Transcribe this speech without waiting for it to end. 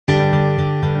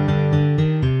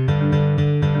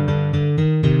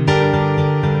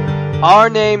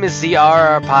Our name is the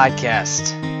RR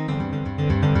Podcast.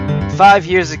 5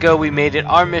 years ago, we made it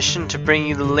our mission to bring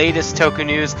you the latest toku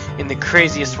news in the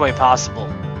craziest way possible.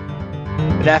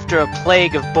 But after a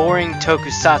plague of boring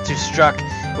tokusatsu struck,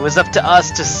 it was up to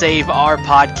us to save our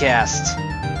podcast.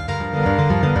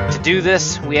 To do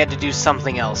this, we had to do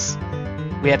something else.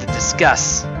 We had to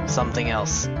discuss something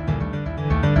else.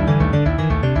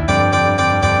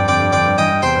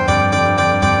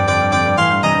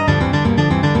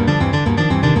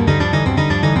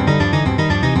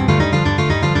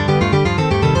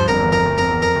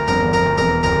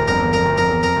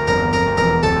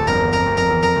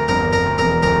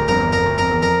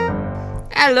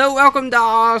 Hello, welcome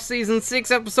to Season 6,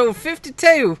 Episode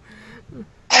 52!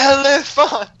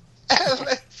 Elephant!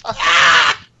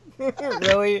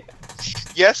 Really?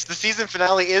 Yes, the season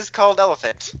finale is called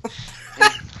Elephant.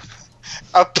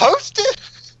 A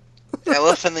post-it?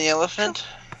 Elephant the Elephant?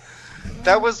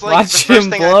 That was like Watch the first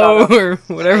him thing blow, I thought of. or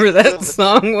whatever that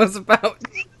song was about.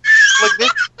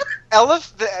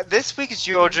 Like this week's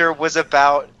Jojer was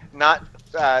about not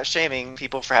shaming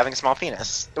people for having a small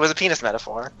penis. It was a penis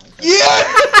metaphor. Yeah!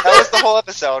 That was the whole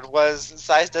episode, was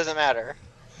size doesn't matter.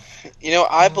 You know,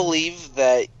 I believe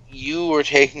that you were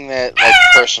taking that, like,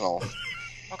 personal.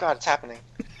 Oh god, it's happening.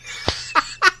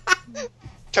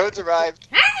 Toads arrived.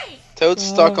 Toad's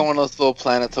stuck on one of those little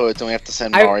planetoids, and we have to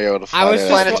send Mario to fight it.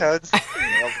 Planet Toads.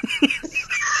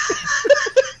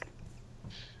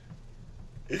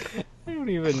 I don't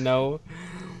even know.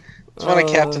 It's one of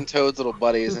Captain Toad's little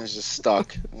buddies, and it's just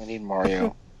stuck. We need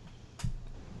Mario.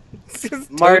 It's just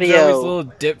Mario. Toads are always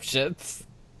little dipshits.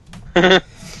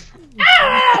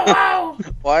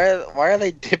 Why are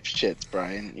they dipshits,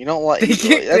 Brian? You don't like...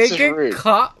 They that's just get rude.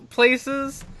 caught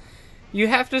places. You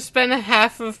have to spend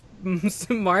half of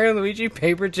Mario and Luigi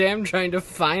Paper Jam trying to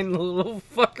find the little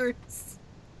fuckers.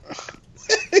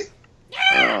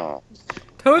 Oh.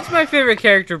 Toad's my favorite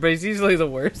character, but he's easily the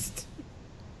worst.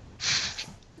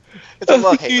 It's a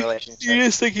love-hate relationship. You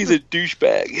just think he's a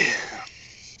douchebag.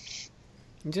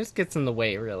 He just gets in the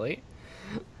way, really.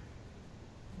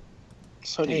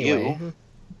 So do Anyway. you.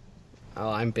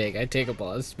 Oh, I'm big. I take up a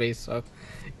lot of space, so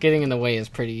getting in the way is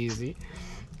pretty easy.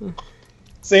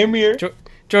 Same here.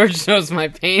 George knows my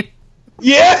pain.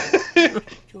 Yeah! I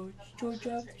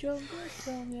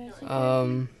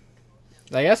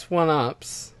guess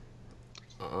one-ups.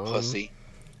 Pussy.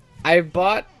 I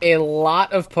bought a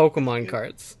lot of Pokemon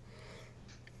cards.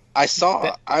 I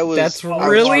saw. That's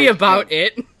really about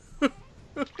it.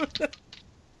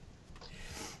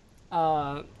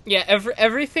 Yeah,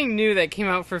 everything new that came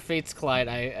out for Fates Collide,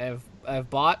 I've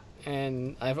bought,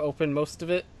 and I've opened most of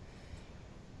it,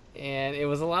 and it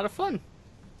was a lot of fun.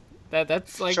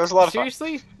 That's like, Sure was a lot of fun.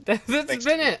 seriously, that's Thanks.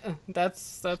 been it.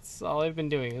 That's all I've been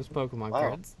doing is Pokemon Wow.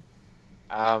 cards.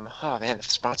 Oh man, the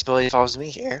responsibility falls to me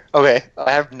here. Okay,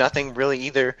 I have nothing really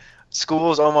either.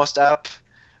 School's almost up.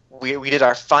 We did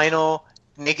our final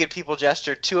naked people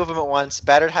gesture, 2 of them at once,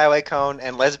 battered highway cone,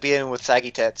 and lesbian with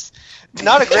saggy tits.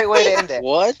 Not a great way to end it.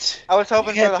 What? I was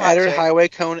hoping You for had the hot battered chick. highway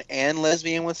cone and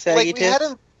lesbian with saggy Like, we tits? had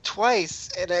them twice,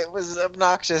 and it was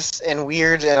obnoxious and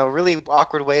weird and a really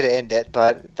awkward way to end it,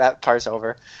 but that part's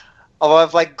over. Although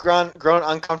I've like grown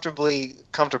uncomfortably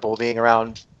comfortable being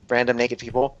around random naked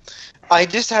people. I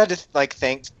just had to like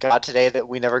thank God today that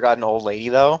we never got an old lady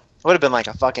though. It would have been like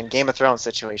a fucking Game of Thrones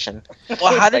situation.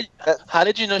 Well, how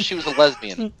did you know she was a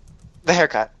lesbian? The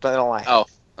haircut, but I don't lie. Oh,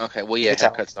 okay. Well, yeah, You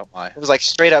tell. haircuts don't lie. It was like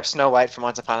straight up Snow White from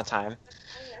Once Upon a Time,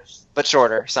 but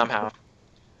shorter somehow.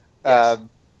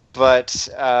 But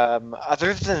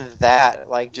other than that,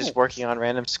 like just working on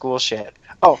random school shit.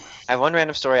 Oh, I have one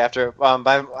random story after. I'm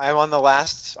on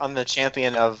the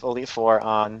champion of Elite Four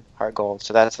on Heart Gold,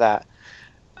 so that's that.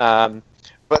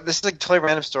 But this is a totally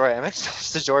random story. I mentioned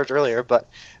this to George earlier, but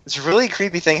this really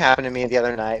creepy thing happened to me the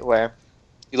other night where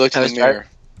You looked in I the was mirror.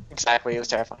 exactly, it was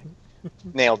terrifying.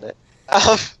 Nailed it.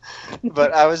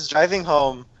 But I was driving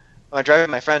home,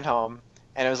 driving my friend home,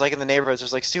 and it was like in the neighborhoods. It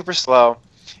was like super slow,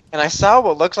 and I saw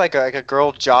what looked like a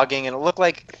girl jogging, and it looked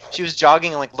like she was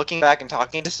jogging and like looking back and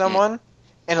talking to someone,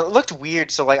 and it looked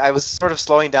weird. So like I was sort of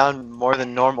slowing down more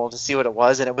than normal to see what it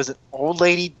was, and it was an old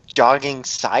lady jogging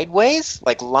sideways,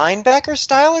 like linebacker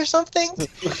style or something,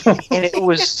 and it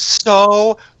was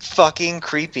so fucking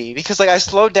creepy because like I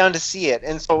slowed down to see it,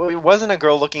 and so it wasn't a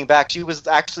girl looking back. She was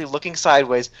actually looking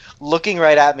sideways, looking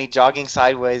right at me, jogging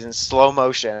sideways in slow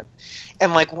motion.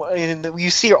 And like you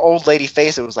see her old lady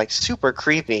face, it was like super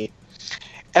creepy.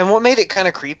 And what made it kind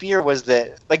of creepier was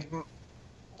that like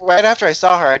right after I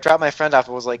saw her, I dropped my friend off.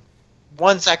 It was like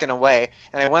 1 second away,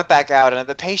 and I went back out. And at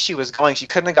the pace she was going, she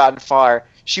couldn't have gotten far.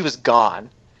 She was gone.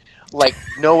 like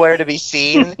nowhere to be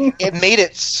seen. It made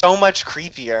it so much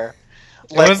creepier.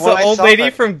 It was when the I old saw lady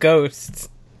her- from Ghosts.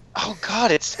 Oh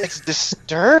god, it's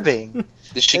disturbing.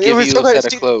 Did she It give was you so a good. set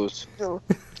of Dude, clothes?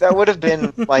 That would have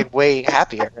been like way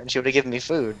happier, and she would have given me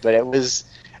food. But it was,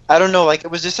 I don't know, like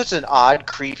it was just such an odd,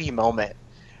 creepy moment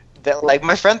that like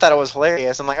my friend thought it was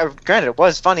hilarious. I'm like, granted, it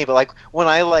was funny, but like when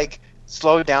I like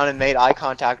slowed down and made eye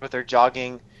contact with her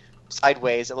jogging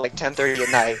sideways at like 10:30 at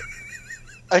night,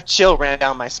 a chill ran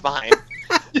down my spine.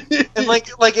 And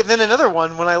and then another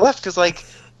one when I left, because like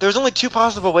there was only two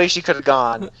possible ways she could have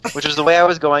gone, which was the way I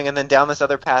was going and then down this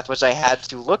other path which I had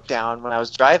to look down when I was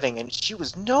driving, and she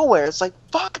was nowhere. It's like,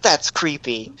 fuck, that's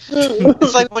creepy.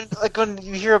 It's like when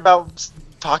you hear about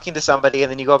talking to somebody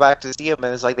and then you go back to see them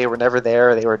and it's like they were never there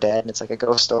or they were dead, and it's like a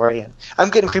ghost story, and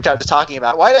I'm getting creeped out just talking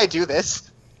about it. Why did I do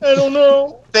this? I don't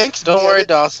know. Thanks. Don't worry, David.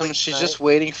 Dawson. She's just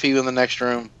waiting for you in the next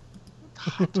room.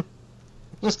 I'm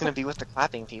just gonna be with the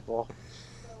clapping people.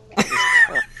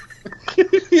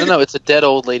 No, it's a dead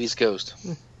old lady's ghost.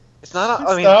 It's not.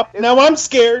 I mean, Stop. Now I'm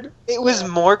scared. it was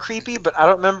more creepy, but I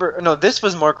don't remember. No, this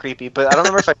was more creepy, but I don't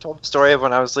remember if I told the story of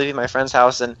when I was leaving my friend's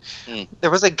house and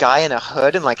there was a guy in a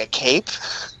hood and like a cape,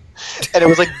 and it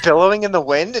was like billowing in the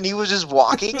wind, and he was just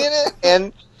walking in it,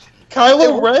 and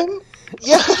Kylo Ren?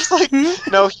 yeah, it's like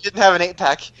no, he didn't have an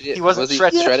 8-pack. He wasn't Was he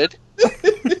shredded. shredded?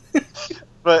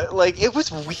 But like it was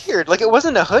weird. Like it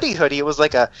wasn't a hoodie. It was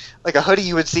like a hoodie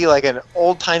you would see like an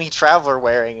old timey traveler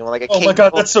wearing, and like a Oh cape. my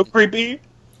god, that's so creepy.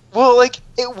 Well, like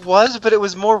it was, but it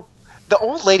was more. The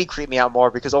old lady creeped me out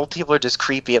more because old people are just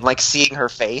creepy, and like seeing her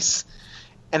face,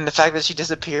 and the fact that she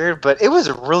disappeared. But it was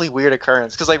a really weird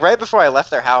occurrence because like right before I left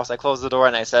their house, I closed the door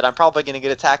and I said I'm probably going to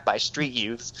get attacked by street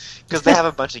youths because they have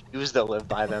a bunch of youths that live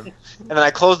by them. And then I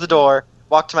closed the door,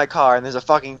 walked to my car, and there's a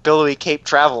fucking billowy cape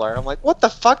traveler. I'm like, what the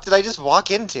fuck did I just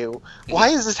walk into? Why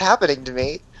is this happening to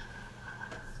me?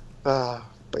 But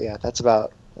yeah, that's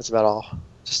about all.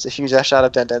 Just a huge ass shot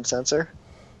of Den Sensor.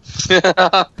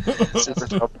 Super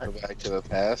throwback to the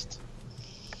past.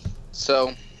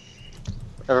 So,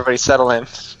 Everybody settle in.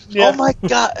 Yeah. oh my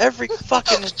god, every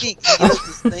fucking week he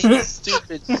has the same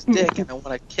stupid stick, and I want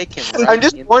to kick him. Right I'm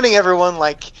just in- warning everyone,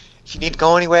 like, if you need to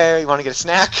go anywhere, you want to get a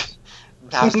snack,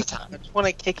 now's the I time. just want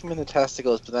to kick him in the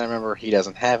testicles, but then I remember he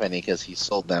doesn't have any because he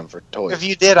sold them for toys. If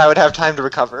you did, I would have time to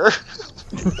recover.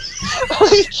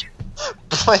 Like,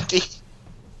 plenty.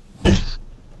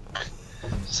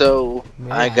 So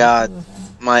I Man. got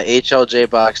my HLJ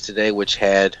box today, which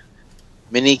had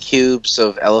mini cubes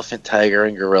of elephant, tiger,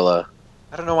 and gorilla.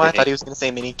 I don't know why I thought he was going to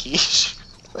say mini quiche.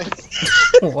 Like,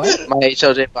 What? My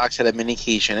HLJ box had a mini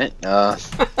quiche in it.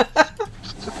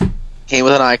 Came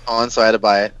with an icon, so I had to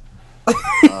buy it.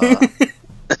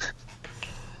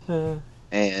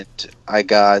 And I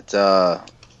got I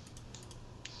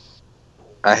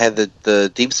had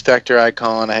the Deep Spectre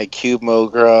icon. I had Cube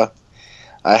Mogra.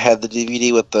 I had the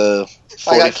DVD with the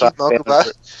I got Cube 45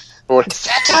 Mokuba. 40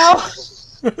 Seto!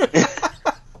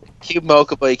 Cube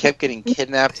Mokuba. He kept getting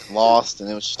kidnapped and lost, and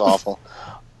it was just awful.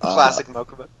 Classic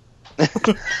Mokuba.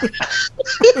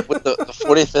 With the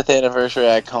 45th anniversary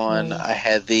icon, I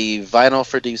had the vinyl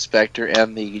for Deep Spectre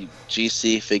and the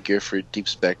GC figure for Deep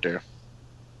Spectre.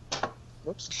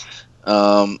 Whoops.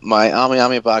 My Ami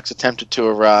Ami box attempted to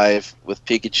arrive with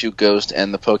Pikachu Ghost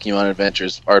and the Pokemon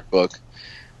Adventures art book,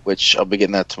 which I'll be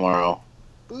getting that tomorrow.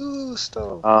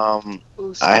 Boosto.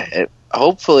 I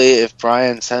hopefully if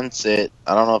Brian sends it,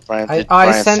 I don't know if Brian did.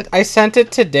 I sent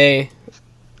it today.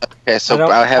 Okay, so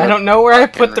I don't know where I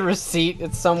put fucking- the receipt.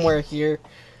 It's somewhere here.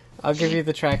 I'll give you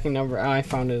the tracking number. Oh, I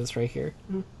found it. It's right here.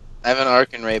 I have an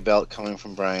Arc and Ray belt coming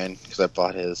from Brian because I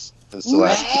bought his. This is the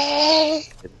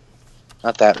last.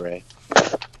 Not that Ray.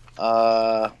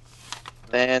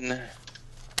 Then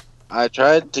I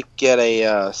tried to get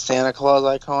a Santa Claus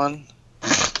icon.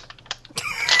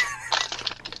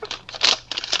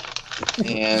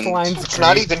 And Line's It's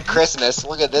not great. even Christmas.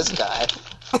 Look at this guy.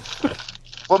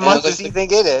 What And month it was does he like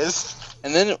think it is?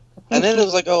 and then it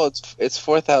was like, oh, it's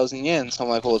 4,000 yen. So I'm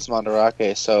like, well, it's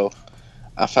Mandarake. So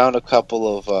I found a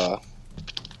couple of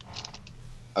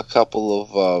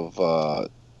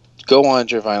Go On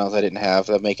Your vinyls I didn't have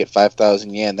that make it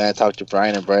 5,000 yen. Then I talked to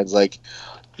Brian, and Brian's like,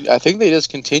 I think they just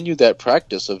continued that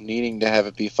practice of needing to have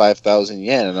it be 5,000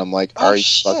 yen. And I'm like, Oh are you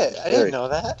shit! fucking I didn't serious? know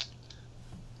that.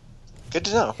 Good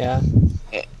to know. Yeah.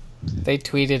 Yeah. They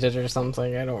tweeted it or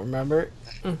something. I don't remember.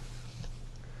 I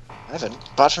haven't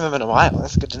bought from him in a while.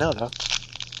 That's good to know, though.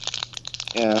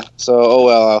 Yeah. So, oh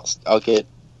well, I'll get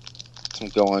some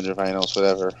Go On Your vinyls,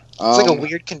 whatever. It's like a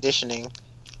weird conditioning.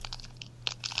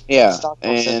 Yeah,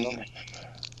 Stockholm syndrome.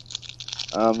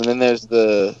 and then there's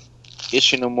the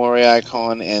Ishinomori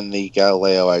icon and the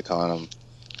Galileo icon.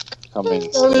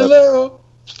 coming. Galileo.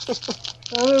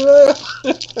 Galileo.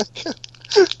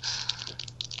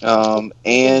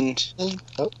 And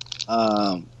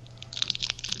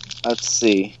let's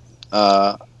see.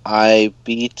 I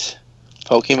beat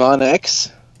Pokemon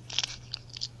X.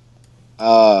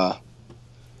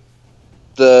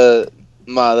 The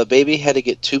baby had to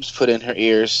get tubes put in her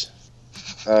ears.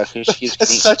 'Cause she keeps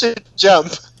That's such a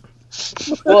jump.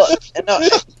 well, no,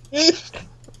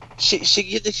 she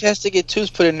has to get tubes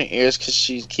put in her ears because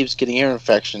she keeps getting ear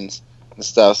infections and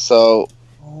stuff. So,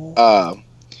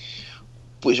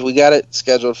 we got it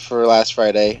scheduled for last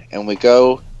Friday, and we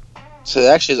go. So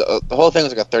actually, the whole thing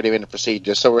was like a 30-minute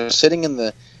procedure. So we're sitting in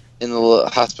the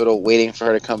hospital waiting for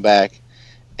her to come back,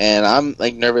 and I'm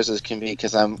like nervous as can be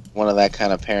because I'm one of that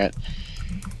kind of parent.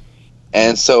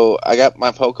 And so I got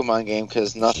my Pokemon game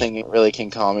because nothing really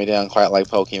can calm me down quite like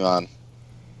Pokemon.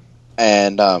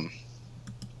 And I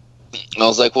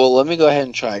was like, well, let me go ahead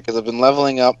and try because I've been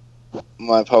leveling up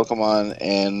my Pokemon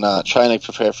and trying to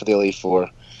prepare for the Elite Four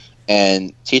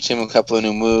and teaching them a couple of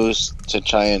new moves to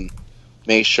try and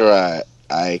make sure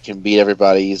I can beat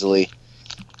everybody easily.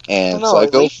 And so I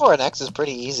go. Elite Four and X is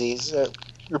pretty easy.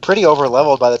 You're pretty over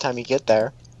leveled by the time you get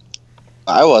there.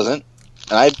 I wasn't,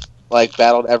 and I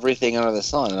battled everything under the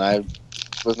sun, and I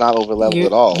was not over leveled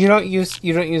at all. You don't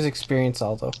use experience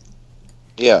all though.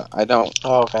 Yeah, I don't.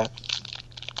 Oh, okay.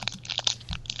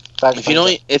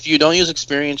 If you don't use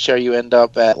experience share, you end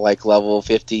up at like level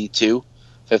 52,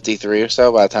 53 or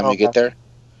so by the time you get there.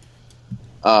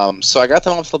 So I got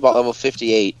them up to about level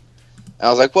 58. And I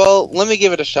was like, well, let me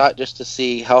give it a shot just to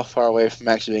see how far away from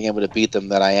actually being able to beat them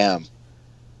that I am.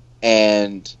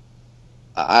 And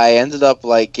I ended up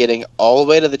like getting all the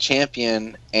way to the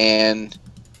champion, and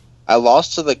I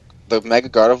lost to the Mega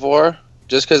Gardevoir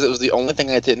just because it was the only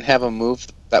thing I didn't have a move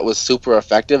that was super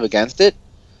effective against it.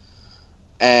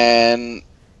 And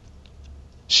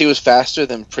she was faster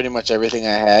than pretty much everything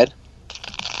I had.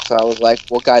 So I was like,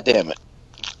 well, goddamn it.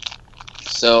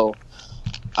 So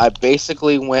I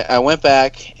basically went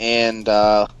back and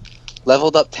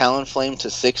leveled up Talonflame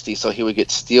to 60 so he would get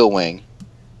Steel Wing,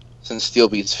 since Steel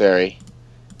beats Fairy.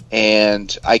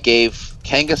 And I gave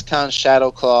Kangaskhan Shadow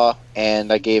Claw,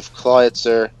 and I gave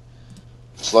Clawitzer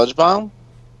Sludge Bomb,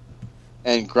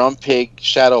 and Grumpig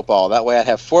Shadow Ball. That way I'd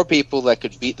have 4 people that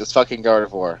could beat this fucking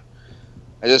Gardevoir.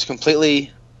 I just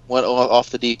completely went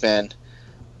off the deep end,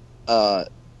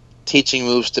 teaching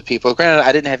moves to people. Granted,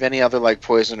 I didn't have any other like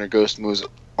Poison or Ghost moves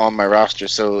on my roster,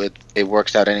 so it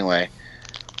works out anyway.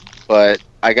 But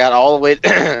I got all the way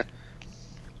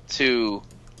to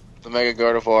the Mega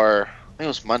Gardevoir. I think it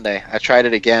was Monday. I tried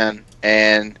it again,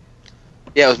 and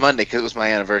yeah, it was Monday because it was my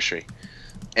anniversary.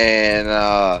 And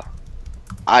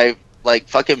I like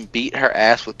fucking beat her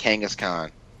ass with Kangaskhan,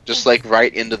 just like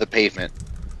right into the pavement.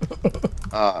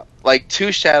 Like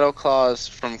 2 Shadow Claws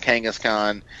from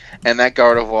Kangaskhan, and that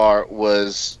Gardevoir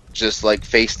was just like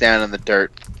face down in the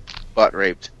dirt, butt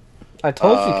raped. I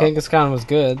told you Kangaskhan was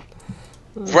good.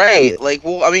 Right, like,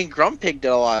 well, I mean, Grumpig did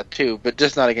a lot too, but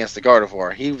just not against the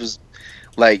Gardevoir. He was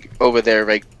like over there,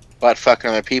 like butt fucking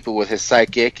other people with his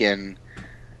Psychic, and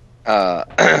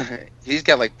he's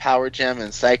got like Power Gem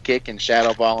and Psychic and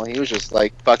Shadow Ball, and he was just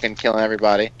like fucking killing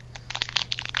everybody.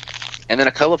 And then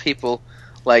a couple of people,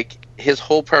 like, his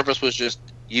whole purpose was just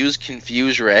use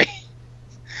Confuse Ray,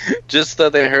 just so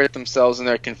they hurt themselves in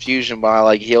their confusion by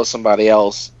like heal somebody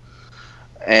else.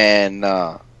 And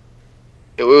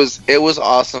it was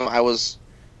awesome. I was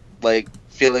like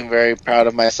feeling very proud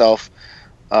of myself,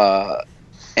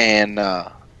 and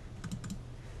I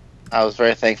was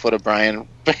very thankful to Brian.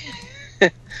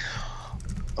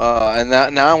 And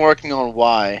now I'm working on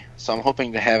Y, so I'm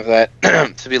hoping to have that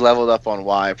to be leveled up on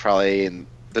Y probably in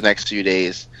the next few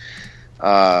days.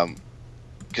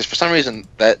 Because for some reason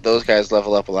those guys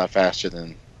level up a lot faster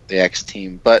than the X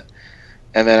team.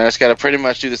 And then I just got to pretty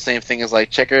much do the same thing as like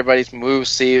check everybody's moves,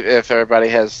 see if I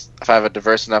have a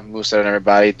diverse enough moveset on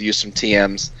everybody, use some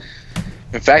TMs.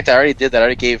 In fact, I already did that. I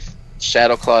already gave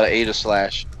Shadow Claw to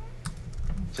Aegislash,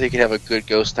 so he could have a good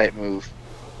ghost type move.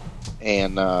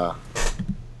 And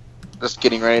just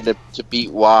getting ready to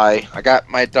beat Y. I got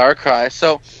my Darkrai.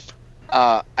 So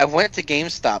I went to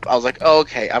GameStop. I was like, oh,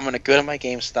 okay, I'm going to go to my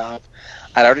GameStop.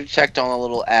 I'd already checked on a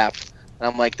little app. And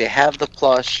I'm like, they have the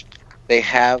plush. They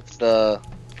have the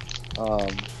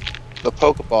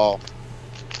Pokeball.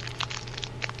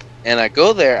 And I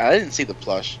go there. I didn't see the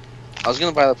plush. I was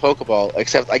going to buy the Pokeball.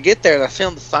 Except I get there and I see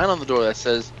on the sign on the door that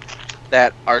says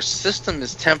that our system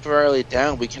is temporarily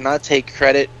down. We cannot take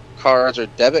credit cards or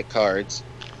debit cards.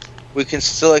 We can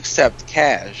still accept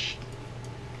cash.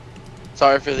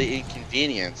 Sorry for the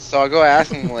inconvenience. So I go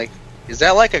ask him, like, is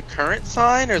that like a current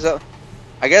sign, or is that?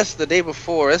 I guess the day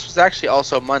before. This was actually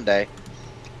also Monday.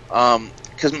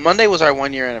 Because Monday was our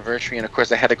 1 year anniversary, and of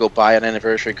course I had to go buy an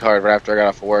anniversary card right after I got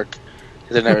off of work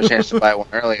because I never had a chance to buy one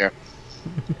earlier.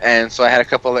 And so I had a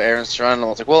couple of errands to run, and I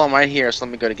was like, "Well, I'm right here, so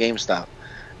let me go to GameStop."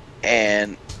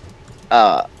 And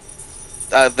the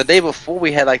day before,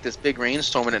 we had like this big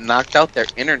rainstorm, and it knocked out their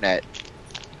internet.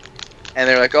 And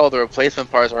they're like, "Oh, the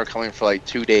replacement parts aren't coming for like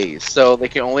 2 days, so they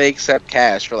can only accept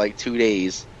cash for like 2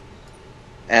 days."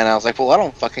 And I was like, "Well, I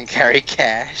don't fucking carry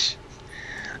cash."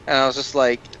 And I was just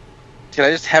like, "Can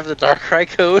I just have the Darkrai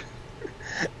code?"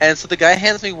 And so the guy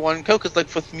hands me one code, because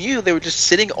like with Mew, they were just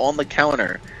sitting on the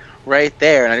counter right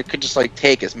there, and I could just like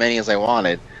take as many as I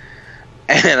wanted.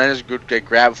 And I just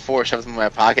grabbed 4, shoved them in my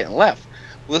pocket, and left.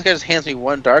 Well, this guy just hands me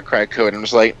one Darkrai code, and I'm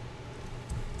just like,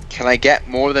 "Can I get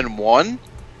more than one?"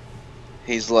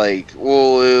 He's like,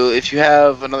 "Well, if you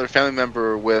have another family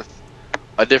member with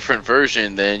a different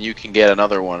version, then you can get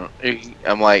another one."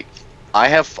 I'm like, "I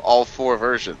have all 4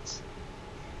 versions."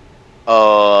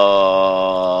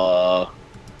 I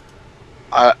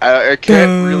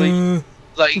can't really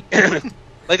like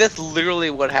like that's literally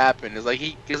what happened. Is like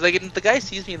because like the guy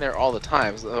sees me in there all the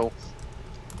time, so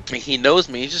he knows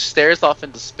me. He just stares off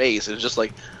into space and is just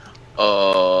like,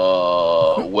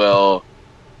 well,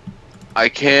 I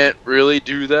can't really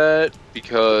do that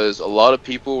because a lot of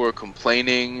people were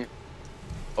complaining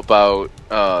about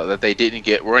that they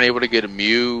weren't able to get a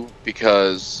Mew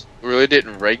because we really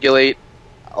didn't regulate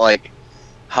like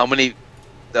how many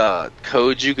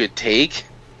codes you could take,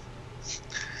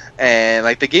 and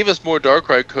like they gave us more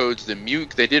Darkrai codes than Mew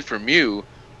they did for Mew,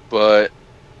 but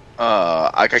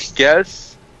I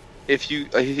guess if you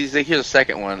he's like, here's a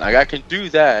second one, like I can do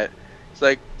that. It's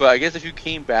like, but I guess if you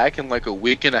came back in like a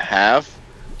week and a half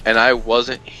and I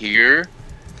wasn't here,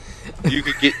 you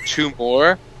could get 2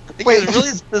 more. I think it was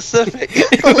really specific.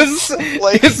 It was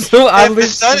like, it's so if oddly the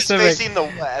sun specific. is facing the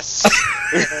west,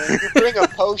 and you bring a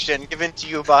potion given to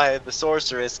you by the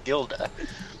sorceress Gilda.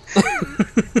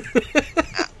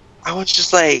 I was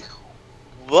just like,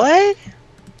 what?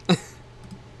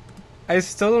 I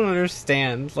still don't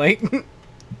understand. Like,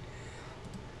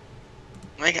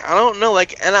 Like I don't know.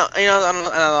 Like and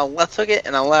I took it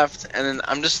and I left, and then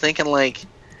I'm just thinking like,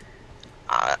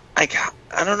 I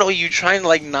don't know. You trying to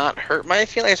like not hurt my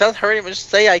feelings? If I was hurting, just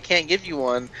say I can't give you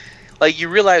one. Like you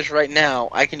realize right now,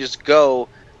 I can just go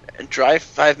and drive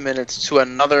 5 minutes to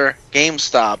another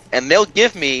GameStop, and they'll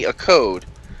give me a code,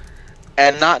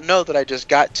 and not know that I just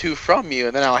got 2 from you,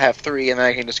 and then I'll have 3, and then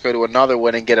I can just go to another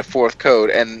one and get a 4th code,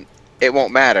 and it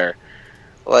won't matter.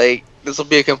 Like this will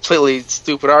be a completely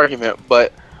stupid argument,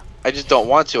 but I just don't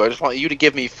want to. I just want you to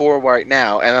give me 4 right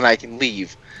now, and then I can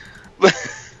leave.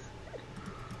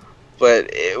 But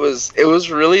it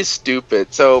was really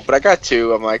stupid. So, but I got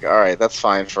 2. I'm like, all right, that's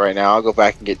fine for right now. I'll go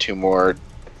back and get 2 more.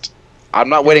 I'm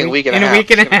not waiting a week and a half. In a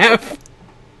week and a half. I'm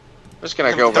just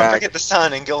gonna go Don't back. forget the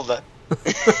sun and Gilda.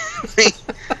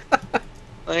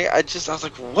 Like I was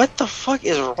like, what the fuck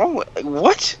is wrong with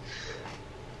what?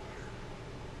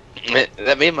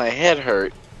 That made my head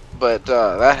hurt, but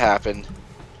that happened,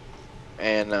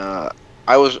 and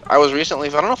I was recently.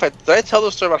 I don't know if did I tell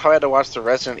the story about how I had to watch the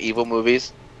Resident Evil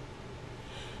movies?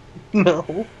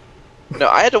 No. No,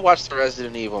 I had to watch the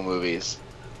Resident Evil movies.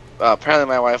 Apparently,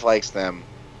 my wife likes them,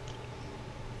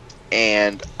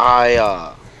 and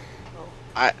I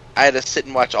had to sit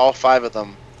and watch all 5 of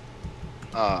them.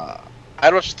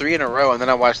 I'd watched 3 in a row, and then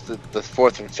I watched the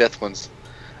 4th and 5th ones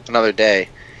another day.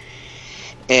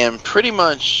 And pretty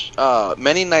much,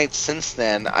 many nights since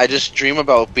then, I just dream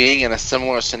about being in a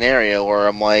similar scenario where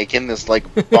I'm like in this like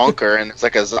bunker, and it's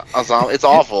like a zombie. It's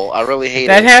awful. I really hate it.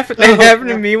 That happened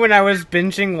to me when I was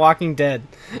binging Walking Dead.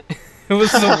 It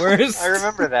was the worst. I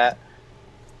remember that.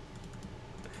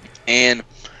 And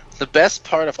the best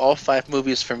part of all 5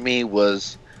 movies for me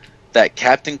was that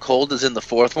Captain Cold is in the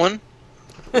 4th one.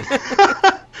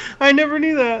 I never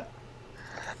knew that.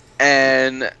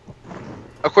 And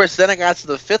of course, then I got to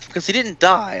the 5th because he didn't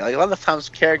die. Like a lot of times,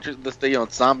 characters,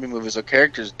 zombie movies or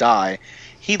characters die.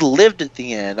 He lived at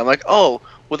the end. I'm like, oh,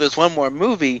 well, there's one more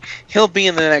movie. He'll be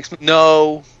in the next.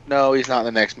 No, he's not in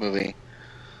the next movie.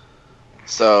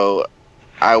 So,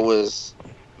 I was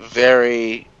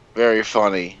very, very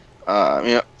funny.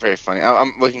 Very funny.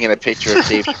 I'm looking at a picture of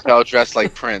Dave Chappelle dressed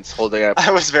like Prince, holding up. I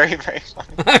was very, very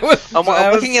funny.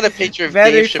 I'm looking at a picture of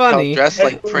very Dave Chappelle funny. dressed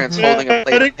like Prince, holding a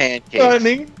plate of pancakes.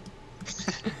 Funny.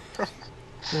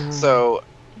 So,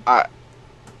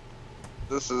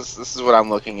 this is what I'm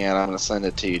looking at. I'm gonna send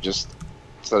it to you just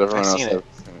so that everyone I've else. seen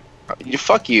it. You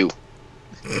fuck you.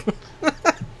 It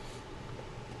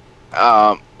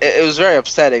was very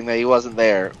upsetting that he wasn't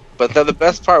there, But the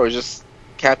best part was just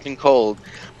Captain Cold,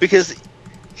 because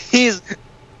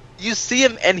you see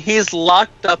him and he's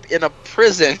locked up in a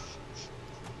prison,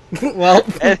 Well,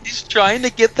 and he's trying to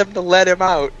get them to let him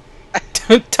out.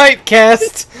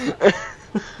 typecast.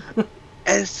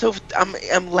 And so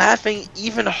I'm laughing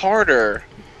even harder.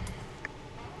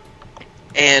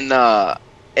 And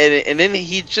then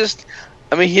he just,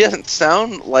 I mean, he doesn't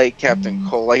sound like Captain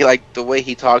Cold, like the way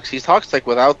he talks. He talks like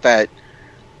without that,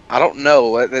 I don't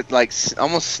know, that like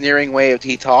almost sneering way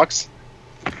he talks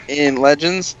in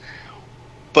Legends.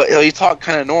 But he talked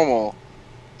kind of normal.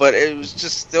 But it was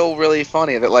just still really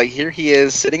funny that like here he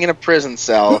is sitting in a prison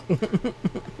cell,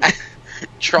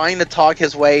 trying to talk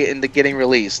his way into getting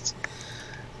released.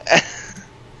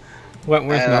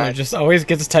 Wentworth Miller just always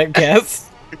gets typecast.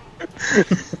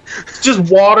 It's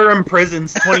just water in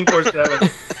prisons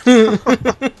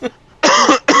 24/7.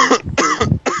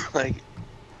 Like,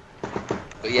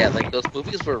 but yeah, like those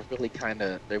movies were really kind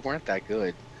of, they weren't that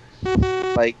good.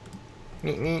 Like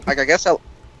I guess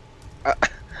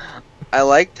I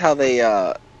liked how they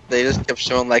just kept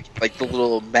showing like the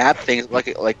little map things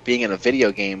like being in a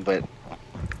video game, but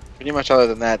pretty much other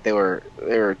than that they were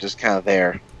just kind of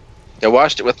there. I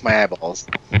watched it with my eyeballs.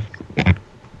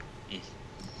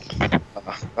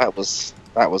 That was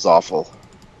awful.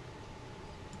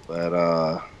 But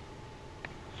I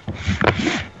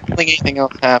don't think anything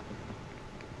else happened.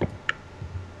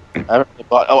 I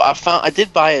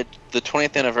did buy the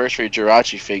 20th anniversary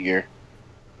Jirachi figure.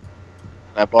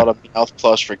 I bought a Meowth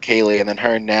plush for Kaylee, and then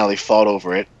her and Natalie fought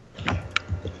over it. I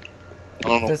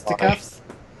don't know why. Fisticuffs?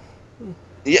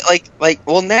 Yeah,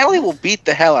 well, Natalie will beat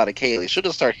the hell out of Kaylee. She'll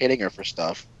just start hitting her for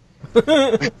stuff.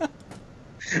 The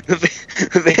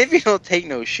baby don't take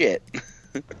no shit.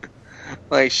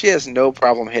 Like, she has no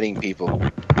problem hitting people.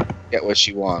 Get what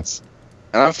she wants.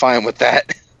 And I'm fine with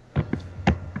that.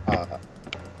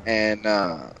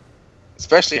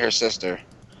 Especially her sister.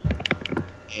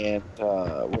 And,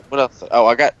 what else? Oh,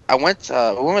 we went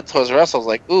to Toys R Us, I was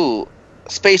like, ooh,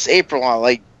 Space April.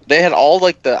 Like, they had all,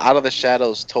 like, the Out of the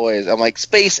Shadows toys. I'm like,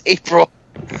 Space April!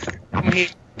 I mean,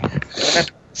 a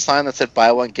sign that said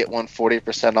buy one, get one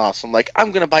 40% off. So I'm like,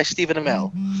 I'm gonna buy Stephen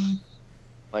Amell.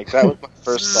 Like, that was my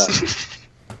first thought.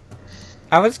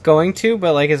 I was going to,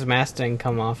 but like his mask didn't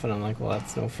come off, and I'm like, well,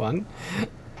 that's no fun.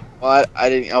 Well, I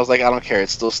didn't. I was like, I don't care.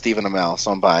 It's still Stephen Amell,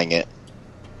 so I'm buying it.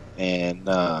 And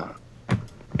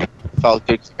felt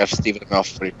good because I got Stephen Amell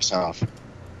 40% off.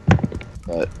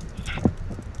 But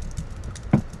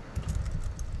I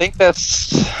think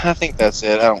that's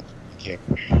it. I don't care.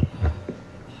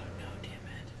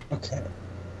 Okay.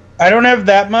 I don't have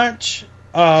that much.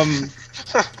 I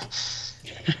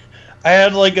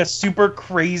had like a super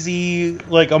crazy,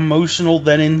 like emotional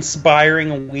then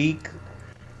inspiring week.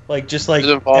 Like just like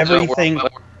everything.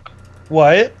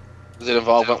 What? Does it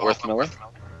involve Wentworth Miller?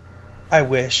 I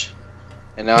wish.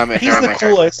 And now I'm at He's the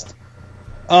coolest.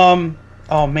 Oh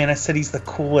man, I said he's the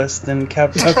coolest and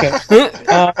kept okay.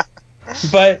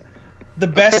 But the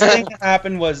best thing that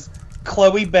happened was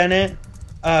Chloe Bennett,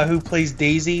 who plays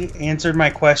Daisy, answered my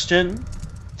question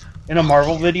in a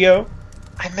Marvel video.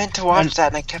 I meant to watch that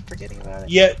and I kept forgetting about it.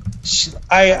 Yeah,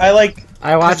 I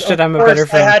watched it. I'm a better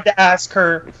fan. I had to ask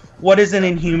her, what does an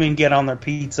Inhuman get on their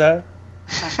pizza?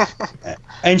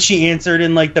 And she answered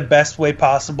in like the best way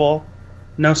possible.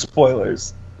 No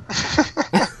spoilers.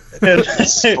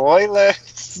 Spoilers.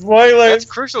 Spoilers. That's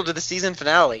crucial to the season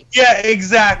finale. Yeah,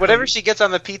 exactly. Whatever she gets on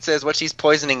the pizza is what she's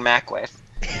poisoning Mac with.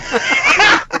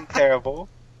 Terrible.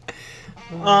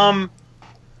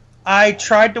 I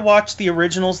tried to watch the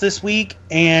originals this week,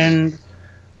 and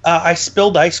I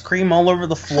spilled ice cream all over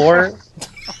the floor,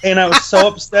 and I was so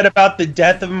upset about the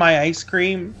death of my ice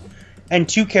cream, and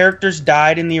 2 characters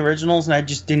died in the originals, and I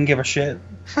just didn't give a shit.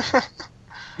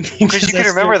 Because you can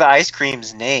remember the ice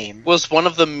cream's name. Was one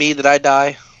of them me? Did I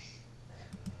die?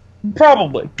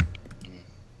 Probably.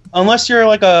 Unless you're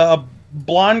like a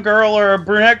blonde girl or a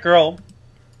brunette girl.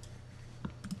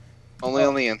 Only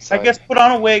on the inside. I guess put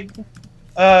on a wig.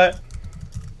 And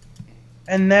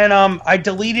then I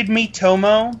deleted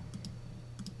Miitomo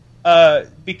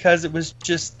because it was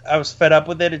just, I was fed up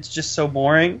with it. It's just so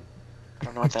boring. I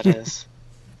don't know what that is.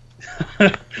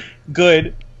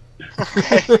 Good.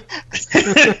 Okay.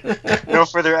 No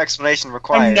further explanation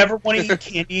required. I never want to eat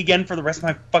candy again for the rest of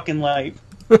my fucking life.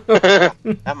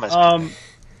 That must be.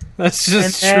 That's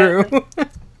just true.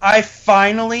 I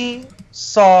finally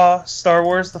saw Star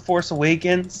Wars The Force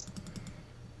Awakens,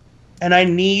 and I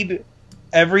need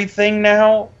everything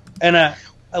now, and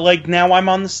now I'm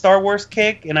on the Star Wars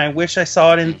kick, and I wish I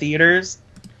saw it in theaters.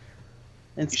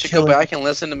 You should go back and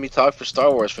listen to me talk for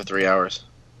Star Wars for 3 hours.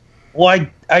 Well,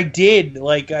 I did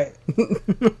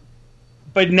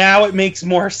but now it makes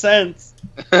more sense.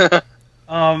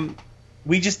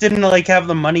 We just didn't have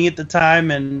the money at the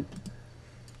time,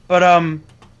 but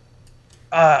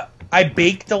I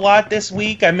baked a lot this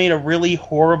week. I made a really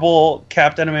horrible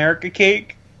Captain America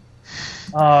cake.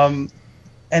 And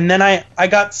then I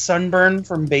got sunburned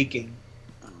from baking.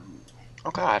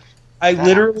 Oh God. I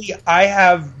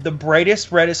have the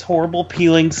brightest, reddest, horrible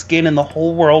peeling skin in the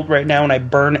whole world right now, and I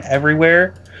burn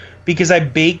everywhere because I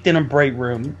baked in a bright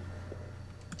room.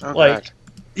 Oh God.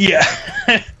 Yeah.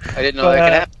 I didn't know that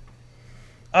could happen.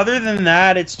 Other than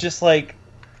that, it's just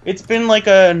it's been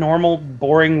a normal,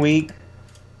 boring week.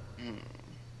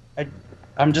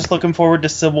 I'm just looking forward to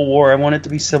Civil War. I want it to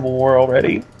be Civil War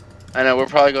already. I know, we're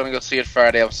probably going to go see it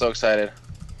Friday. I'm so excited.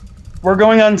 We're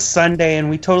going on Sunday, and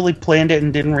we totally planned it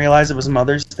and didn't realize it was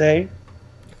Mother's Day.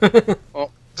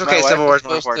 Well, It's okay, Civil War's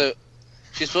more important.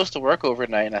 She's supposed to work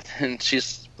overnight, and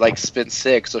she's been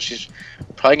sick, so she's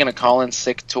probably going to call in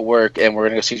sick to work, and we're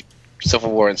going to go see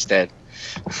Civil War instead.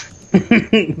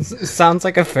 Sounds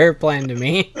like a fair plan to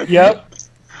me. Yep.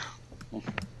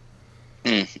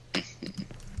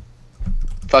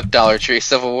 Fuck Dollar Tree,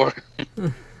 Civil War.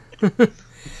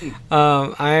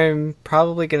 I'm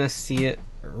probably gonna see it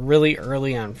really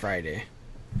early on Friday.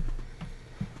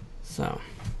 So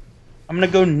I'm gonna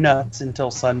go nuts until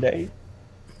Sunday.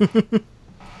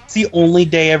 It's the only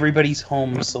day everybody's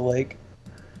home, so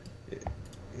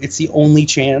it's the only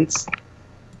chance.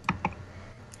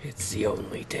 it's the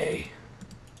only day.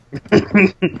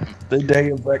 The day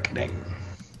of reckoning.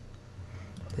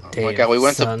 The day my God, of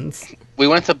we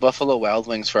went to Buffalo Wild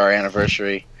Wings for our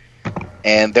anniversary,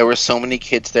 and there were so many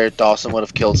kids there. Dawson would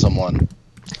have killed someone.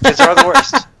 Kids are the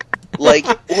worst.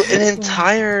 An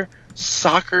entire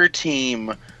soccer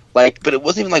team, but it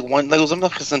wasn't even one. It was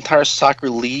almost like this entire soccer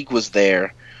league was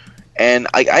there, and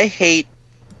I hate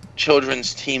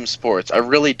children's team sports. I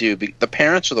really do. The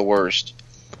parents are the worst,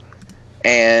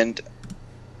 and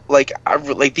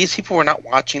these people were not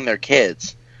watching their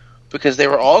kids because they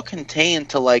were all contained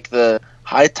to the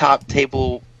high top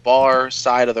table bar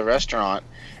side of the restaurant,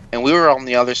 and we were on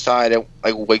the other side,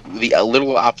 the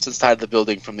little opposite side of the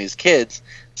building from these kids,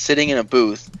 sitting in a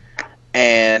booth,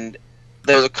 and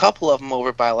there's a couple of them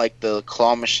over by the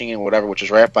claw machine or whatever, which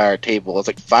is right by our table. It's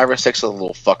 5 or 6 of the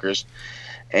little fuckers,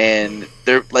 and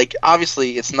they're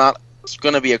obviously it's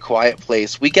going to be a quiet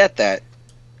place. We get that,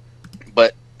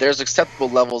 but there's acceptable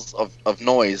levels of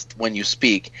noise when you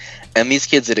speak, and these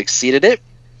kids had exceeded it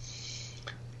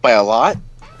by a lot,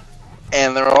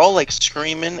 and they're all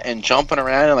screaming and jumping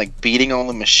around and beating on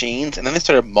the machines, and then they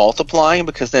started multiplying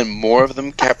because then more of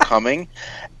them kept coming,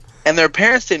 and their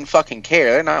parents didn't fucking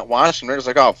care. They're not watching. They're just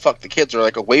oh fuck, the kids are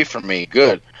away from me,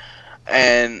 good.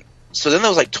 And so then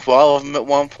there was 12 of them at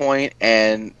one point,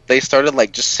 and they started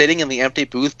just sitting in the empty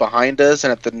booth behind us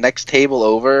and at the next table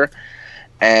over,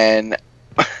 and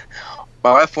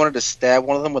my wife wanted to stab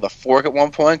one of them with a fork at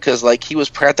one point because he was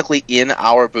practically in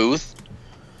our booth.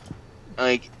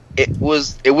 It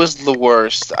was the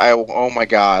worst. Oh my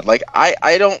God.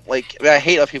 I don't I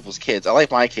hate other people's kids. I like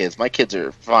my kids. My kids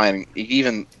are fine,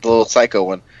 even the little psycho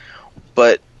one.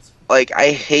 But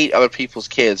I hate other people's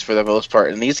kids for the most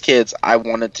part. And these kids, I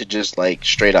wanted to just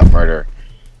straight up murder.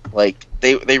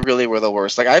 They really were the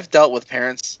worst. I've dealt with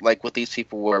parents what these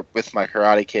people were with my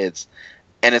karate kids,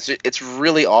 and it's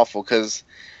really awful because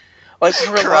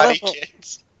for a lot of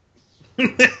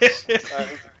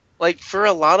them, for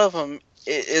a lot of them,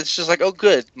 it's just oh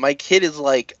good, my kid is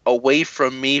away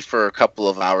from me for a couple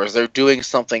of hours. They're doing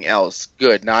something else.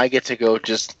 Good, now I get to go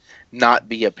just not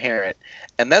be a parent.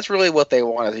 And that's really what they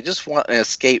want. They just want an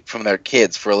escape from their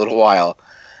kids for a little while.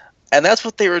 And that's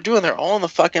what they were doing. They're all in the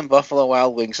fucking Buffalo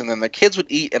Wild Wings, and then the kids would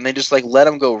eat, and they just let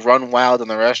them go run wild in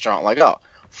the restaurant. Oh,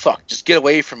 fuck, just get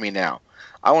away from me now.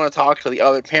 I want to talk to the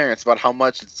other parents about how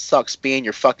much it sucks being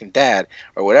your fucking dad,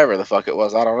 or whatever the fuck it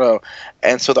was, I don't know.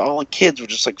 And so all the kids were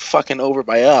just fucking over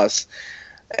by us,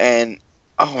 and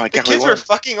oh my God. The kids were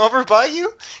fucking over by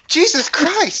you? Jesus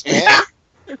Christ,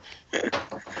 man.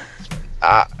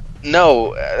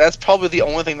 No, that's probably the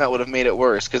only thing that would have made it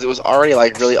worse, because it was already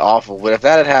really awful. But if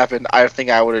that had happened, I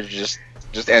think I would have just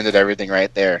ended everything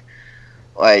right there.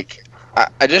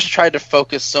 I just tried to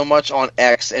focus so much on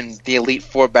X and the Elite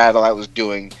Four battle I was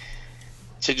doing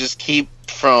to just keep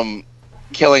from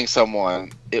killing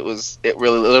someone. It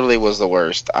literally was the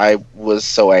worst. I was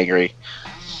so angry.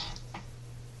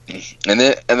 And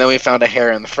then we found a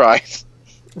hair in the fries.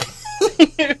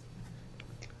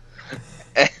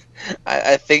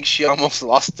 I think she almost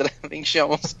lost it. I think she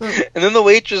almost. And then the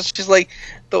waitress, she's like,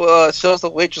 shows the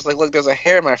waitress like, look, there's a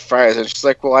hair in my fries, and she's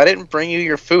like, well, I didn't bring you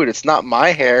your food. It's not my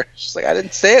hair. She's like, I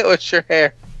didn't say it was your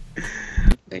hair.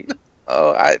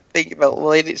 Oh, I think the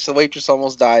waitress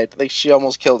almost died. I think she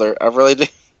almost killed her. I really do.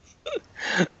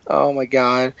 Oh my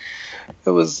god,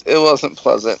 it wasn't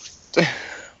pleasant.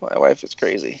 My wife is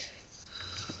crazy.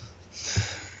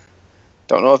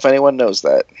 Don't know if anyone knows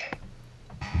that.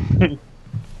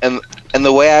 and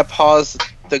the way I paused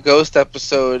the ghost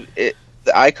episode, the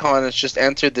icon has just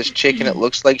entered this chick, and it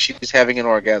looks like she's having an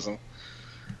orgasm.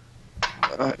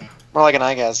 More like an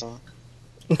orgasm.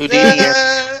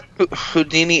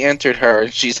 Houdini entered her,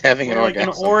 and she's having an Like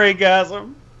orgasm. an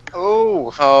orgasm.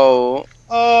 Oh.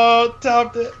 Oh,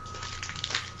 topped it.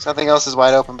 Something else is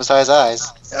wide open besides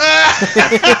eyes.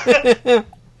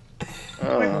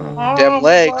 Dem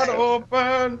legs. Wide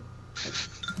open.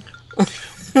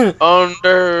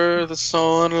 Under the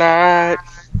sunlight,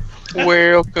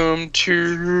 welcome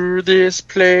to this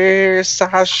place.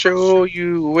 I'll show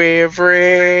you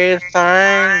everything.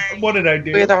 What did I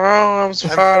do? With arms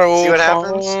wide See what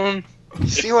open.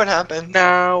 See what happened.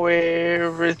 Now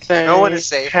everything No one is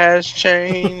safe. has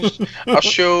changed. I'll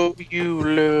show you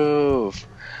love.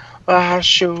 I'll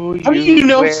show you How do you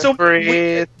know so-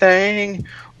 everything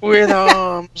with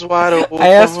arms wide open. I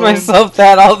ask myself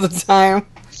that all the time.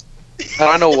 I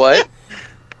don't know what.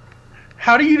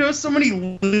 How do you know so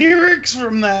many lyrics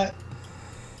from that?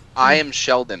 I am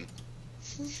Sheldon.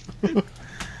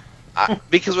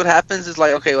 Because what happens is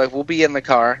we'll be in the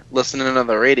car listening to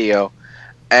the radio,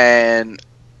 and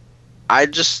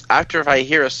if I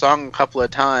hear a song a couple of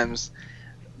times,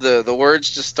 the words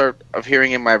just start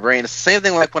appearing in my brain. It's the same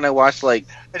thing like when I watch I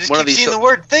just one keep of these seeing the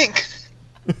word think.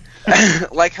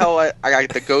 like how I got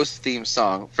the Ghost theme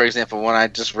song, for example, when I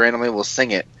just randomly will sing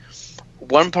it.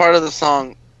 One part of the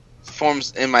song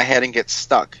forms in my head and gets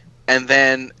stuck, and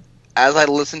then as I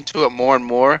listen to it more and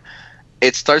more,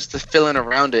 it starts to fill in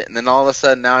around it, and then all of a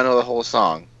sudden now I know the whole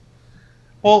song.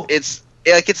 Well, It's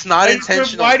not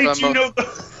intentional. Why did you know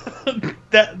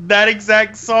that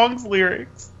exact song's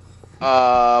lyrics?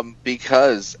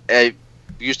 Because I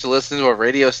used to listen to a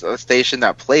radio station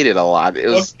that played it a lot. It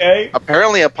was Okay.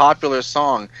 apparently a popular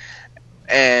song,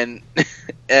 and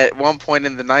at one point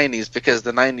in the 90s, because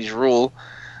the 90s rule,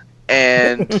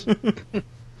 and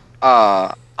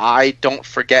I don't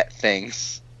forget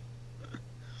things.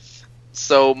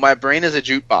 So my brain is a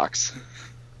jukebox.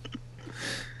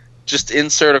 Just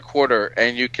insert a quarter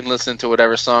and you can listen to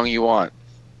whatever song you want.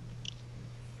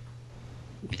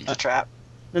 A trap.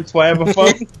 That's why I have a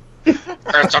phone.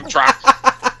 It's a trap.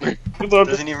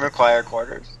 Doesn't even require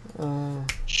quarters.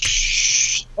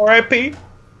 Shh. R.I.P.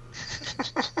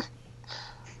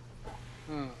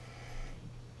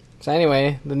 So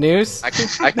anyway, the news. I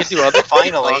can do other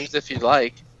Finally. songs if you'd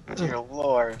like. Dear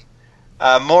Lord.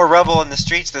 More rubble in the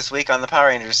streets this week on the Power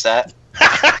Rangers set.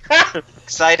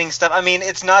 Exciting stuff. I mean,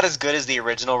 it's not as good as the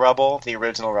original Rubble. The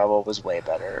original Rubble was way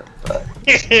better. But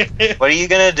what are you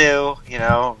gonna do? You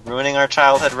know, ruining our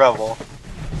childhood Rubble.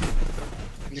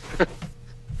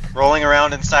 Rolling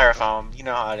around in styrofoam. You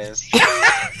know how it is.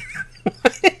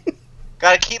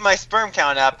 Gotta keep my sperm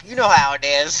count up. You know how it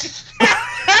is.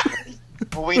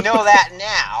 Well, we know that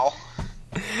now.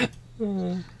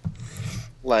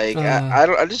 Like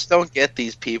I just don't get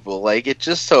these people. Like, it's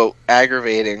just so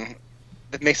aggravating.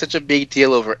 They make such a big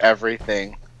deal over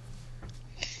everything.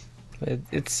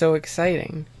 It's so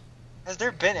exciting. Has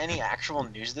there been any actual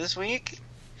news this week?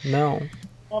 No.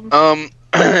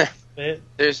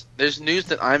 There's news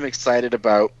that I'm excited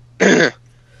about,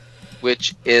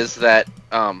 which is that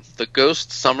the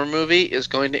Ghost Summer movie is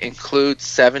going to include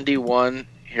 71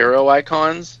 hero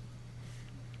icons.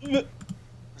 Is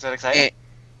that exciting? And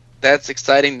that's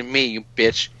exciting to me, you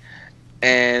bitch.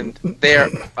 And they're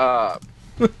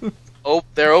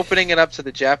they're opening it up to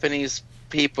the Japanese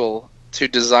people to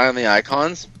design the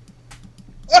icons.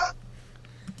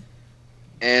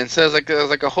 And so there's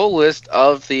like a whole list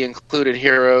of the included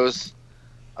heroes.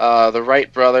 The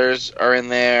Wright brothers are in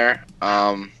there.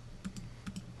 The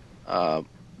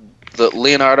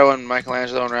Leonardo and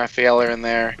Michelangelo and Raphael are in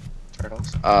there.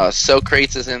 Turtles.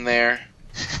 Socrates is in there.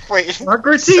 Wait,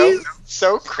 Socrates?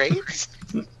 so crates?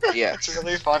 Yeah. That's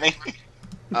really funny.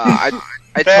 I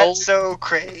That's so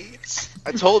crates.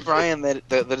 I told Ryan that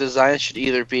the design should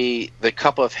either be the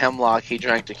cup of hemlock he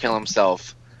drank to kill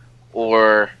himself,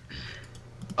 or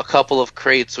a couple of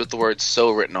crates with the word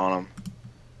 "so" written on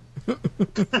them.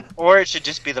 Or it should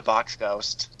just be the box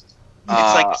ghost.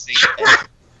 It's like the same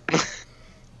thing.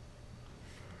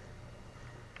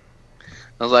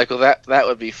 I was like, well, that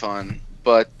would be fun,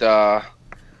 but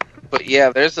yeah,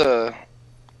 there's a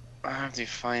I have to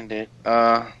find it.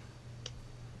 Yeah,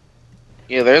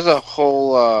 there's a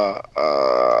whole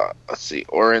let's see,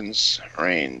 Orange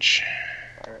Range.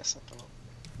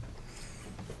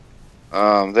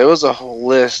 There was a whole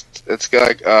list. It's got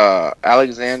like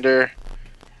Alexander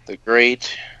the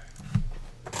Great.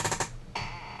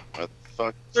 What the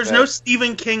fuck? There's no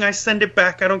Stephen King. I send it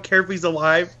back. I don't care if he's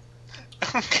alive. I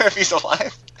don't care if he's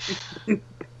alive. Here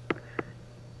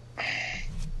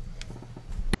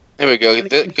we go.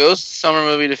 The Ghost Summer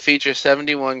movie to feature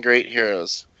 71 great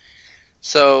heroes.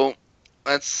 So,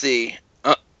 let's see.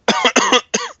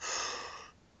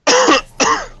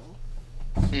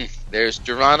 There's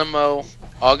Geronimo,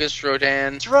 August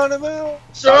Rodin, Geronimo.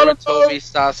 Saratobi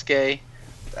Sasuke,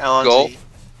 Alan Gulp,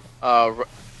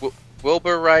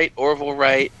 Wilbur Wright, Orville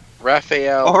Wright,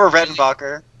 Raphael, or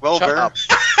Redenbacher. Wilbur.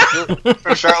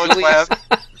 From Charlotte's Web.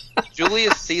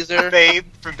 Julius Caesar, Babe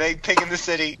from Big Pig in the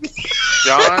City.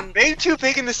 John. Babe 2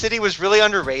 Pig in the City was really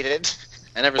underrated.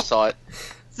 I never saw it.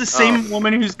 It's the same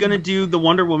woman who's gonna do the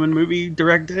Wonder Woman movie,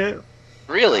 directed it.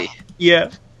 Really? Yeah.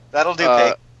 That'll do,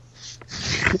 Pig.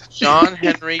 John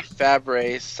Henry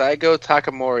Fabre, Saigo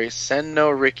Takamori, Senno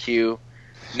Rikyu,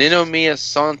 Ninomiya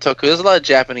Sontoku. There's a lot of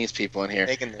Japanese people in here.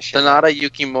 Making this shit. Sanada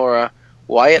Yukimura,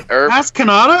 Wyatt Earp, Ask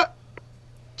Kanata?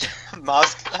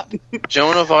 Moscow.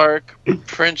 Joan of Arc,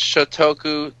 Prince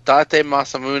Shotoku, Date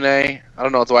Masamune. I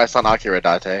don't know why it's not Akira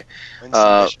Date.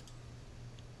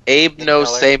 Abe no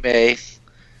Seimei,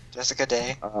 Jessica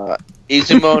Day.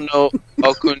 Izumo no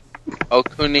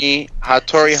Okuni,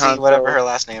 Hattori See, Hanzo, whatever her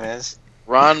last name is.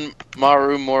 Ron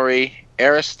Maru Mori,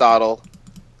 Aristotle,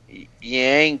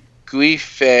 Yang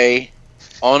Guifei,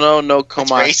 Ono no It's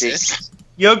Komachi, racist.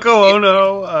 Yoko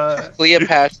Ono,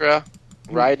 Cleopatra,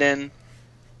 Raiden,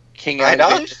 King Raiden?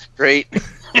 Isaac the Great,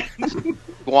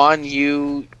 Guan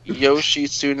Yu,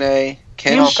 Yoshitsune, Oh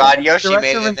Kenshin, god, Yoshi Director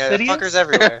made it of in there. The Insidious? fuckers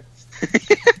everywhere.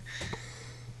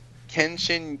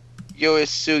 Kenshin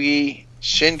Yoisugi,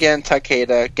 Shingen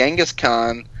Takeda, Genghis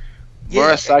Khan, Yeah,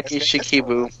 Murasaki Genghis Khan.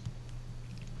 Shikibu,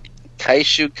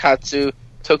 Kaishu Katsu,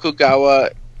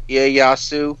 Tokugawa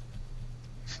Ieyasu,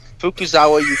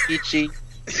 Fukuzawa Yukichi,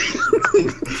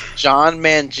 John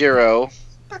Manjiro,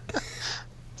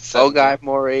 Ogai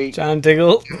Mori, John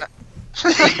Diggle.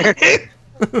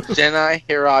 Genai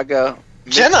Hiraga,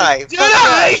 Jedi!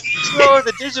 Jedi! Explore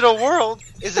the digital world.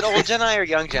 Is it old Jedi or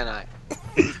young Jedi?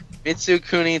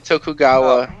 Mitsukuni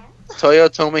Tokugawa,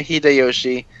 Toyotomi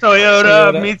Hideyoshi,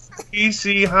 Toyota, Toyota.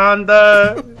 Mitsubishi,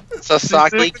 Honda.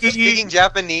 Sasaki Suzuki. Speaking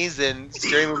Japanese in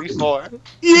Scary Movie 4.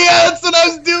 Yeah, that's what I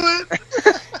was doing.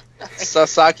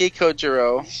 Sasaki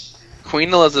Kojiro,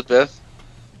 Queen Elizabeth,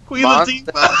 Queen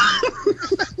Monster.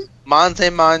 Latifah.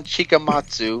 Manzemon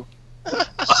Chikamatsu,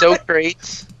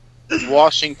 Socrates,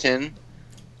 Washington,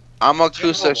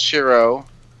 Amakusa Shiro,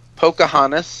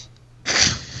 Pocahontas,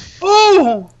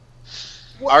 Oh!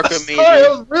 Archimedes. Sorry, I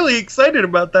was really excited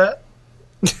about that.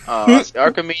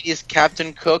 Archimedes,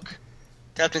 Captain Cook,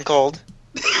 Captain Cold.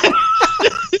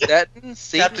 Stetton,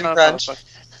 Captain Crunch.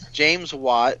 James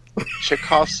Watt,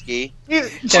 Tchaikovsky,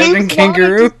 James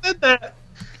Kangaroo. Bond just said that.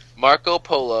 Marco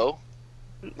Polo,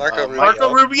 Marco Rubio.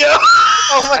 Marco Rubio.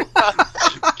 Oh my god.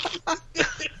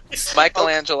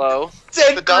 Michelangelo,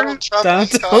 Ted The Donald Cruz. Trump. Donald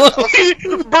Chicago.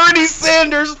 Bernie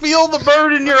Sanders, feel the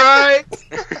burn in your eye.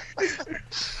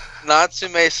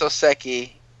 Natsume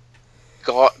Soseki,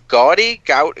 Gaudi,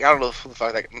 I don't know who the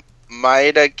fuck that.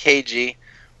 Maeda Keiji,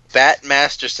 Bat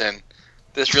Masterson.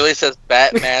 This really says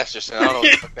Bat Masterson. I don't know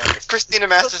what the fuck that is. Christina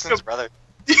Masterson's brother.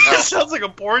 Sounds like a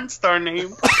porn star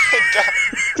name.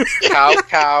 Cow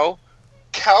Cow,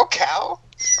 Cow Cow.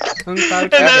 Kung Pao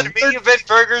And then- Kevin. Me invent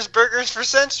burgers for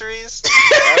centuries.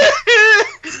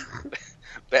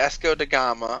 Vasco da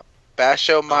Gama,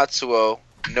 Basho Matsuo,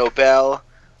 Nobel,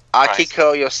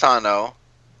 Akiko Yosano.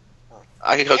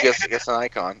 Akiko gets an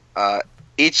icon.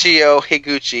 Ichio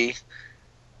Higuchi,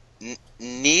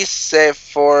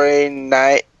 Nisefore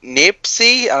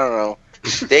Nipsey? I don't know.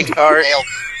 Descartes,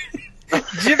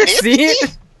 Gypsy.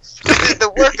 The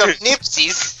work of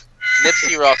Nipsey's.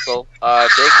 Nipsey Russell,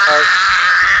 Descartes,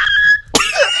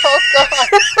 Oh god.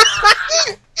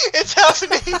 It's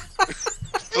happening.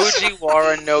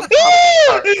 Fujiwara no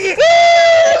Kamakari.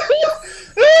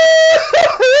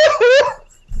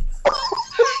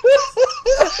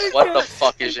 What the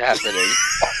fuck is happening?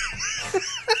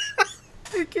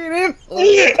 I can't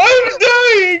I'm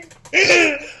dying.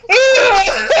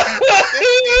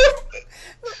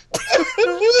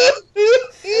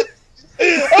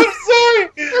 I'm sorry.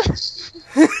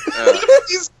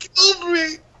 He's killed me.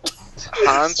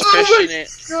 Hans Oh my Christian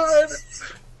God.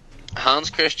 Hans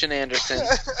Christian Andersen,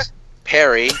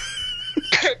 Perry,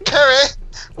 Carrot.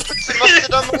 Put some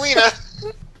mustard on the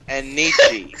wiener. And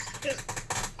Nietzsche.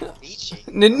 Nietzsche.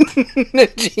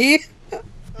 Najee? Oh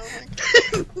my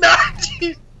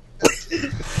god.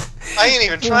 I ain't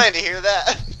even trying to hear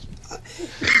that.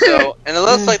 So, and it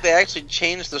looks like they actually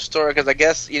changed the story because I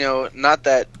guess not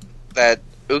that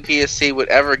Ukiasi would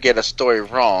ever get a story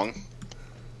wrong,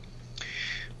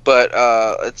 but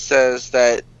it says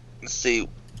that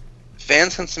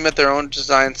fans can submit their own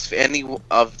designs for any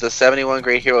of the 71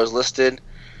 great heroes listed.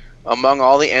 Among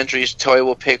all the entries, Toei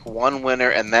will pick one winner,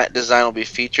 and that design will be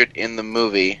featured in the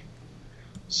movie.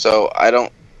 So I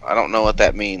don't know what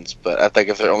that means, but I think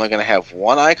if they're only going to have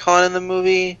one icon in the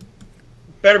movie,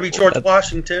 Better be George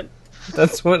Washington.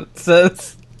 That's what it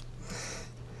says.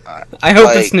 I hope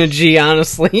it's Najee,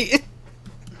 honestly.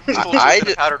 I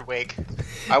did powdered wig.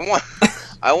 I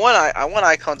want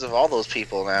icons of all those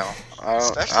people now. I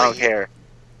don't care.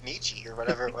 Nietzsche or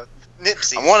whatever it was.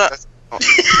 Nipsey. I want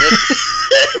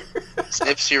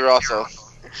Nipsey Russell.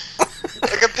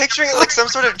 Like I'm picturing it like some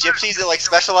sort of gypsies that like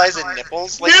specialize in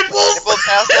nipples, like Nipples! nipple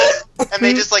tassels, and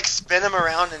they just like spin them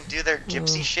around and do their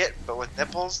gypsy shit, but with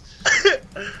nipples.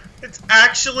 It's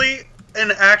actually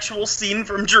an actual scene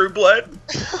from True Blood.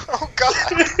 Oh god.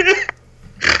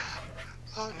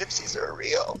 Oh, Nipsies are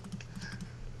real.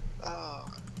 Oh,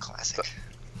 classic.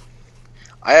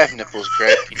 I have nipples,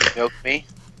 Greg. Can you milk me?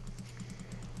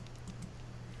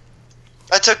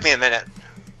 That took me a minute.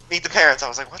 Meet the Parents. I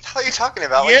was like, what the hell are you talking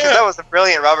about? Like, 'cause Yeah. that was a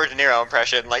brilliant Robert De Niro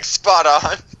impression. Like, spot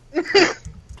on.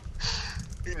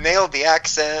 He nailed the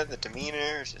accent, the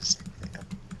demeanor. Just,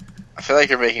 I feel like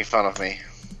you're making fun of me.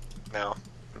 no,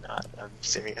 I'm not. I'm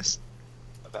serious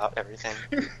about everything.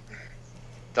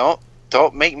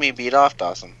 Don't make me beat off,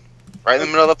 Dawson. Right in the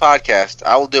middle of the podcast.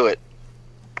 I will do it.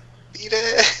 Beat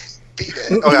it. Beat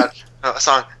it. Oh, God. Oh, a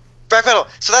song. Brad Pedal.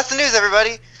 So that's the news,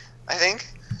 everybody. I think.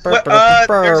 Well,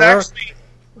 there's actually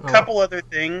a couple other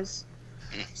things.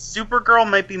 Supergirl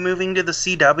might be moving to the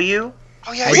CW.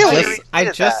 Oh, yeah. I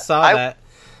just saw that.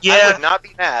 Yeah, I would not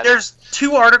be mad. there's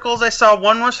 2 articles I saw.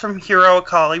 One was from Heroic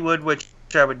Hollywood, which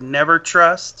I would never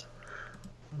trust.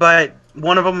 But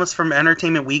one of them was from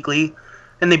Entertainment Weekly.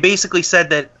 And they basically said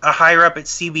that a higher up at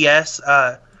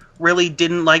CBS really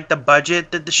didn't like the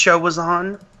budget that the show was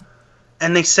on.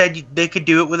 And they said they could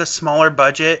do it with a smaller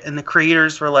budget. And the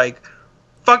creators were like,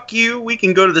 fuck you, we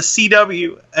can go to the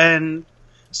CW. And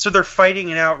so they're fighting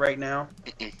it out right now.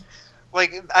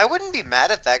 Like, I wouldn't be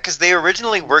mad at that, because they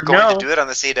originally were going to do it on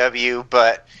the CW,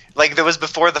 but, like, that was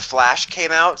before The Flash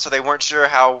came out, so they weren't sure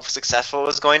how successful it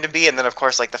was going to be, and then, of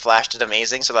course, like, The Flash did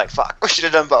amazing, so, like, fuck, we should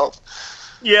have done both.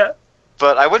 Yeah.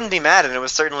 But I wouldn't be mad, and it would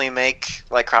certainly make,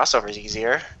 like, crossovers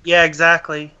easier. Yeah,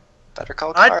 exactly. Better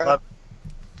Call I'd Kara. love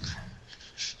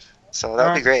So that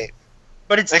would be great.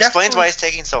 But it's It explains definitely- why it's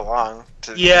taking so long.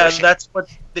 To Yeah, negotiate. that's what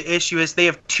the issue is. They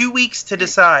have 2 weeks to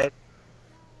decide.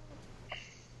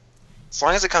 As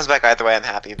long as it comes back either way, I'm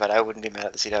happy, but I wouldn't be mad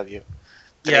at the CW.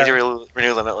 They Yeah. need to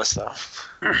renew Limitless, though.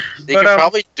 They But, could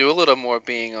probably do a little more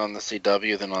being on the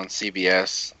CW than on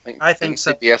CBS. I think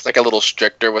so. CBS like a little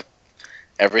stricter with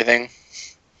everything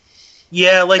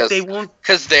Yeah, like 'Cause- they won't.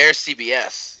 because they're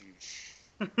CBS.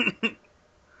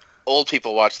 Old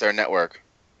people watch their network.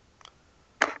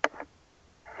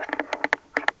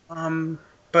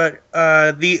 But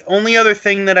the only other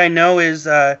thing that I know is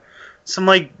some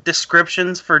like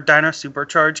descriptions for Dino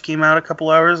Supercharge came out a couple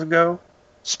hours ago.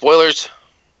 Spoilers.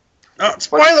 Oh,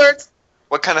 spoilers!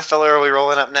 What kind of filler are we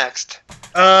rolling up next?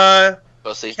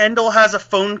 Pussy. Kendall has a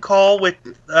phone call with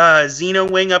Xeno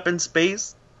Wing up in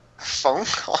space. Phone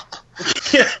call?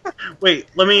 Wait,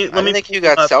 let me I think you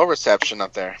got up. cell reception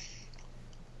up there.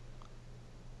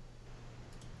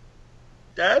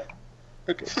 Dad?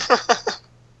 Okay.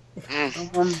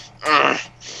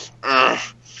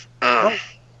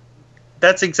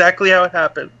 That's exactly how it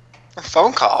happened. A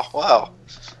phone call? Wow.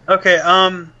 Okay,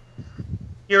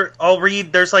 here, I'll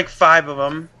read, there's like 5 of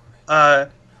them.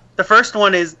 The first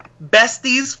one is,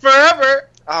 Besties Forever!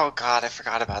 Oh god, I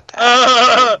forgot about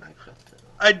that.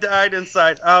 I died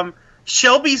inside.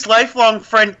 Shelby's lifelong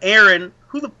friend Aaron,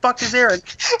 who the fuck is Aaron,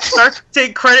 starts to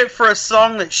take credit for a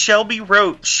song that Shelby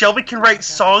wrote. Shelby can write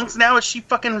songs now? Is she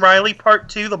fucking Riley Part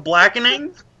 2, The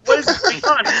Blackening? What is going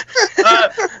on?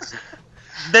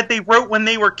 That they wrote when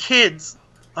they were kids.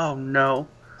 Oh no.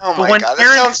 Oh But my when god, that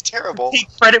Aaron sounds terrible. take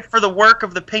credit for the work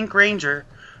of the Pink Ranger,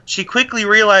 she quickly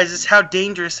realizes how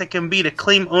dangerous it can be to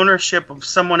claim ownership of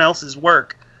someone else's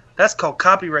work. That's called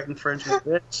copyright infringement,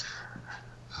 bitch.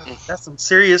 That's some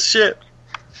serious shit.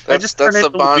 That's turned the into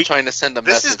a Bond week- trying to send a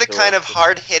This message. is the to kind us. of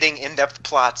hard-hitting, in-depth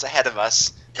plots ahead of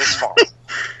us this fall.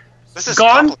 This is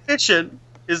Gone compli- Fishing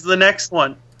is the next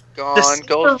one. Gone, Silver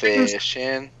go Rings-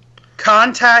 fishing.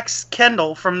 contacts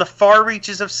Kendall from the far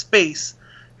reaches of space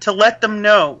to let them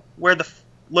know where the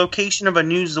location of a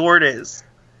new Zord is.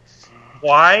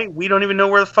 Why? We don't even know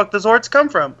where the fuck the Zords come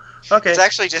from. Okay. It's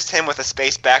actually just him with a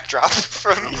space backdrop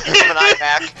from an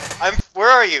iMac. Where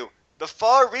are you? The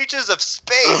far reaches of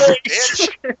space,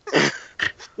 bitch.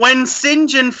 When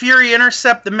Singe and Fury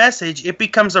intercept the message, it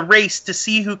becomes a race to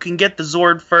see who can get the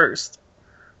Zord first.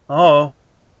 Oh.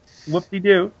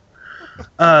 Whoop-de-doo.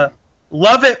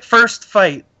 Love at first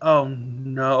fight. Oh,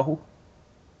 no.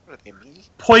 What are they, me?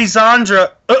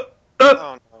 Poisandra, Oh,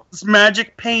 no.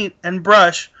 magic paint and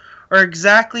brush are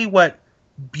exactly what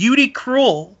Beauty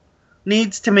Cruel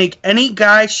needs to make any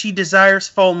guy she desires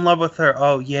fall in love with her.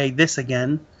 Oh, yay, this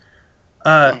again.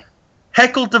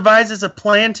 Heckle devises a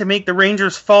plan to make the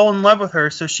Rangers fall in love with her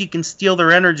so she can steal their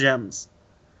Energems.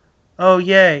 Oh,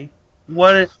 yay.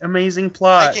 What an amazing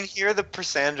plot. I can hear the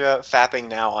Prasandra fapping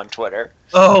now on Twitter.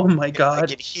 Oh, my I God.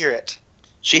 can hear it.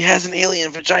 She has an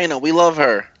alien vagina. We love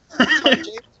her.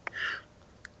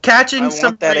 Catching I some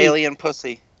want that rays. alien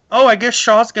pussy. Oh, I guess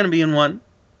Shaw's going to be in one.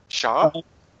 Shaw?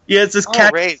 Yeah, it's this Oh,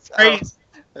 catch. Rays. Oh,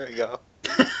 there you go.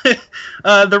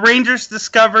 The Rangers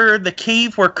discover the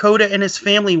cave where Coda and his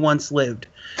family once lived,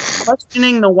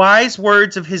 questioning the wise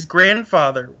words of his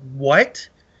grandfather. What?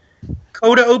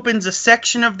 Coda opens a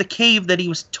section of the cave that he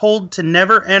was told to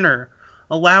never enter,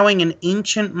 allowing an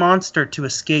ancient monster to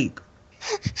escape.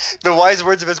 The wise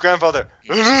words of his grandfather.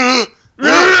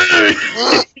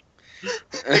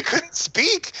 They couldn't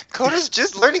speak. Coda's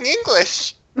just learning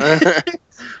English.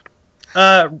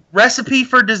 Recipe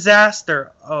for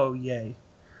disaster. Oh, yay.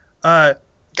 Guy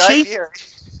Chase- Fieri.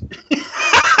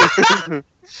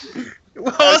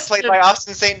 That was played by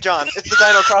Austin St. John. It's the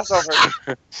Dino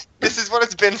crossover. This is what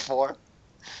it's been for.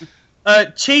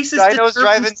 Chase is Dinos, determined-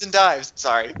 drive-ins, and dives.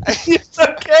 Sorry. It's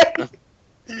okay.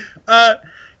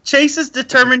 Chase is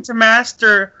determined to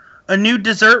master a new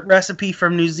dessert recipe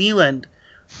from New Zealand,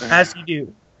 as you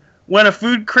do. When a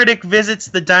food critic visits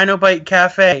the Dinobite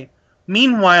Cafe,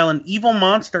 meanwhile, an evil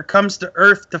monster comes to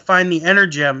Earth to find the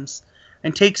Energems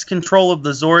and takes control of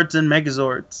the Zords and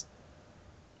Megazords.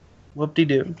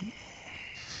 Whoop-de-doo.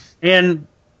 And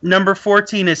number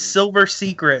 14 is Silver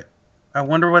Secret. I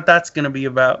wonder what that's going to be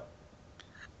about.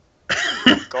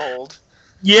 Gold.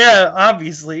 Yeah,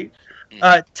 obviously.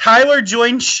 Tyler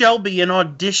joins Shelby in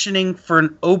auditioning for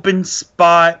an open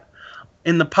spot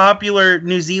in the popular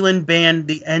New Zealand band,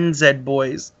 the NZ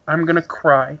Boys. I'm going to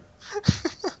cry.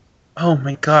 Oh,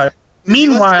 my God.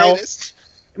 Meanwhile,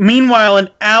 an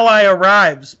ally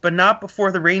arrives, but not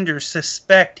before the Rangers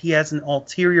suspect he has an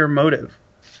ulterior motive.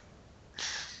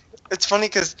 It's funny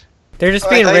because They're just Oh,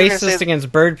 I being thought you were gonna racist say-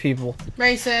 against bird people.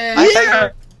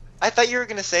 Racist. I thought you were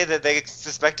gonna say that they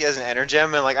suspect he has an Energem,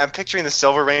 and like I'm picturing the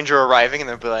Silver Ranger arriving, and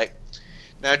they'll be like,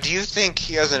 "Now, do you think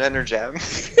he has an Energem?"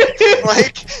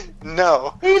 Like,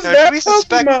 no. Who's Now, that do we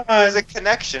suspect Pokemon? there's a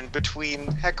connection between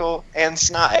Heckle and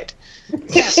Snide?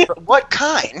 Yes, but what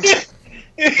kind?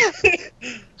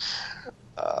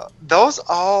 Those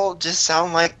all just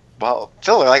sound like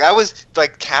filler. Like I was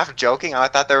like half joking. I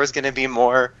thought there was gonna be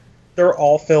more They're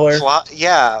all filler. plot.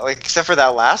 Yeah, like except for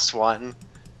that last one.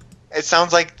 It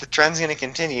sounds like the trend's going to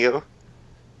continue.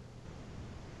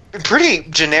 Pretty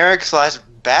generic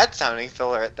 / bad sounding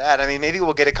filler at that. I mean, maybe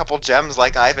we'll get a couple gems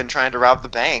like Ivan trying to rob the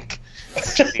bank,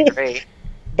 which would be great.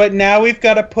 But now we've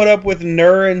got to put up with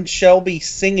Nur and Shelby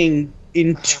singing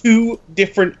in 2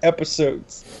 different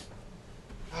episodes.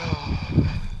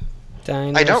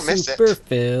 Dino I don't miss it. super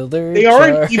filler They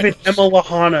aren't charge. even Emma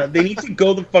Lahana. They need to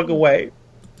go the fuck away.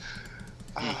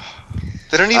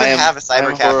 They don't even have a cyber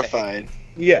I'm cafe. horrified.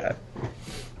 Yeah.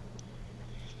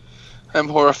 I'm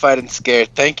horrified and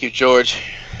scared. Thank you, George.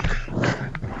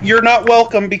 You're not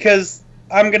welcome because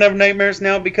I'm going to have nightmares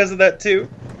now because of that too.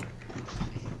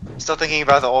 Still thinking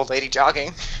about the old lady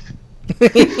jogging.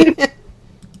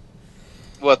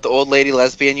 What, the old lady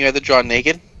lesbian you had to draw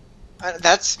naked?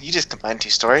 You just combined 2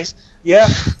 stories. Yeah.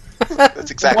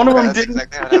 That's exactly One of them that's didn't.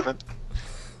 exactly how it happened.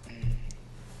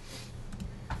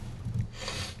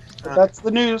 But that's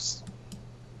the news.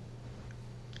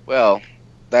 Well,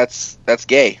 that's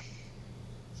gay.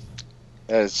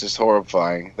 That is just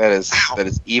horrifying. That is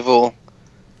evil,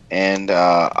 and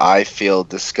I feel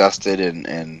disgusted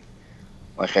and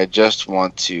like I just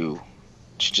want to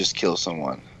just kill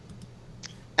someone.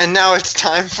 And now it's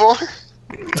time for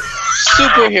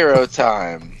Superhero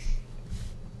time.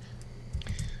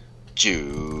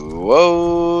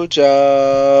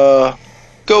 Juoja.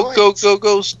 Go, go, go,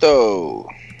 Ghosto.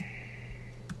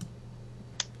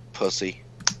 Pussy.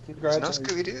 no Congratulations.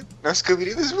 Scooby-Doo. No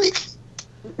Scooby-Doo this week.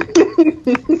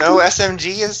 No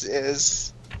SMG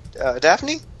is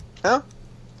Daphne? No?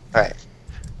 Alright.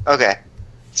 Okay.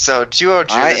 So Duo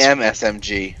I am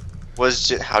SMG. was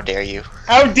how dare you?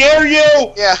 How dare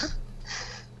you! Yeah.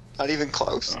 Not even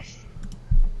close.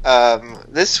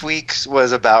 This week's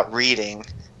was about reading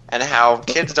and how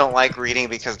kids don't like reading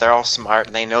because they're all smart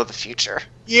and they know the future.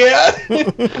 Yeah.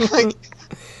 Like,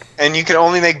 and you can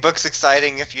only make books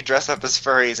exciting if you dress up as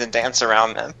furries and dance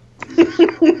around them.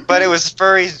 But it was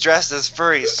furries dressed as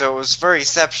furries, so it was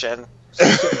furryception.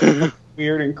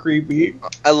 Weird and creepy.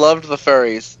 I loved the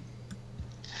furries.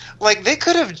 Like, they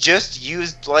could have just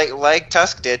used, like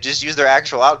Tusk did, just use their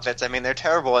actual outfits. I mean, they're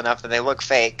terrible enough that they look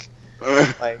fake.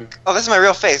 Like, oh, this is my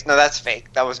real face. No, that's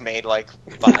fake. That was made, like,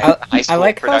 by a high school I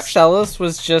like how production. Celis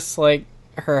was just like,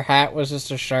 her hat was just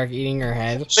a shark eating her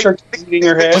head. Shark eating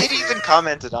her The head. lady even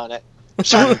commented on it.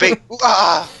 Shark bait. Ooh,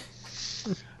 ah!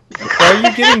 Why are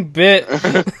you getting bit?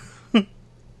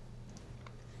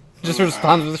 Just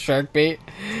responds with shark bait.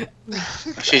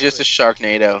 She's just a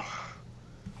Sharknado.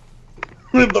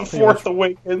 The Fourth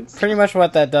Awakens. Pretty much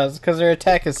what that does, because her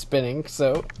attack is spinning,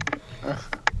 so...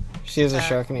 She is a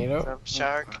Sharknado. Some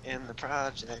shark in the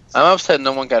project. I'm upset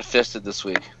no one got fisted this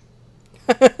week.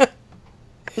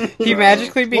 He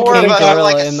magically became More of a, Gorilla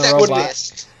like a in the sex robot.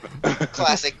 fist.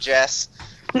 Classic Jess.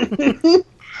 This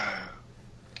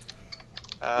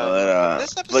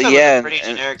episode but was yeah, a pretty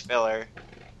generic filler.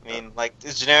 I mean, like,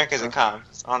 as generic as it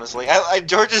comes, honestly.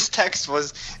 George's text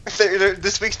was,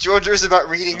 this week's Georgia is about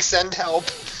reading, send help.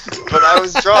 But I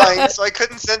was drawing, so I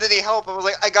couldn't send any help. I was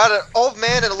like, I got an old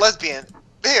man and a lesbian.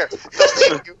 There, they'll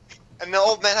save you. And the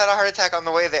old man had a heart attack on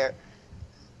the way there.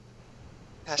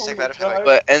 Hashtag my that God.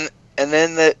 But and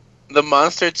then the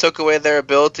monster took away their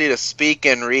ability to speak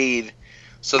and read,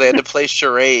 so they had to play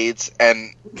charades.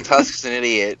 And Tusk's an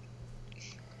idiot.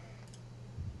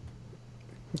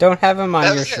 Don't have him on That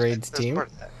your was it. charades That was team. part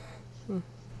of that.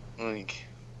 Like,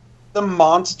 The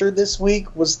monster this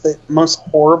week was the most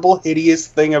horrible, hideous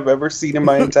thing I've ever seen in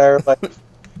my entire life.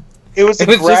 It was a It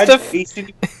was just a graduation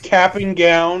cap and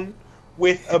gown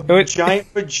with a was- giant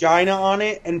vagina on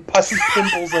it and pussy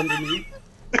pimples underneath.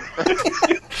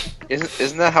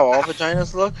 isn't that how all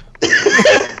vaginas look?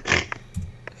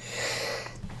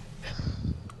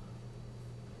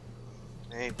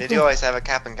 They do always have a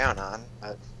cap and gown on,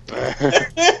 but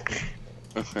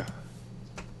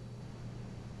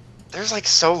there's like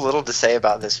so little to say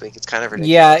about this week. It's kind of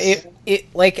ridiculous. Yeah,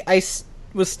 it like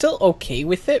was still okay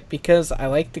with it because I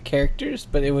like the characters,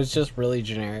 but it was just really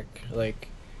generic. Like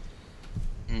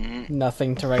Mhm.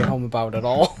 nothing to write home about at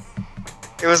all.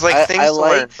 It was like I things to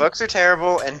learn. like- Books are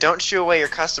terrible, and don't shoo away your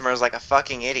customers like a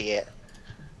fucking idiot.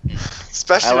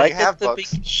 Especially I when liked you have at the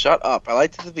books. shut up. I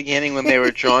liked at the beginning when they were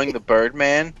drawing the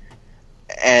Birdman,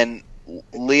 and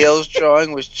Leo's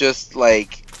drawing was just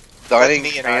like darting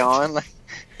me and crayon. Like,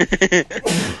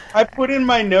 I put in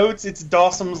my notes, it's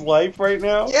Dawson's life right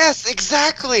now. Yes,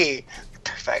 exactly.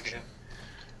 Perfection.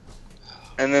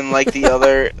 and then like the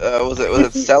other was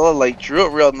it Stella like drew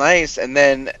it real nice,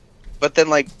 but then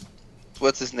like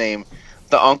what's his name?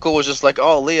 The uncle was just like,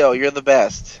 "Oh, Leo, you're the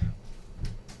best.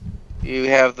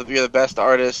 You're the best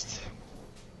artist.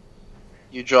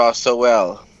 You draw so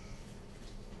well.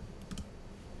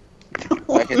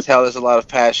 I can tell there's a lot of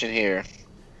passion here."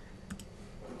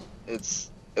 It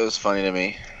was funny to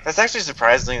me. That's actually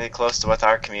surprisingly close to what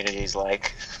our community's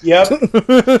like. Yep,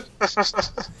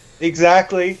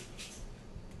 exactly.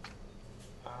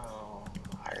 Oh,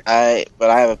 heart. But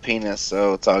I have a penis,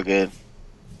 so it's all good.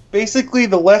 Basically,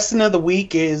 the lesson of the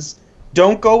week is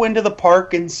don't go into the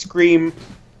park and scream,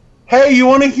 "Hey, you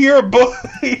want to hear a book?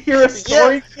 Hear a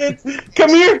story, kids? Come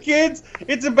here, kids!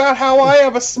 It's about how I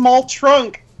have a small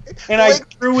trunk, and I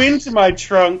Like- grew into my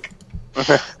trunk."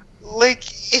 Like,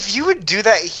 if you would do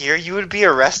that here, you would be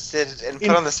arrested and put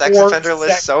In on the sex 4 offender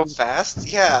list so seconds. fast.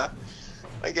 Yeah.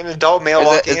 Like an adult male Is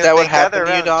walking in. that what they gather happened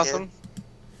to you, around, Dawson? kid.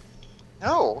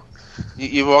 No.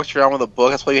 You walked around with a book.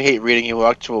 That's why you hate reading. You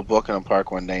walked to a book in a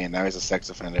park one day, and now he's a sex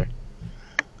offender.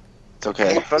 It's I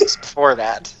okay. had books before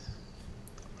that.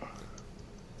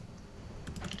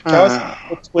 That was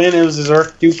a twin. It was his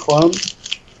Earth 2 clone.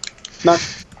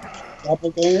 Not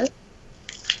doppelganger.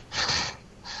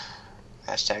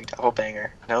 Hashtag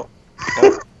doppelbanger. Nope.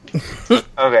 Nope.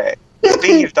 Okay.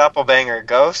 Speaking of doppelbanger,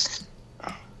 Ghost,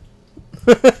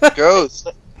 Ghost.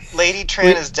 Lady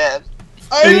Tran is dead.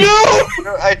 I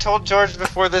know. I told George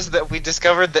before this that we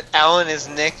discovered that Alan is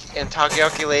Nick and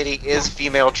Takoyaki Lady is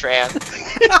female Tran.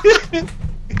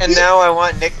 And now I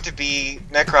want Nick to be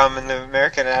Necrom in the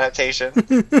American adaptation.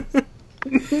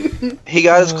 He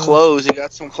got his clothes. He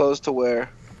got some clothes to wear.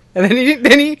 And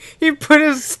then he put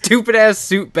his stupid ass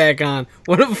suit back on.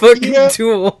 What a fucking Yeah.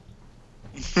 tool.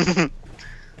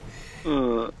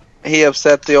 He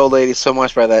upset the old lady so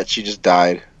much by that she just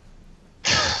died.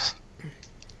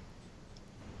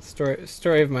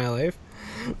 Story of my life.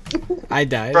 I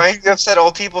died. Brian, you upset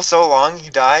old people so long you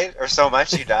died, or so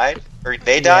much you died, or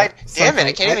they died. Damn it!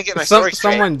 I can't even get my story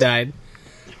straight. Someone died.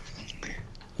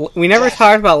 We never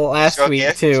talked about last So week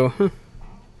gift? too.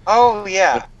 Oh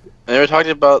yeah, And they were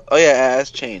talking about, ass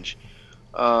change.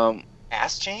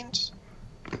 ass change.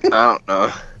 I don't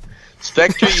know.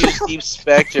 Spectre used Deep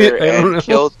Spectre I don't know. and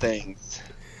killed things.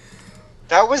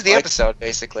 That was the Like- episode,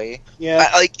 basically. Yeah.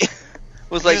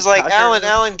 Was He was like, Tucker-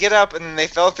 Alan, get up, and then they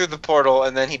fell through the portal,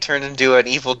 and then he turned into an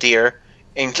evil deer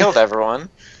and killed everyone.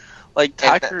 Like,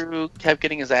 And- Takaru kept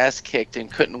getting his ass kicked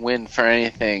and couldn't win for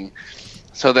anything.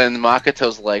 So then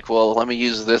Makoto's like, well, let me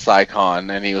use this icon.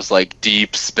 And he was like,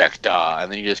 Deep Spectre.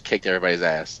 And then he just kicked everybody's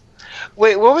ass.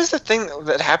 Wait, what was the thing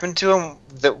that happened to him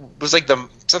that was like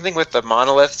something with the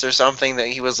monoliths or something that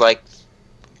he was like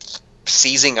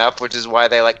seizing up, which is why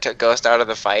they like took Ghost out of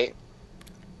the fight?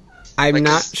 I'm Like,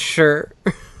 not 'cause- sure.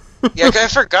 Yeah, 'cause I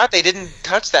forgot they didn't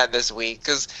touch that this week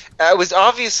because it was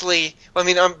obviously. Well, I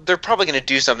mean, they're probably going to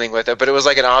do something with it, but it was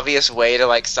like an obvious way to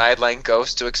like sideline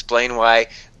Ghost to explain why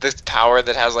this power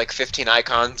that has like 15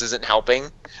 icons isn't helping.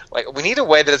 Like, we need a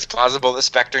way that it's plausible that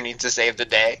Spectre needs to save the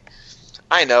day.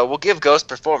 I know, we'll give Ghost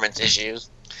performance issues.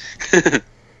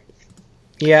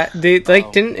 Yeah, they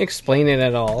didn't explain it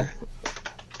at all. I mean,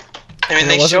 And it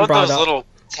they wasn't showed brought those up. little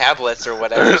tablets or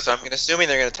whatever, so I'm assuming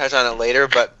they're going to touch on it later,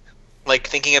 but like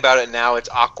thinking about it now, it's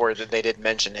awkward that they didn't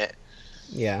mention it.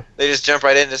 Yeah. They just jump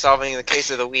right into solving the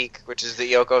case of the week, which is that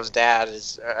Yoko's dad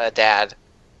is a dad.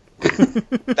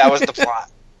 That was the plot.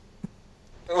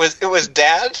 It was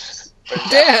dad?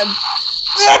 Dad!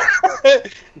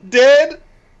 Dead?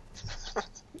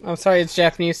 I'm sorry, it's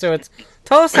Japanese, so it's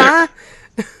Tosa!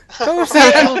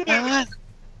 Tosa!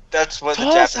 That's what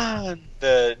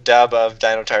the dub of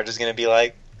Dino Charge is going to be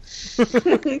like.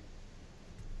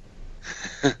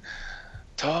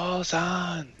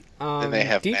 Tozan. Then they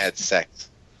have Deep, mad sex.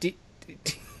 Deep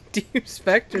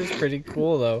Spectre's pretty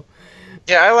cool, though.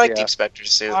 Yeah, I like Yeah. Deep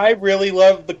Spectre's suit. I really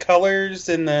love the colors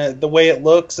and the way it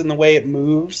looks and the way it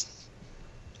moves.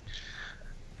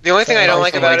 The only thing I don't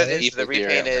like also about like it is evil the deer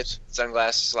repainted antlers.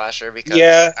 sunglass slasher because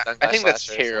Yeah. Sunglass I think that's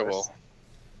Slasher is terrible. worse.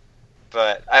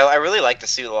 But I really like the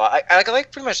suit a lot. I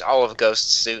like pretty much all of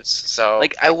Ghost's suits. So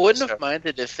Like, I wouldn't have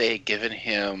minded if they had given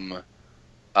him,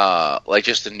 like,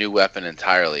 just a new weapon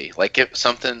entirely. Like, if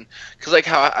something... Because, like,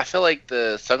 how I feel like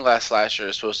the Sunglass Slasher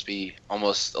is supposed to be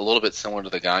almost a little bit similar to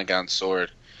the Gongon sword.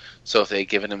 So if they had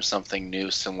given him something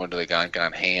new similar to the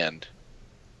Gongon hand...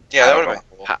 Yeah, I that don't would have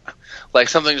been know, cool. like,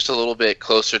 something just a little bit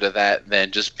closer to that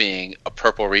than just being a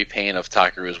purple repaint of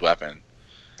Takaru's weapon.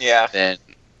 Yeah. Then...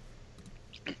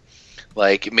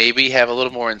 Like, maybe have a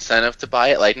little more incentive to buy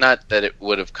it. Like, not that it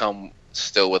would have come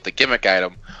still with the gimmick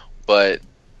item, but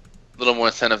a little more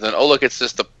incentive than, oh, look, it's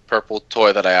just a purple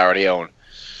toy that I already own.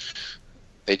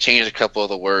 They changed a couple of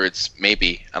the words,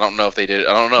 maybe. I don't know if they did.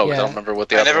 I don't know, because I Yeah. don't remember what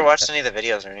the I other never one watched said. any of the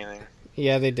videos or anything.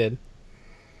 Yeah, they did.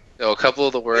 No, a couple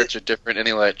of the words are different in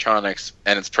electronics,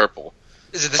 and it's purple.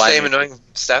 Is it the Fine. same annoying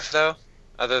stuff though?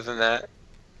 Other than that,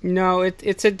 No,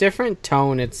 it's a different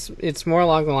tone. It's more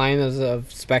along the lines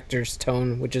of Spectre's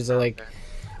tone, which is like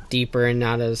deeper and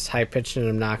not as high pitched and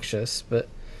obnoxious. But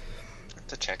I have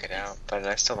to check it out. But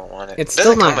I still don't want it. It's It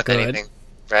doesn't still come not with good. anything,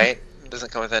 right? It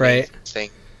doesn't come with Right.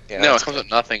 anything. Yeah, No, it that's comes good. with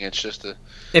nothing. It's just a...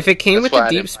 if it came That's with why the I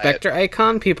Deep didn't buy it. Spectre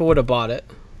icon, people would have bought it.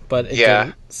 But it Yeah.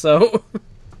 didn't. So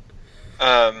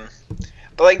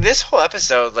But like this whole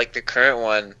episode, like the current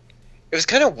one, it was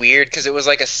kind of weird because it was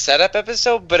like a setup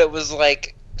episode, but it was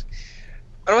like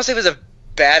I don't want to say it was a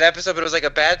bad episode, but it was like a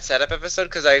bad setup episode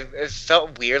because it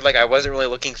felt weird. Like I wasn't really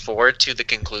looking forward to the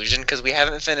conclusion because we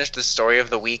haven't finished the story of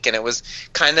the week, and it was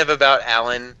kind of about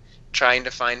Alan trying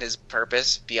to find his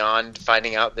purpose beyond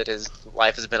finding out that his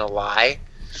life has been a lie.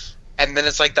 And then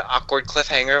it's like the awkward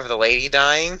cliffhanger of the lady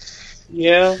dying.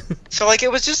 Yeah. So like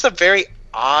it was just a very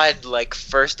odd like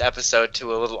first episode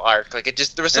to a little arc. Like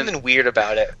there was something weird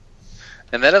about it.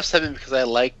 And that upset me because I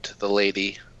liked the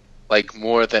lady, like,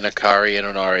 more than Akari and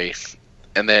Onari.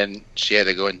 And then she had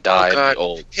to go and die and God. be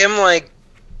old. Him like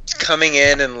coming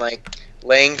in and like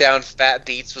laying down fat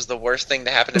beats was the worst thing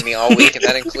to happen to me all week, and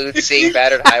that includes seeing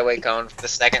Battered Highway Cone for the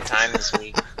second time this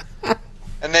week.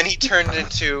 And then he turned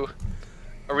into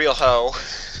a real hoe.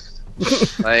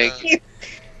 Like,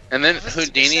 and then It was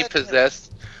super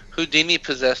Houdini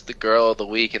possessed the girl of the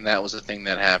week, and that was the thing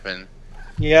that happened.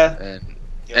 Yeah.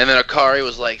 And then Akari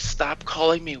was like, "Stop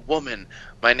calling me woman.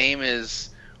 My name is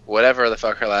whatever the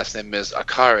fuck her last name is,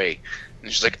 Akari."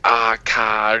 And she's like,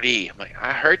 "Akari." I'm like,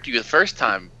 "I heard you the first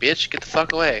time, bitch. Get the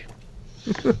fuck away."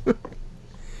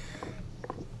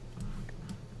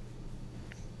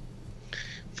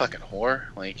 Fucking whore.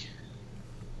 Like,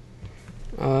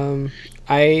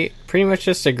 I pretty much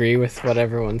just agree with what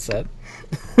everyone said.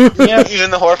 Yeah.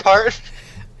 Even the whore part?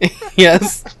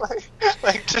 Yes.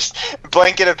 like, just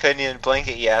blanket opinion,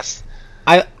 blanket yes.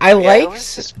 I Yeah, it liked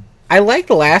was just- I liked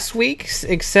last week's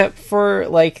except for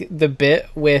like the bit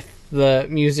with the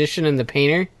musician and the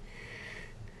painter.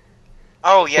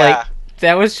 Oh, yeah. Like,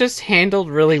 that was just handled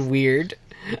really weird.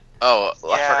 oh,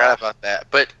 I Yeah. forgot about that.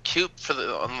 But Cube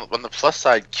on the plus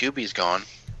side, QB's gone.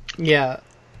 Yeah.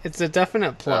 It's a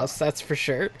definite plus, that's for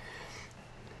sure.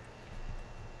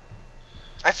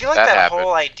 I feel like That that happened.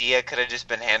 whole idea could have just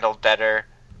been handled better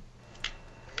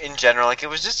in general. Like, it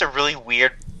was just a really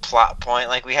weird plot point.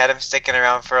 Like, we had him sticking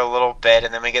around for a little bit,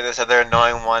 and then we get this other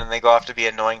annoying one, and they go off to be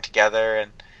annoying together,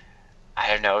 and I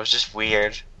don't know, it was just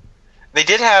weird. They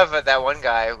did have that one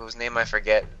guy, whose name I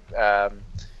forget,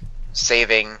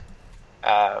 saving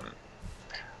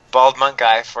Bald Monk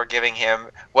Guy for giving him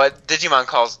what Digimon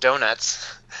calls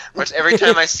donuts. Which every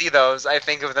time I see those, I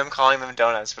think of them calling them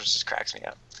donuts, which just cracks me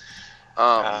up.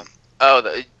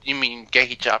 You mean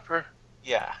Geki Chopper?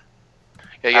 Yeah.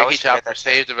 Yeah, I Geki always forget Chopper that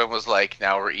saved him and was like,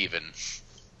 now we're even.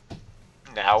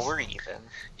 Now we're even.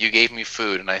 You gave me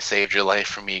food and I saved your life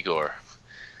from Igor.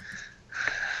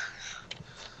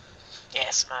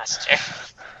 Yes, master.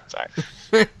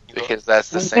 Sorry. Because that's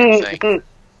the same thing.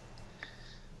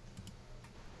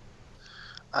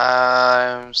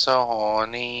 I'm so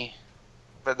horny.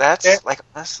 But that's, Yeah. like,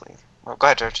 honestly. Oh, go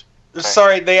ahead, George.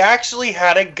 Sorry, they actually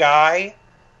had a guy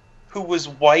who was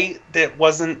white that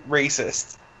wasn't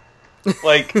racist.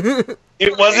 Like,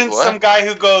 it wasn't what? some guy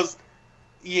who goes,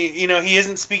 you know, he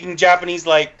isn't speaking Japanese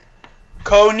like,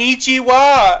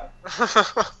 Konnichiwa!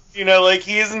 You know, like,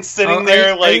 he isn't sitting there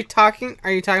Are you like, talking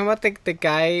about the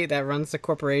guy that runs the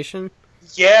corporation?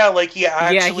 yeah, like he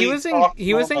actually Yeah,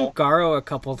 he was in normal. Garo a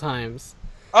couple times.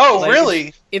 Oh, like,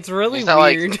 really? It's really He's not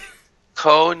like- weird.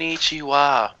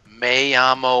 Konnichiwa,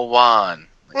 Meyamo Wan.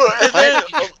 Well, and then,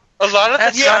 a lot of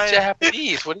That's the not time,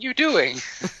 Japanese. What are you doing?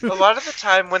 a lot of the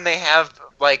time when they have,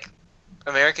 like,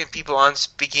 American people on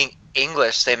speaking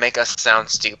English, they make us sound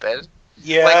stupid.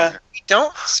 Yeah. Like, we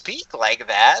don't speak like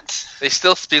that. They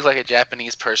still speak like a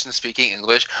Japanese person speaking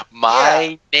English.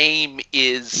 My name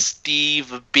is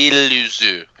Steve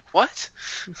Biluzu. What?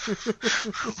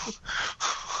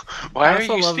 Why I are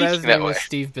also you love that his speaking that name way? is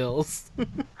Steve Bills.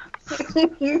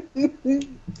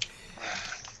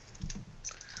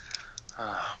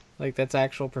 Like, that's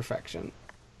actual perfection.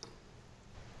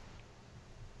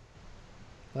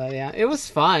 But yeah, it was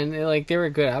fun. Like, they were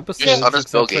good episodes. Your son is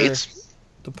Bill except for Gates?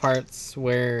 the parts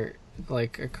where,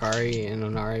 like, Akari and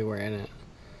Onari were in it.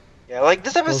 Yeah, like,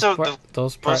 this episode, the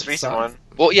Those parts most recent sucked. one.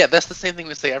 Well, yeah, that's the same thing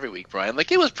we say every week, Brian.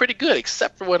 Like, it was pretty good,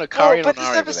 except for when Akari No, and but Onari this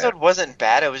were episode there. wasn't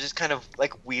bad. It was just kind of,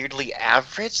 like, weirdly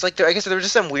average. Like, I guess there was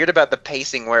just something weird about the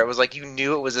pacing where it was like you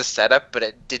knew it was a setup, but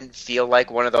it didn't feel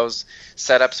like one of those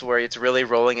setups where it's really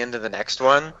rolling into the next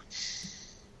one.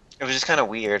 It was just kind of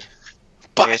weird.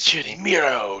 Bachiri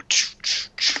Miro.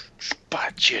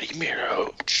 Bachiri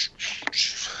Miro.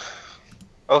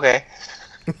 Okay.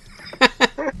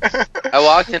 I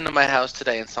walked into my house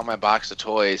today and saw my box of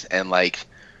toys and, like,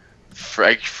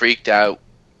 freaked out.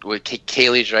 With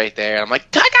Kaylee's right there. And I'm like,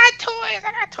 I got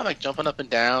toys! I'm like jumping up and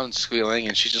down and squealing,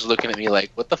 and she's just looking at me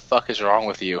like, what the fuck is wrong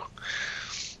with you?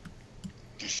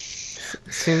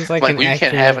 Seems like Like, an well, you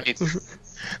can't accurate... have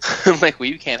any. I'm like, well,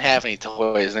 you can't have any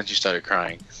toys. And then she started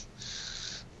crying.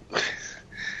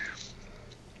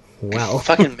 Well.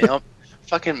 Fucking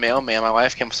mailman. My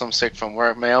wife came home sick from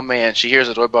work. Mailman. She hears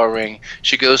the doorbell ring.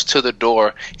 She goes to the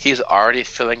door. He's already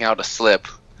filling out a slip.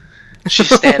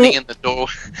 She's standing in the door.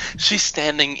 She's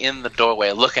standing in the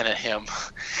doorway, looking at him.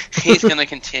 He's gonna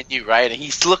continue writing.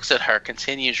 He looks at her,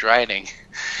 continues writing.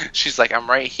 She's like, "I'm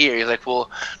right here." He's like,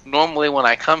 "Well, normally when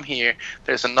I come here,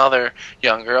 there's another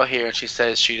young girl here, and she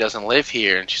says she doesn't live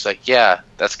here." And she's like, "Yeah,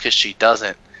 that's because she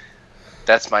doesn't.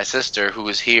 That's my sister who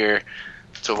was here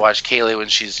to watch Kaylee when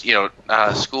she's, not out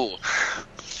of school."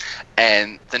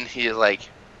 And then he's like,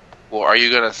 "Well, are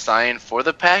you gonna sign for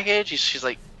the package?" She's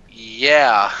like,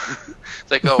 "Yeah."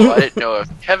 It's like, "Oh, I didn't know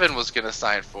if Kevin was gonna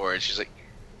sign for it." She's like,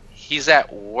 "He's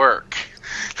at work."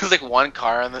 There's like one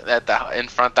car in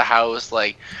front of the house.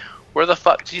 Like, where the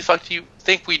fuck do you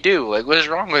think we do? Like, what is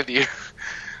wrong with you?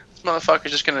 This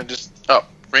motherfucker's just gonna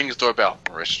ring his doorbell.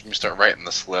 Let me start writing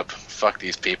the slip. Fuck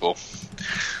these people.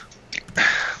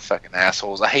 Fucking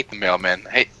assholes. I hate the mailmen.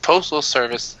 I hate postal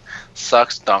service.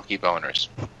 Sucks donkey boners.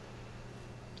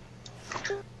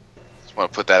 Just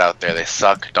want to put that out there. They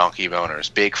suck donkey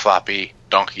boners. Big floppy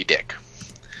donkey dick.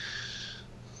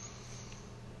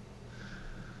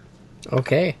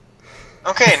 Okay.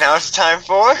 Okay, now it's time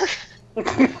for...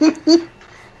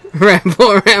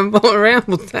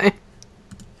 Ramble time.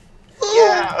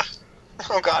 Yeah.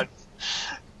 Oh god.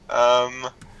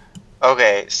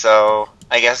 Okay, so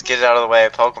I guess get it out of the way.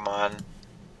 Pokemon.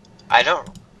 I don't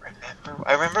remember.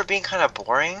 I remember it being kind of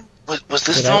boring. Was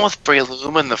this the one with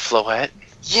Breloom and the Floette?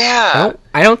 Yeah.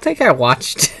 I don't think I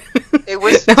watched it. It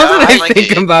was now that dumb, I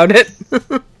think about it.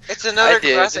 It's another I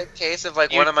did. classic case of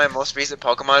like one of my most recent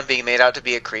Pokemon being made out to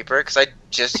be a creeper because I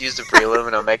just used a Breloom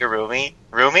and Omega Rumi.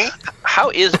 How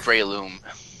is Breloom?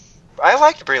 I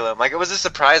liked Breloom. Like it was a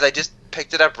surprise. I just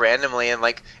picked it up randomly and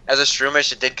like as a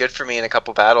Shroomish, it did good for me in a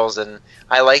couple battles and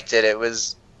I liked it.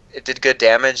 It did good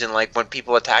damage and like when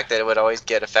people attacked it would always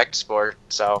get effect spore.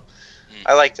 So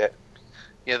I liked it.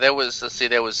 Yeah, there was some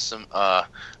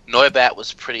Noibat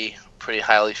was pretty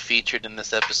highly featured in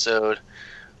this episode.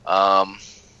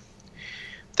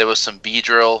 There was some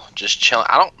Beedrill just chilling.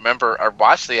 I don't remember. I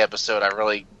watched the episode. I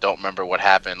really don't remember what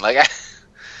happened. I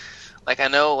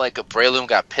know like a Breloom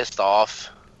got pissed off,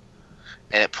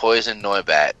 and it poisoned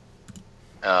Noibat.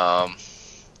 And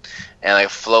like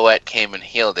Floette came and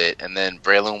healed it, and then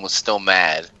Breloom was still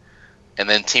mad, and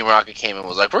then Team Rocket came and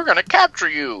was like, "We're gonna capture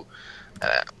you."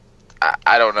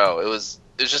 I don't know. It was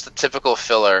just a typical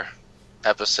filler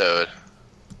episode.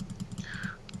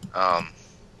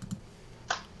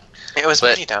 It was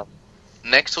pretty dumb.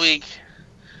 Next week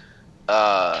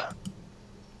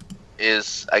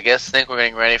is I think we're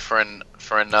getting ready for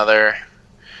another.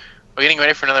 We're getting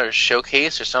ready for another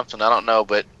showcase or something. I don't know,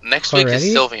 but next week is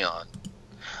Sylveon.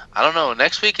 I don't know.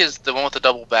 Next week is the one with the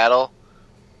double battle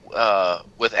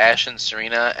with Ash and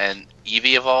Serena, and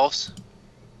Eevee evolves.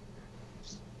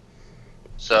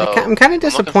 So I'm kind of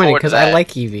disappointed because I like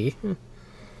Eevee.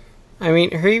 I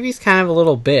mean, her Eevee's kind of a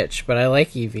little bitch, but I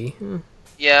like Eevee.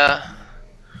 Yeah,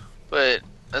 but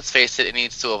let's face it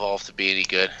needs to evolve to be any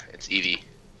good. It's Eevee.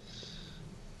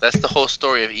 That's the whole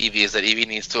story of Eevee, is that Eevee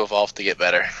needs to evolve to get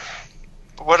better.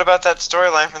 But what about that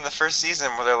storyline from the first season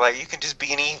where they're like, you can just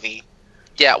be an Eevee?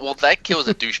 Yeah, well, that kid was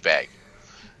a douchebag.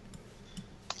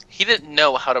 He didn't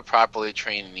know how to properly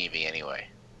train an Eevee anyway.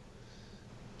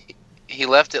 He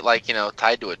left it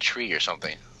tied to a tree or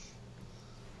something.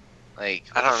 Like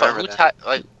I don't remember that.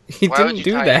 He why didn't would you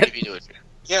do tie that. an Eevee to a tree?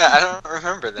 Yeah, I don't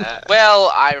remember that.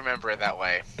 Well, I remember it that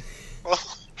way. Well,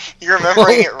 you're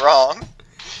remembering it wrong.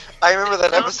 I remember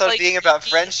that sounds episode like being about Eevee-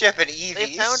 friendship and Eevees.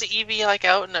 They found Eevee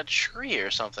out in a tree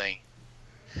or something,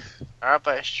 or out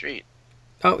by a street.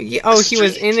 Oh, he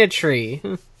was in a tree.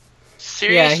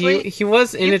 Seriously? Yeah, he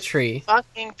was in You a tree.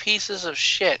 Fucking pieces of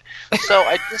shit. So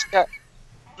I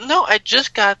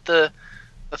just got the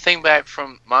thing back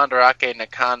from Mandarake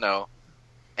Nakano,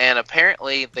 and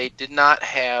apparently they did not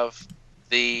have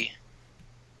the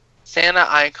Santa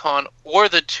icon or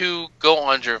the 2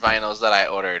 Go-Onger vinyls that I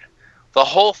ordered. The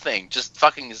whole thing, just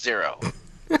fucking 0.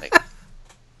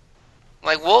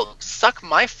 Well, suck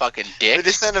my fucking dick. They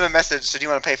just sent him a message, so do you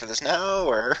want to pay for this now,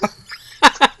 or...?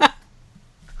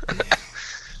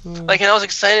 And I was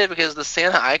excited because the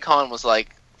Santa icon was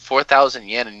 4,000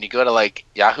 yen, and you go to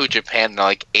Yahoo Japan, and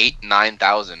they're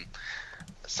 8,000-9,000.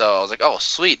 So I was like, oh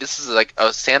sweet, this is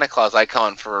a Santa Claus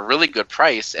icon for a really good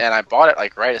price, and I bought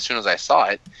it right as soon as I saw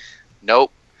it.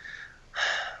 Nope.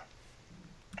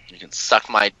 You can suck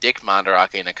my dick,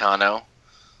 Mandarake Nakano.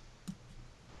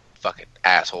 Fucking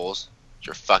assholes. It's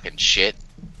your fucking shit.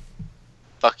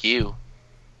 Fuck you.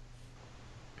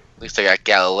 At least I got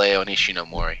Galileo and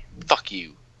Ishinomori. Fuck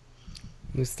you.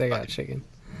 At least I got chicken.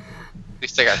 At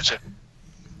least I got chicken.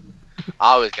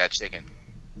 I always got chicken.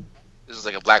 This is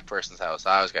like a black person's house.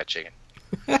 I always got chicken.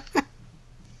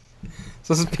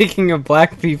 So speaking of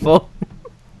black people...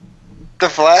 The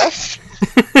Flash?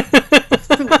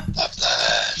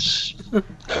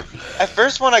 I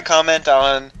first want to comment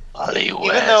on,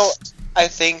 even though I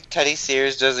think Teddy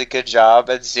Sears does a good job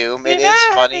at Zoom, it is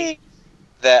funny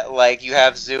that you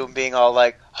have Zoom being all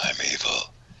I'm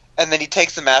evil, and then he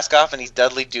takes the mask off and he's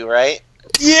Dudley Do-Right.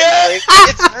 Yeah,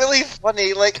 it's really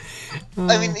funny.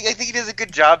 I mean, I think he does a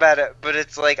good job at it, but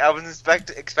it's I was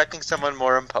expecting someone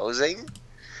more imposing.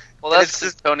 Well, that's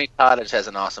because Tony Cottage has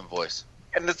an awesome voice,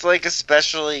 and it's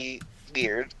especially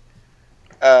weird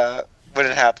when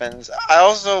it happens. I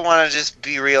also want to just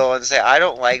be real and say I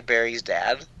don't like Barry's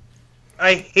dad.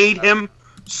 I hate him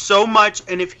so much,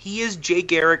 and if he is Jay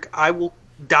Garrick, I will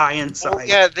die inside. Well,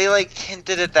 yeah, they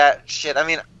hinted at that shit. I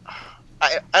mean,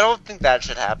 I don't think that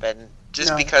should happen.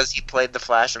 Just because he played the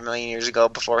Flash a million years ago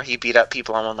before he beat up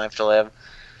people on One Life to Live,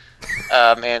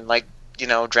 and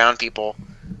drowned people.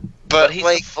 But he's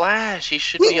the Flash. He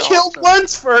should be. He killed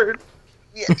Lunsford.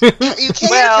 Yeah, you can't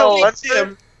kill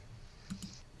Lunsford.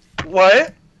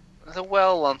 What?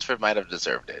 Well, Lunsford might have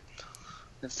deserved it.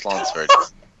 It's Lunsford.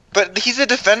 But he's a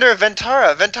defender of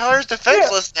Ventara. Ventara's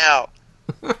defenseless now.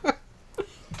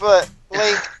 But,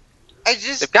 like,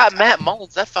 They've got Matt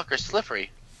Mullins. That fucker's slippery.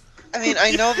 I mean,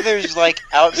 I know that there's, like,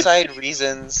 outside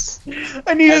reasons.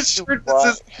 I need a As to shirt that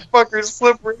what? says "fucker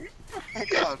slippery." Oh my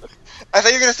God. I thought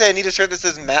you were gonna say I need a shirt that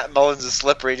says Matt Mullins is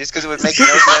slippery, just because it would make no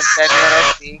sense to anyone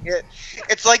else seeing it.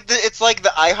 It's like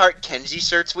the I Heart Kenji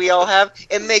shirts we all have.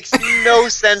 It makes no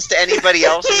sense to anybody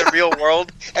else in the real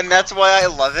world, and that's why I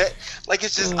love it. Like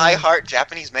it's just I Heart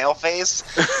Japanese male face.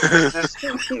 It's just,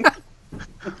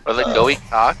 Or the Goey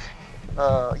cock.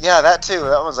 yeah, that too.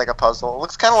 That one's like a puzzle. It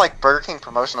looks kind of like Burger King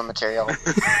promotional material,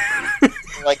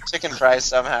 like chicken fries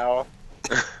somehow.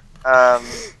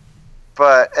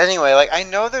 But anyway, like I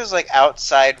know there's like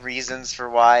outside reasons for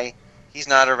why he's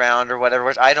not around or whatever,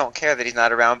 which I don't care that he's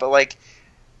not around, but like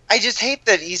I just hate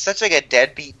that he's such like a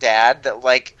deadbeat dad that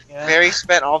like Barry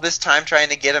spent all this time trying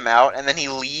to get him out and then he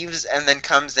leaves and then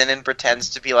comes in and pretends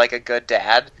to be like a good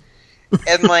dad.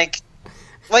 And like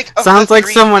of Sounds the like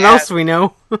three someone dads- else we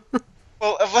know.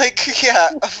 Well, of like yeah,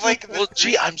 of like the Well,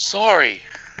 gee, I'm sorry.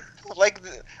 like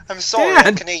I'm sorry, Dad.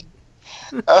 I'm Canadian.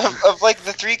 Of like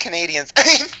the three Canadians. I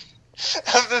mean,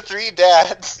 of the three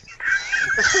dads.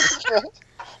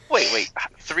 Wait.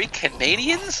 3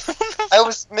 Canadians? I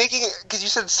was making it because you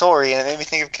said sorry, and it made me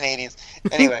think of Canadians.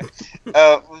 Anyway,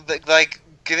 like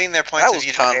giving their points That of was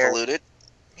view to Barry. convoluted.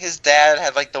 His dad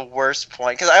had like the worst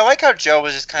point because I like how Joe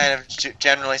was just kind of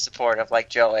generally supportive, like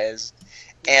Joe is,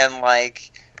 and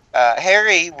like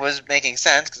Harry was making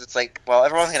sense because it's like, well,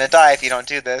 everyone's gonna die if you don't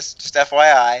do this. Just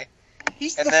FYI.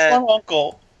 He's And the then- fun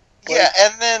uncle. Yeah,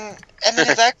 and then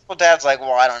his actual dad's like,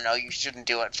 well, I don't know, you shouldn't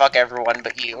do it. Fuck everyone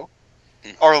but you.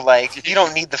 Or like, you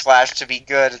don't need the Flash to be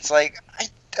good. It's like,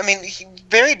 I mean,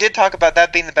 Barry did talk about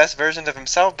that being the best version of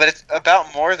himself, but it's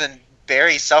about more than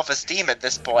Barry's self-esteem at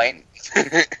this point.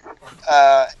 And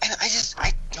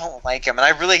I don't like him, and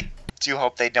I really do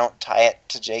hope they don't tie it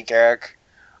to Jay Garrick.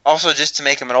 Also, just to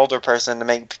make him an older person, to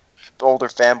make older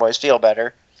fanboys feel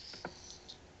better.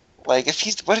 Like,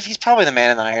 what if he's probably the man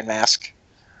in the iron mask?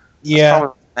 Yeah. Probably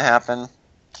what's gonna happen.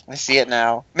 I see it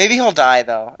now. Maybe he'll die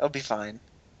though. It'll be fine.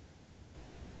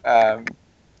 But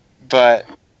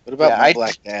What about yeah, my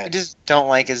black I dad? just don't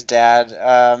like his dad.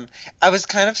 I was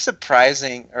kind of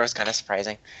surprising.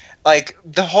 Like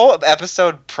the whole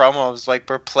episode promos, like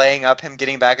were playing up him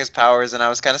getting back his powers, and I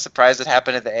was kind of surprised it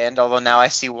happened at the end. Although now I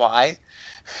see why,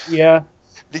 Yeah.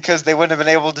 because they wouldn't have been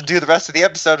able to do the rest of the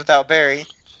episode without Barry.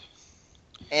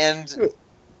 And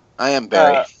I am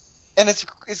Barry. and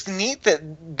it's neat that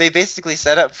they basically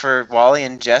set up for Wally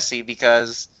and Jesse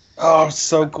because. Oh,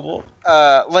 so cool.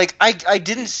 Like I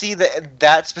didn't see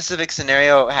that specific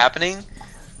scenario happening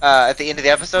at the end of the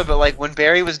episode, but like when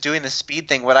Barry was doing the speed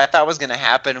thing, what I thought was going to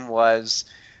happen was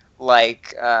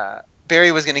like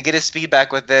Barry was going to get his speed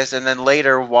back with this, and then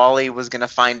later Wally was going to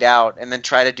find out and then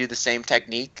try to do the same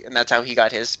technique, and that's how he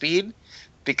got his speed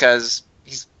because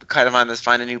he's kind of on this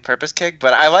find a new purpose kick.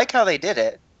 But I like how they did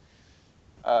it.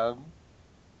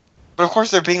 But of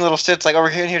course they're being little shits like, oh, we're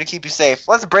here to keep you safe.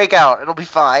 Let's break out. It'll be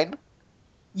fine.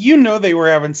 You know they were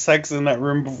having sex in that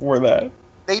room before that.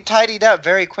 They tidied up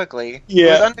very quickly.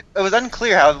 Yeah. It was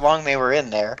unclear how long they were in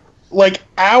there. Like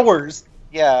hours.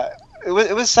 Yeah, it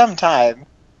was some time.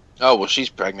 Oh, well, she's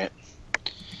pregnant.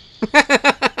 Her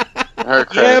Yeah,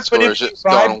 credit but score if is you just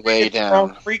gone vibrate way at the wrong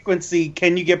down. frequency,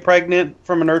 can you get pregnant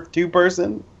from an Earth 2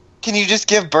 person? Can you just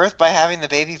give birth by having the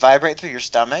baby vibrate through your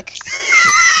stomach?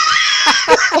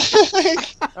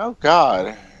 Oh,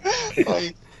 God.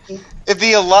 It'd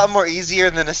be a lot more easier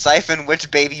than a siphon witch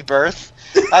baby birth.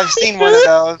 I've seen one of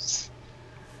those.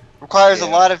 Requires a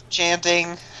Yeah. lot of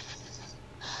chanting.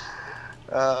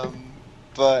 But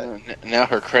Now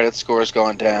her credit score's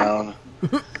gone down.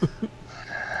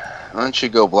 Once you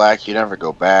go black, you never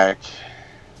go back.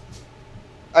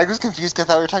 I was confused because I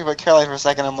thought we were talking about Caroline for a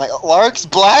second. I'm like, Lark's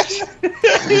black?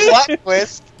 Plot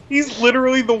twist. He's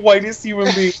literally the whitest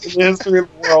human being in the history of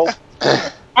the world.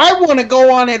 I want to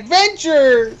go on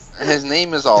adventures! His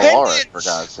name is Alaric, for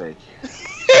God's sake.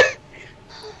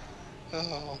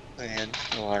 Oh man,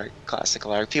 Lark, classic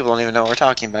Lark. People don't even know what we're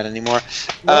talking about anymore.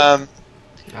 Nope.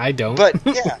 I don't. But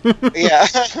yeah,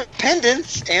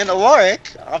 pendants and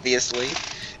Alaric, obviously,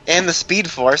 and the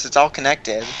Speed Force. It's all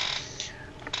connected.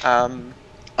 I'm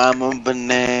a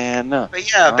banana.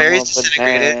 But yeah, I'm Barry's a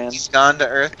disintegrated. banana. He's gone to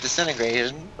Earth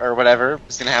disintegration or whatever.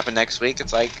 It's gonna happen next week.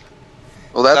 It's like,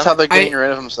 Well, that's how they're getting I-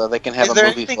 rid of him, so they can have is a there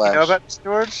movie anything Flash. you know about this,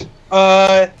 George?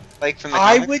 Like from the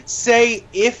I comics? would say,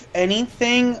 if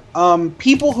anything,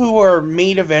 people who are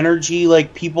made of energy,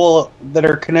 like people that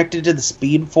are connected to the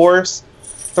Speed Force,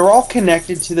 they're all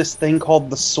connected to this thing called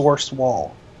the Source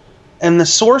Wall. And the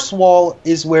source wall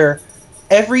is where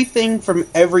everything from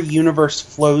every universe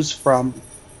flows from.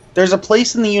 There's a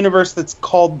place in the universe that's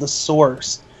called the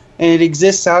Source, and it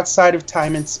exists outside of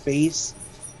time and space,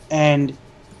 and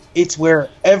it's where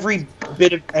every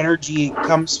bit of energy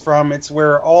comes from. It's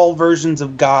where all versions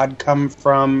of God come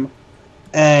from,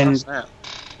 and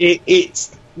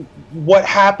it's what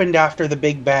happened after the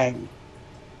Big Bang.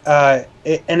 And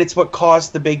it's what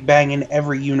caused the Big Bang in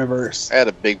every universe. I had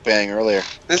a Big Bang earlier.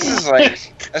 This is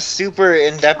like a super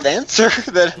in-depth answer.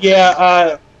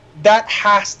 That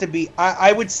has to be.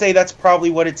 I would say that's probably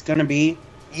what it's going to be.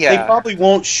 Yeah. They probably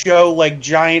won't show like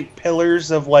giant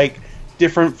pillars of like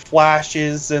different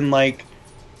Flashes and like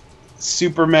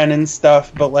Supermen and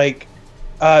stuff, but like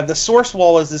the Source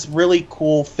Wall is this really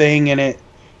cool thing, and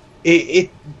it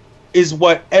is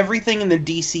what everything in the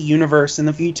DC universe, and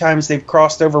the few times they've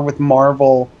crossed over with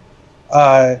Marvel,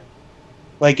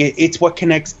 it's what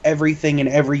connects everything in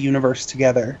every universe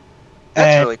together.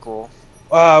 That's really cool.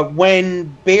 When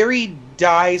Barry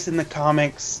dies in the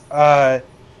comics,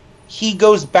 he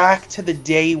goes back to the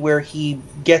day where he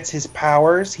gets his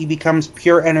powers. He becomes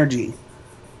pure energy.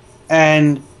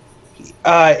 And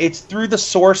it's through the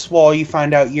Source Wall you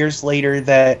find out years later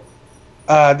that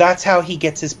that's how he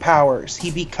gets his powers.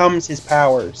 He becomes his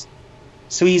powers.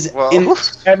 So he's in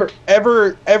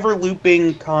ever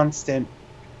looping constant.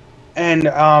 And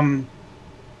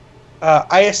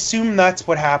I assume that's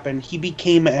what happened. He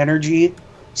became energy.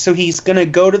 So he's going to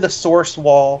go to the Source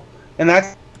Wall, and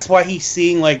that's why he's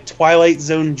seeing like Twilight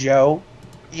Zone Joe.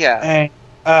 Yeah.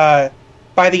 And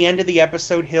by the end of the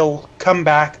episode, he'll come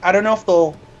back. I don't know if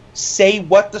they'll say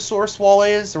what the Source Wall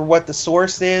is or what the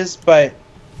source is, but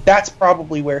that's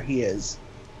probably where he is.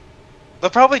 They'll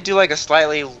probably do like a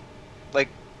slightly like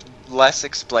less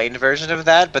explained version of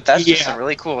that, but that's just some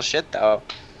really cool shit though.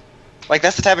 Like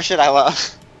that's the type of shit I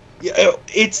love. Yeah,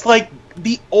 it's like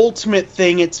the ultimate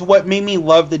thing. It's what made me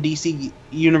love the DC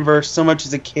universe so much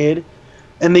as a kid,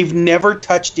 and they've never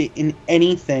touched it in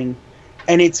anything.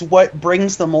 And it's what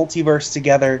brings the multiverse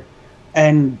together,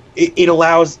 and it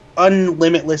allows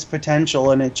unlimitless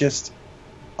potential, and it just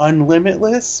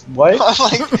unlimitless? What? I'm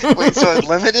like, wait, so it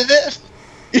limited it?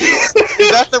 Is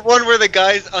that the one where the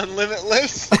guy's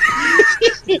unlimitless?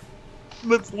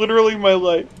 That's literally my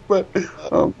life. But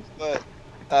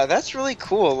that's really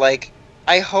cool. Like,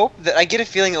 I hope that I get a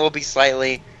feeling it will be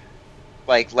slightly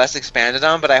like less expanded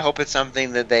on, but I hope it's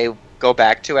something that they go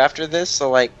back to after this. So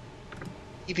like,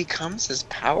 he becomes his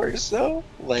powers though.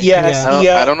 Like, yes,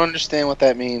 I don't understand what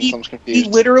that means. I'm confused.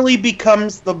 He literally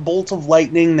becomes the bolt of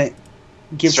lightning that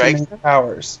gives him his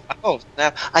powers. Oh,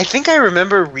 snap. I think I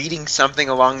remember reading something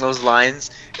along those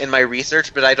lines in my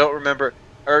research, but I don't remember,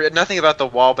 or nothing about the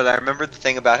wall, but I remember the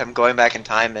thing about him going back in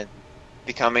time and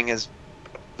becoming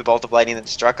the bolt of lightning that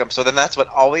struck him. So then that's what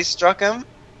always struck him?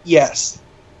 Yes.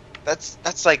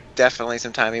 That's like definitely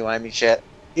some timey-wimey shit.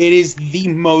 It is the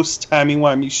most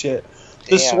timey-wimey shit.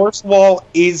 The Source Wall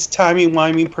is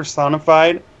timey-wimey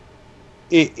personified.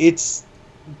 It's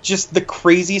just the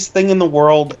craziest thing in the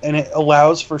world, and it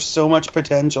allows for so much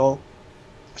potential.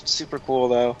 It's super cool,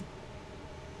 though.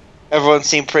 Everyone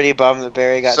seemed pretty bummed that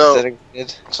Barry got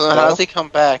disintegrated. So then how does he come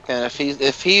back, then? If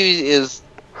he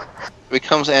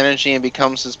becomes energy and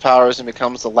becomes his powers and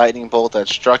becomes the lightning bolt that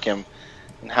struck him,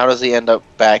 and how does he end up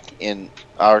back in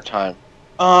our time?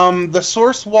 The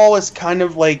Source Wall is kind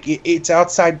of like, it's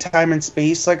outside time and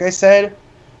space, like I said,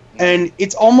 and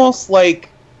it's almost like,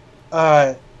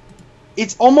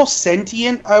 it's almost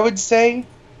sentient, I would say,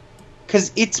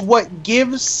 because it's what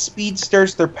gives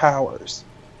speedsters their powers,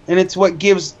 and it's what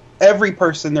gives every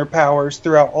person their powers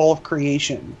throughout all of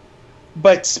creation.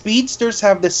 But speedsters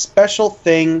have this special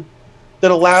thing that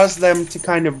allows them to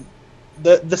kind of,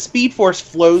 the Speed Force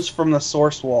flows from the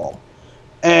Source Wall,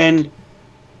 and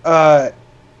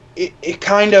it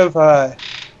kind of,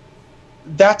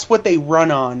 that's what they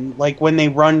run on. Like, when they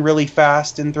run really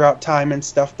fast and throughout time and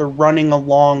stuff, they're running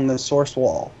along the Source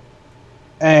Wall.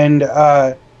 And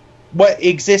what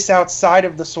exists outside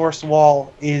of the Source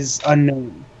Wall is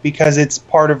unknown, because it's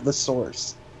part of the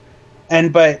Source.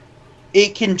 But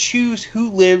it can choose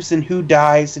who lives and who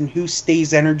dies and who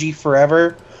stays energy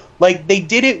forever. Like, they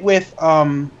did it with,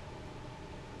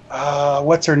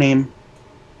 what's her name?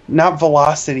 Not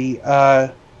Velocity,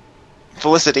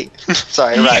 Felicity.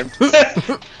 Sorry, right.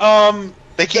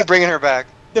 They keep bringing her back.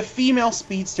 The female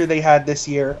speedster they had this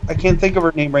year. I can't think of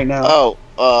her name right now.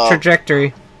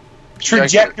 Trajectory.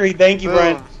 Trajectory, thank you,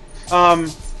 Brent.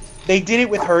 They did it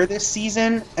with her this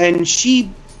season, and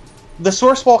the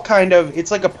Source Wall kind of,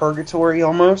 it's like a purgatory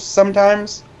almost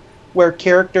sometimes, where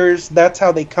characters, that's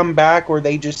how they come back, or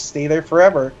they just stay there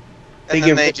forever. And then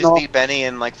get they written just off. beat Benny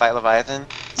and like fight Leviathan.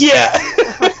 Yeah.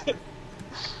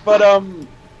 But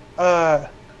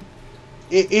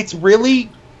it's really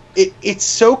it's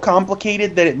so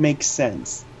complicated that it makes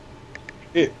sense.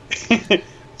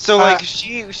 So like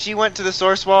she went to the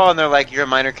source wall and they're like, you're a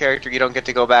minor character, you don't get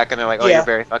to go back, and they're like, oh, Yeah. you're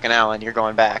Barry fucking Allen, you're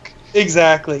going back.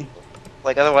 Exactly.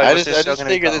 Like otherwise, I what's just this show gonna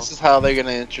figure go? this is how they're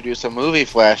gonna introduce a movie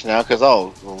Flash now, because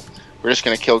we're just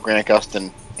gonna kill Grant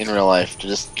Gustin in real life to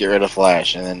just get rid of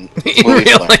Flash, and then In movie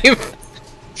real Flash.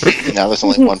 life. Now there's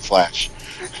only one Flash.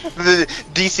 The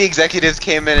DC executives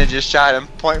came in and just shot him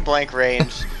point blank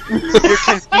range. You're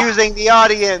confusing the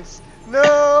audience.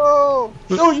 No.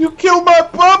 No, you killed my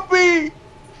puppy.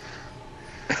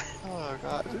 Oh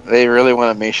god. They really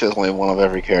want to make sure there's only one of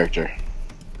every character.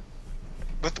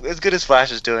 With as good as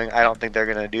Flash is doing, I don't think they're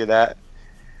gonna do that.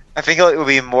 I think it would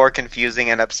be more confusing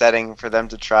and upsetting for them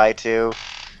to try to,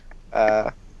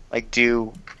 like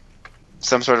do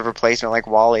some sort of replacement like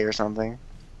Wally or something.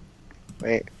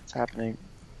 Wait, what's happening?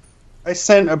 I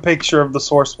sent a picture of the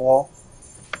source wall.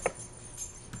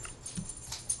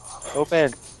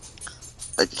 Open.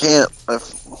 I can't.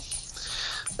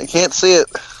 I can't see it.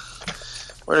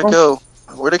 Where'd it go?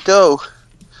 Where'd it go?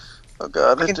 Oh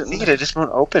god, I it can didn't. see it. It just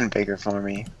won't open bigger for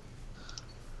me.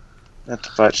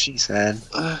 That's what she said.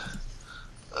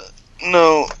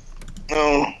 No.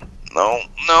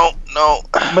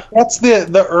 But that's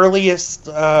the earliest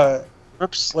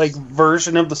Oops. like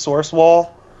version of the source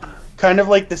wall. Kind of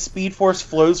like the Speed Force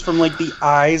flows from like the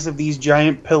eyes of these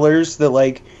giant pillars that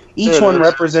like each It one is.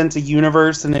 represents a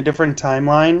universe in a different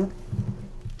timeline.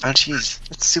 Oh jeez,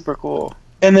 that's super cool.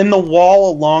 And then the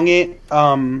wall along it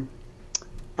Oh,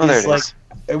 there is it is.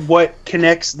 like what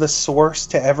connects the source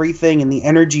to everything, and the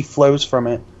energy flows from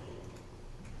it.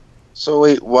 So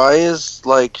wait, why is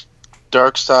like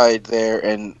Darkseid there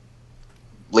and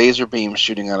laser beams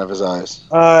shooting out of his eyes?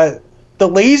 The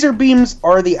laser beams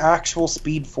are the actual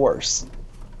Speed Force.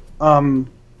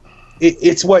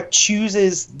 It's what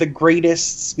chooses the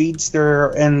greatest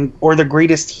speedster or the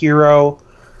greatest hero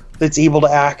that's able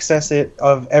to access it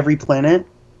of every planet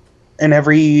and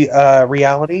every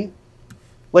reality.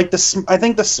 Like I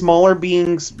think the smaller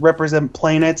beings represent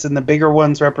planets, and the bigger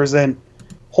ones represent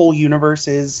whole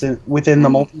universes within the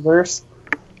multiverse.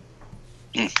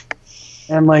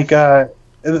 And like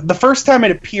the first time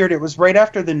it appeared, it was right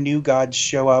after the New Gods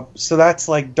show up. So that's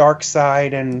like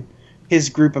Darkseid and his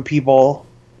group of people.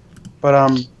 But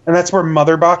and that's where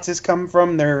mother boxes come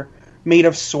from. They're made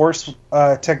of source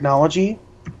technology,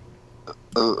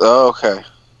 Oh, okay.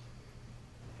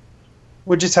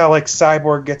 which is how like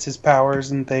Cyborg gets his powers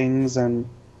and things. And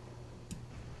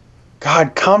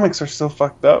God, comics are so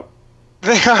fucked up.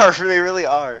 They are. They really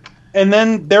are. And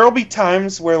then there'll be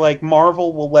times where like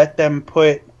Marvel will let them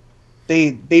put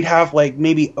they'd have like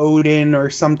maybe Odin or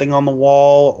something on the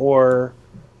wall, or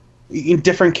in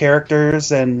different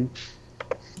characters, and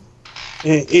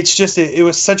it's just it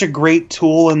was such a great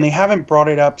tool, and they haven't brought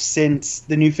it up since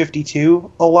the New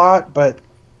 52 a lot, but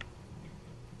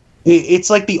it's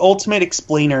like the ultimate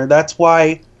explainer. That's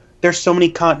why there's so many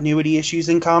continuity issues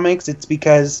in comics. It's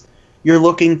because you're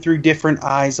looking through different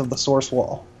eyes of the source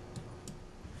wall.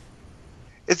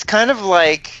 It's kind of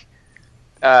like,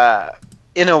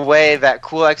 in a way, that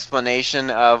cool explanation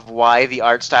of why the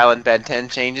art style in Ben 10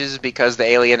 changes because the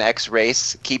Alien X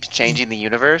race keeps changing the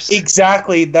universe.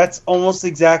 Exactly. That's almost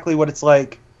exactly what it's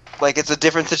like. Like, it's a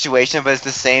different situation, but it's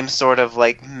the same sort of,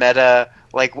 like, meta,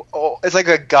 like, it's like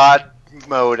a God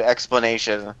mode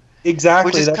explanation. Exactly.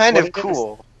 Which is that's kind what of it is.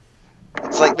 cool.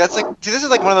 It's like, see, this is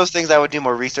like one of those things I would do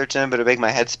more research in, but it would make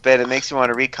my head spin. It makes me want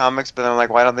to read comics, but then I'm like,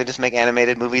 why don't they just make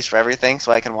animated movies for everything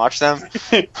so I can watch them?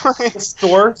 The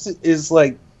source is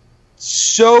like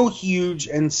so huge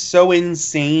and so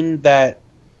insane that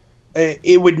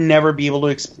it would never be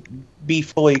able to be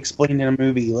fully explained in a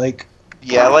movie. Like,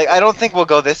 Yeah, like, I don't think we'll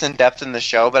go this in depth in the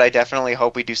show, but I definitely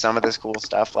hope we do some of this cool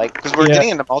stuff. Like, because we're getting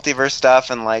into multiverse stuff,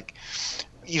 and like,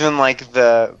 even like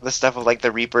the stuff of like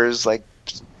the Reapers, like,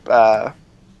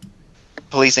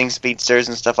 policing speedsters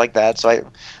and stuff like that.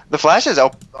 So the Flash is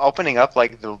opening up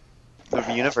like the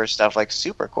universe stuff like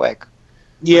super quick.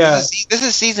 yeah, This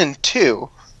is season 2.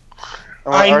 And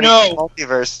we're I already know. in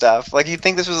multiverse stuff. Like, you'd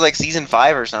think this was like season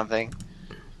 5 or something.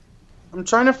 I'm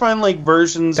trying to find like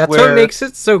versions That's where what makes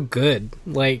it so good.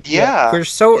 Like, Yeah. we're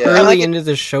so Yeah. early Like it- into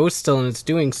the show still, and it's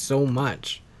doing so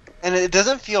much. And it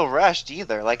doesn't feel rushed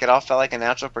either. Like, it all felt like a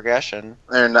natural progression.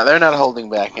 They're not holding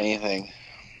back anything.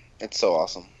 It's so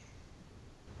awesome.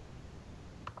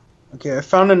 Okay, I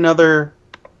found another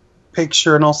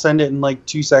picture, and I'll send it in like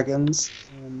 2 seconds.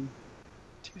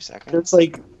 2 seconds. It's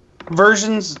like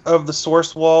versions of the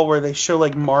source wall where they show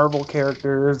like Marvel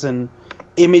characters and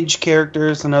Image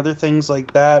characters and other things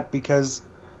like that, because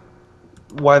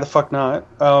why the fuck not?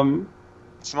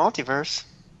 It's multiverse.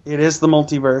 It is the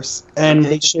multiverse, and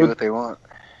they do showed what they want.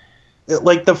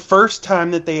 like the first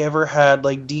time that they ever had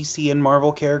like DC and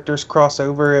Marvel characters cross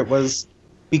over, it was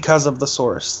because of the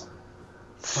source.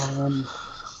 Now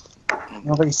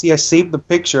that you see, I saved the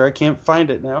picture. I can't find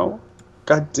it now.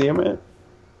 God damn it.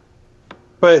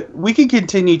 But we can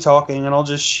continue talking, and I'll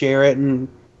just share it and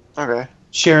Okay.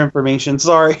 share information.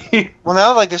 Sorry. Well,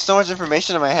 now like there's so much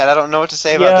information in my head, I don't know what to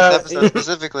say about this episode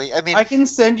specifically. I mean, I can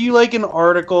send you like an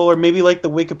article or maybe like the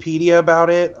Wikipedia about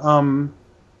it.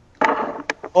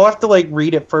 I'll have to like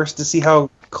read it first to see how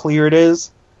clear it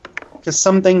is, because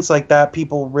some things like that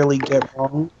people really get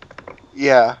wrong.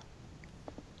 yeah.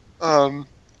 But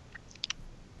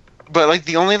like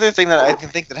the only other thing that I can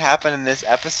think that happened in this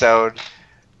episode,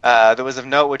 that was of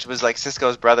note, which was like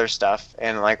Cisco's brother stuff,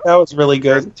 and like That was really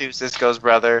good. to Cisco's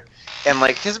brother, and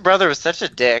like his brother was such a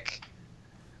dick,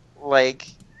 like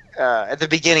at the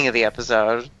beginning of the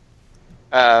episode,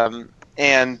 and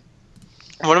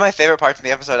one of my favorite parts of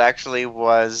the episode actually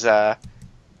was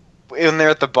when they're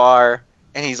at the bar,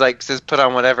 and he's like says put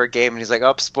on whatever game, and he's like,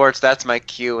 oh, sports, that's my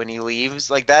cue, and he leaves.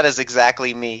 Like that is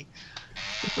exactly me.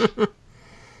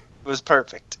 It was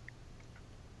perfect.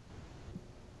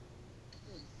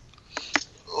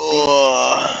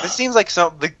 This seems like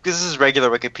this is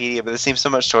regular Wikipedia, but this seems so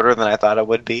much shorter than I thought it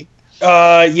would be.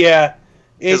 Yeah.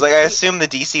 Because like I assume the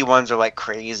DC ones are like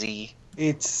crazy.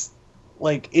 It's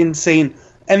like insane.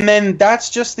 And then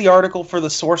that's just the article for the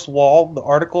source wall. The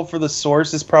article for the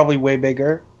source is probably way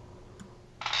bigger.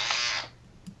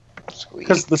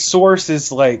 Because the source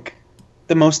is like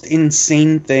the most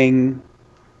insane thing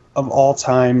of all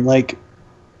time. Like,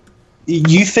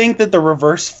 you think that the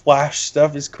Reverse Flash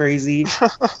stuff is crazy?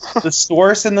 The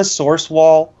source and the source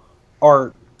wall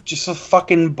are just a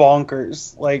fucking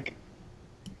bonkers. Like,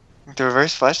 The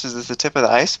Reverse Flash is the tip of the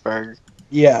iceberg.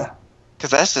 yeah.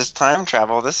 Because that's just time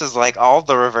travel. This is like all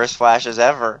the Reverse Flashes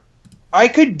ever. I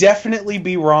could definitely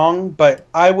be wrong, but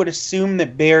I would assume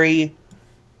that Barry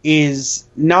is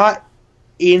not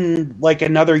in like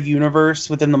another universe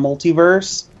within the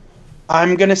multiverse.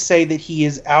 I'm going to say that he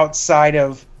is outside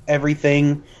of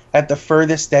everything at the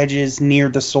furthest edges near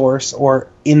the source or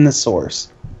in the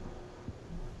source.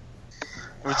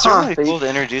 It's really cool to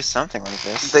introduce something like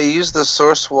this. They used the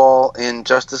source wall in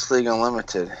Justice League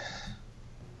Unlimited.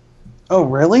 Oh,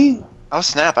 really? Oh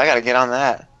snap, I gotta get on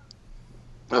that.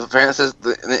 Apparently, it says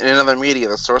in another media,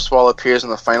 the source wall appears in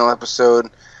the final episode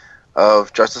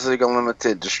of Justice League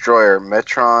Unlimited Destroyer.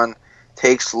 Metron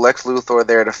takes Lex Luthor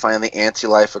there to find the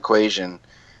anti-life equation.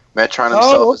 Metron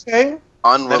himself is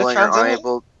unwilling or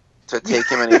unable to take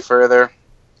him any further,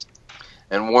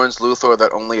 and warns Luthor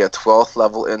that only a 12th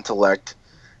level intellect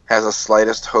has the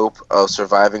slightest hope of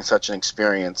surviving such an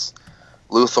experience.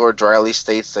 Luthor dryly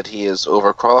states that he is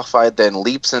overqualified, then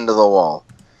leaps into the wall.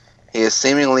 He is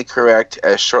seemingly correct,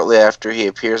 as shortly after he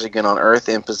appears again on Earth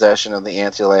in possession of the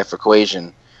anti-life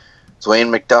equation.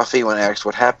 Dwayne McDuffie, when asked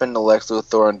what happened to Lex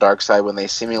Luthor and Darkseid when they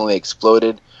seemingly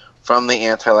exploded from the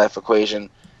anti-life equation,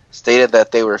 stated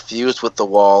that they were fused with the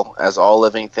wall, as all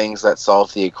living things that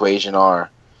solve the equation are.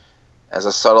 As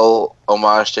a subtle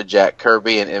homage to Jack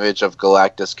Kirby, an image of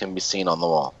Galactus can be seen on the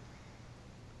wall.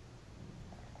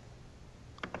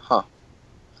 Huh.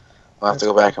 I'll have to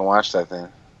go back and watch that then.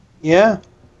 Yeah.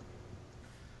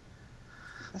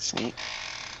 That's neat.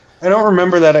 I don't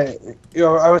remember that.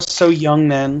 I was so young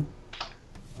then.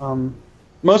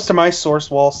 Most of my source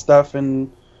wall stuff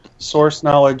and source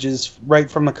knowledge is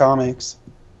right from the comics.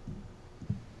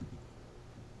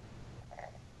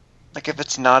 Like if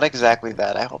it's not exactly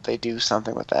that, I hope they do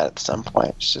something with that at some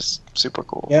point. It's just super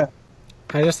cool. Yeah.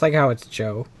 I just like how it's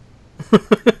Joe.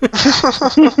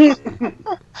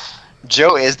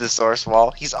 Joe is the source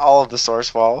wall. He's all of the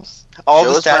source walls. All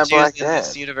Joe the is my statues Black in Dad.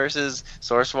 this universe's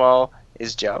source wall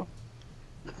is Joe.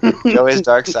 Joe is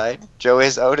Darkseid. Joe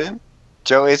is Odin.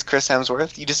 Joe is Chris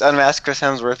Hemsworth. You just unmask Chris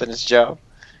Hemsworth and it's Joe.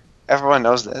 Everyone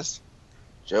knows this.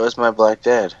 Joe is my Black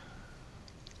Dad.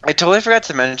 I totally forgot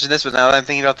to mention this, but now that I'm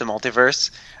thinking about the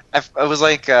multiverse, I was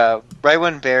like, right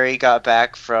when Barry got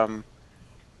back from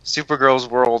Supergirl's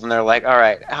world, and they're like,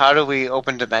 alright, how do we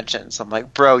open dimensions? I'm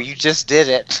like, bro, you just did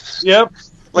it. Yep.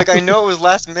 Like, I know it was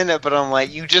last minute, but I'm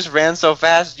like, you just ran so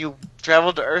fast, you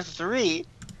traveled to Earth 3.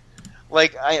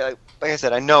 Like I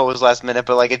said, I know it was last minute,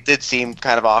 but like, it did seem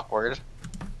kind of awkward.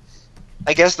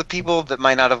 I guess the people that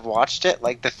might not have watched it,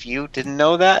 like the few, didn't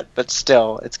know that, but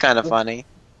still, it's kind of funny.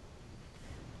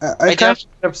 I kind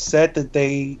of upset that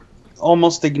they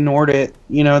almost ignored it.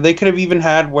 You know, they could have even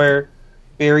had where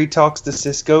Barry talks to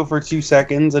Cisco for 2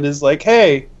 seconds and is like,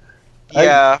 "Hey,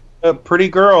 Yeah. a pretty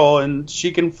girl and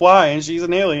she can fly and she's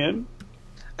an alien."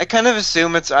 I kind of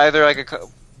assume it's either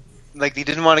like they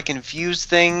didn't want to confuse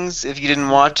things if you didn't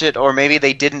watch it, or maybe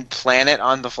they didn't plan it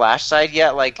on the Flash side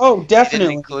yet. Like, Oh, they didn't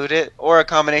definitely. include it, or a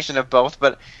combination of both.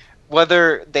 But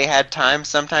whether they had time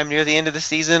sometime near the end of the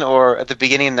season or at the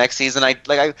beginning of next season,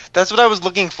 that's what I was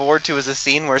looking forward to, is a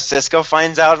scene where Cisco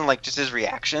finds out and like just his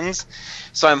reactions.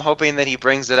 So I'm hoping that he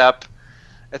brings it up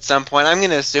at some point. I'm going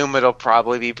to assume it'll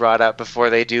probably be brought up before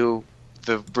they do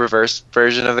the reverse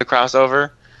version of the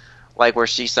crossover. Like where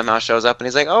she somehow shows up and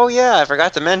he's like, "Oh yeah, I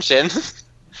forgot to mention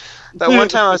that one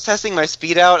time I was testing my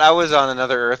speed out. I was on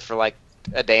another Earth for like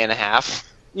a day and a half,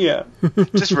 Yeah.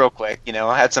 just real quick. You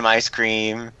know, had some ice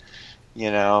cream.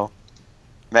 You know,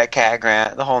 met Cat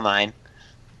Grant, the whole nine,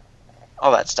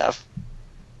 all that stuff."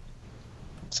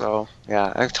 So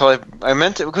yeah, I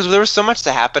meant to, because there was so much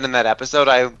to happen in that episode.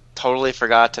 I totally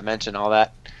forgot to mention all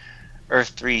that Earth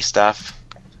 3 stuff.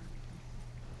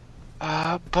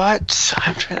 But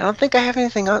I don't think I have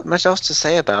anything much else to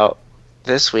say about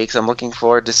this week. So I'm looking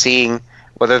forward to seeing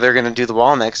whether they're going to do the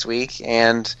wall next week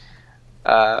and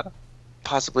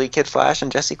possibly Kid Flash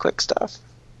and Jesse Quick stuff.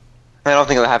 I don't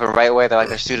think it'll happen right away.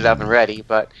 They're suited up and ready,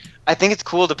 but I think it's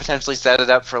cool to potentially set it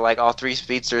up for like all 3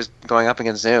 speedsters going up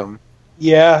against Zoom.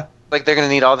 Yeah. Like they're going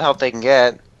to need all the help they can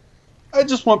get. I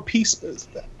just want Peace Biz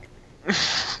back.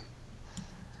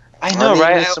 I know, need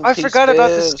right? some I Peace forgot about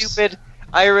the Biz. stupid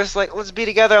Iris, like, let's be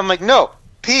together. I'm like, no,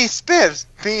 Peace Biz,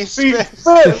 Peace Peace Biz.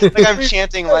 Biz. Like I'm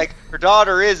chanting like her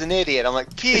daughter is an idiot. I'm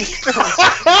like, Peace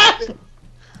Biz.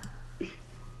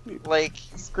 Like,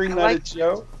 Scream I that like- at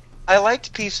Joe. I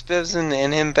liked Peace Biz and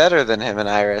him better than him and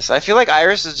Iris. I feel like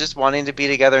Iris is just wanting to be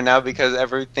together now because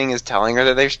everything is telling her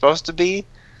that they're supposed to be.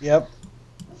 Yep.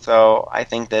 So I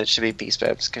think that it should be Peace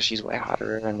Biz because she's way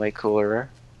hotter and way cooler.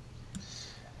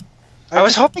 I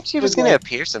was hoping she was going to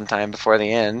appear sometime before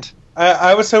the end.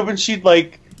 I was hoping she'd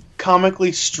like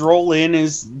comically stroll in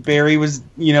as Barry was,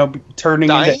 turning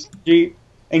Dying? into energy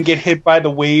and get hit by the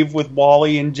wave with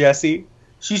Wally and Jesse.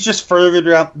 She's just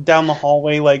further down the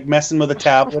hallway, like messing with a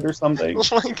tablet or something.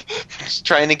 Like, just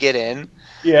trying to get in.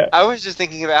 Yeah. I was just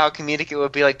thinking about how comedic it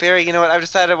would be. Like, Barry, you know what? I've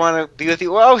decided I want to be with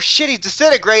you. Oh, shit, he's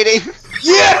disintegrating.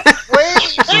 Yeah.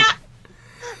 Wait.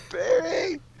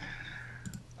 Barry.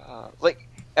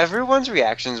 Everyone's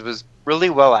reactions was really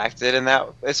well acted in that,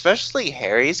 especially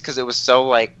Harry's, because it was so,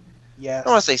 like, Yes. I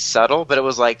don't want to say subtle, but it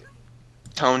was, like,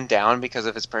 toned down because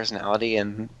of his personality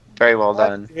and very well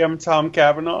done. Damn Tom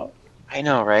Cavanaugh. I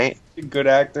know, right? A good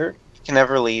actor. He can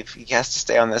never leave. He has to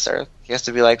stay on this Earth. He has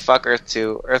to be like, fuck Earth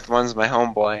 2, Earth 1's my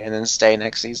homeboy, and then stay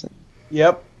next season.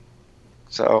 Yep.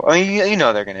 So, I mean, you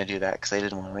know they're going to do that because they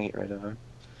didn't want to get rid of him.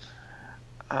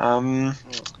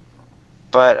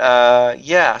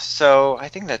 Yeah, so I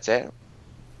think that's it.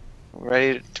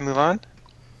 Ready to move on?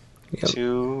 Yep.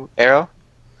 To Arrow?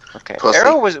 Okay. Pussy.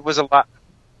 Arrow was a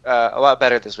lot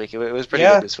better this week. It was pretty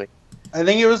Yeah. good this week. I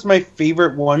think it was my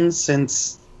favorite one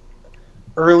since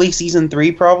early season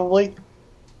 3, probably.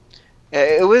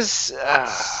 Yeah, it's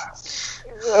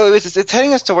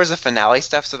heading us towards the finale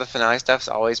stuff, so the finale stuff's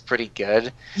always pretty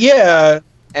good. Yeah.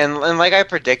 And like I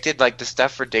predicted, like the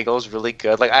stuff for Diggle's really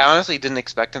good. Like I honestly didn't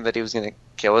expect him that he was gonna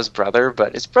kill his brother,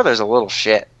 but his brother's a little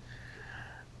shit.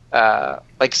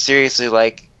 Like seriously,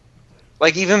 like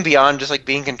even beyond just like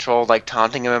being controlled, like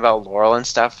taunting him about Laurel and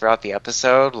stuff throughout the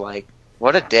episode. Like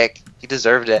what a dick. He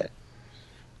deserved it.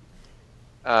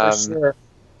 For sure.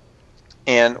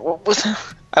 And what was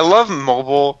I love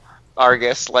Mobile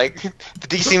Argus. Like the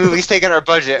DC movie's taking our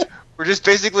budget. We're just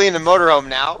basically in a motorhome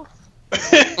now.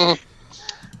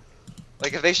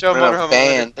 Like if they show a We're in motorhome a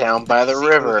van down by the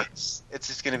river. it's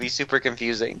just going to be super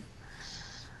confusing.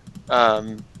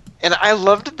 And I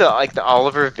loved the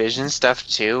Oliver Vision stuff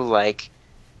too, like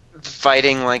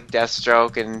fighting like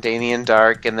Deathstroke and Damien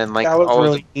Dark, and then like That was all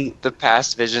really of neat. the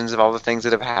past visions of all the things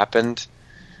that have happened.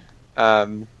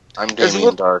 I'm There's a Damien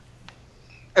little- Dark.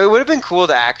 It would have been cool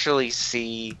to actually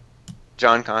see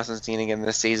John Constantine again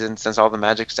this season, since all the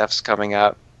magic stuff's coming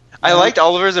up. I Yeah. liked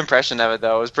Oliver's impression of it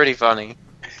though; it was pretty funny.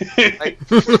 Like,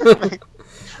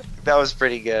 that was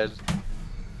pretty good.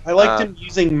 I liked him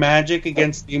using magic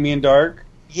against Damien Dark.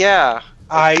 Yeah,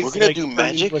 Eyes We're gonna like do turning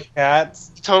magic? with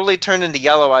cats. he totally turned into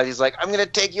Yellow Eyes. He's like, I'm gonna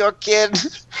take your kid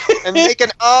and make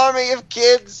an army of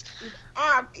kids.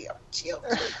 Army of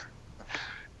children.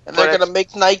 And they're But- gonna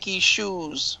make Nike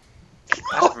shoes.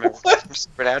 I don't remember that from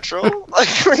Supernatural.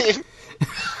 Like, I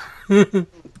mean,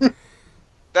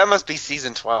 that must be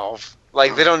season 12.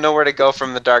 Like, they don't know where to go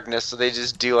from the darkness, so they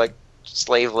just do like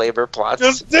slave labor plots.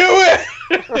 Just do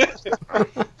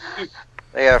it.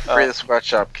 Yeah, free the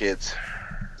sweatshop kids.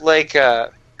 Like,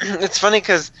 it's funny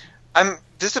because I'm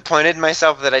disappointed in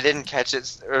myself that I didn't catch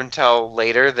it until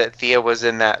later that Thea was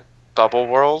in that bubble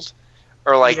world,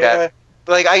 or like Yeah. that.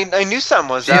 Like I knew something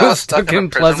was She out. was stuck in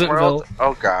Pleasantville.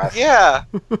 Oh god. Yeah.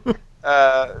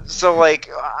 So like,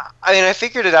 I mean, I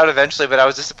figured it out eventually, but I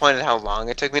was disappointed how long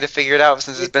it took me to figure it out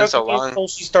since it's been so long. Until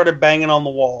she started banging on the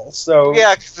wall. So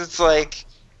Yeah, because it's like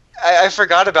I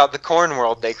forgot about the corn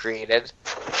world they created.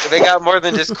 They got more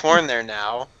than just corn there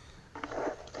now.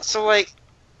 So like,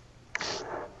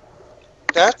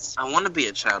 that's I want to be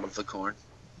a child of the corn.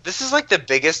 this is like the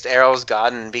biggest Arrow's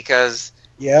gotten because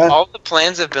yeah. all the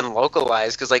plans have been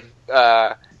localized. Because like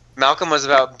Malcolm was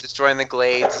about destroying the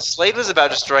Glades, Slade was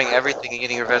about destroying everything and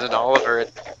getting revenge on Oliver.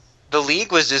 The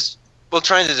League was just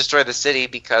trying to destroy the city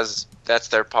because that's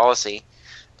their policy,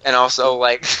 and also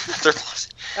like their policy.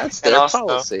 That's And their also-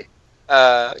 policy.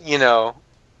 You know,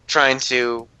 trying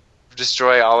to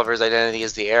destroy Oliver's identity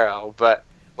as the Arrow, but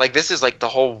like this is like the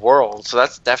whole world, so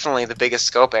that's definitely the biggest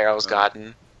scope Arrow's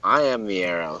gotten. I am the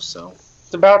Arrow, so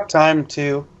It's about time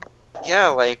too. Yeah,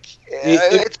 like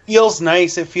It feels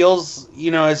nice. It feels,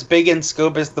 as big in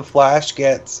scope as the Flash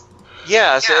gets.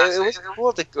 yeah. So it was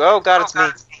cool to. Oh God, it's me.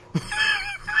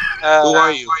 who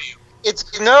are you?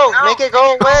 It's no, make it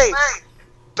go away.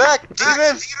 Back,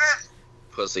 demon.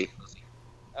 Pussy.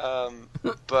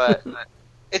 But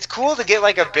it's cool to get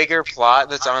like a bigger plot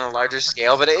that's on a larger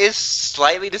scale, but it is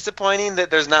slightly disappointing that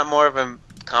there's not more of a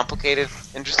complicated,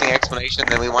 interesting explanation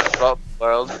than we want to develop the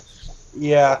world.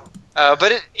 Yeah.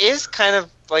 But it is kind of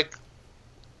like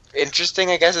interesting,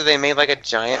 I guess, that they made like a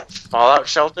giant fallout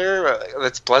shelter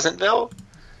that's Pleasantville,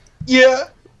 Yeah.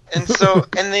 and so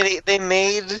and they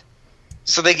made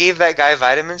so they gave that guy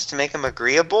vitamins to make him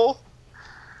agreeable,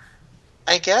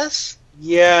 I guess.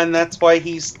 Yeah, and that's why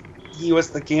he was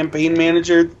the campaign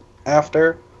manager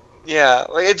after. Yeah,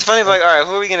 like it's funny. Like, all right,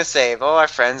 who are we gonna save? Oh, our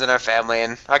friends and our family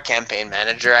and our campaign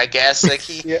manager, I guess. Like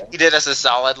he Yeah. he did us a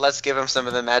solid. Let's give him some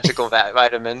of the magical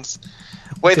vitamins.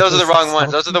 Wait, those are the wrong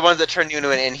ones. Those are the ones that turn you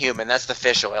into an inhuman. That's the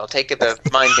fish oil. Take the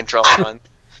mind control one.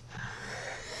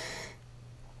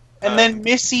 And then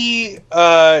Missy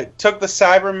took the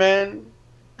Cybermen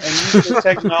and used the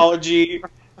technology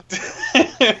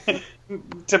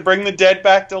to bring the dead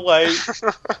back to life.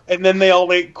 And then they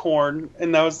all ate corn,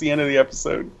 and that was the end of the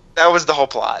episode. That was the whole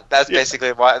plot. That's Yeah.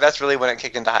 basically why. That's really when it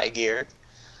kicked into high gear.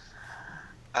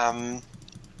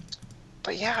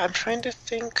 But yeah, I'm trying to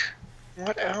think.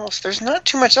 What else? There's not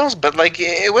too much else, but like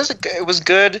it was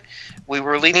good. We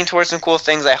were leading towards some cool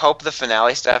things. I hope the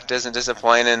finale stuff doesn't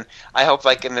disappoint, and I hope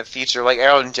like in the future, like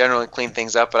Arrow in general, clean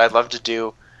things up. But I'd love to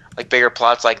do like bigger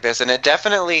plots like this, and it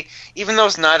definitely, even though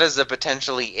it's not as a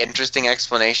potentially interesting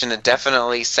explanation, it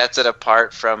definitely sets it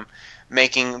apart from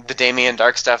making the Damien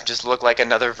Dark stuff just look like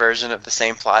another version of the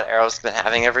same plot Arrow's been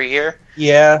having every year,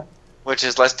 Yeah. which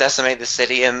is let's decimate the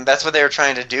city, and that's what they were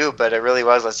trying to do, but it really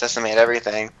was let's decimate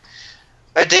everything.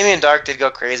 But Damien Dark did go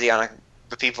crazy on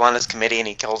the people on his committee, and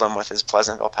he killed them with his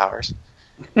Pleasantville powers.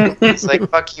 It's like,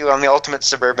 fuck you, I'm the ultimate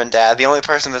suburban dad. The only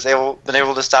person that's been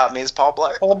able to stop me is Paul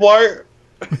Blart. Paul Blart.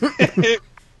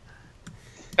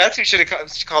 That's who should have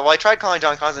called. Well, I tried calling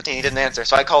John Constantine, he didn't answer,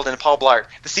 so I called in Paul Blart.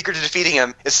 The secret to defeating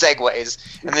him is segways.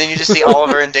 And then you just see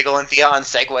Oliver and Diggle and Thea on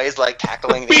segways, like,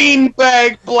 tackling the...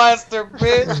 Beanbag blaster,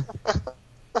 bitch.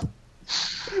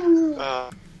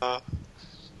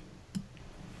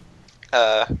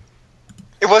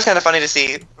 It was kind of funny to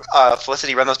see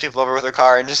Felicity run those people over with her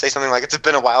car and just say something like, it's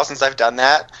been a while since I've done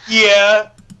that. Yeah.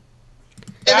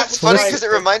 And it's funny because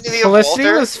it reminded me of Felicity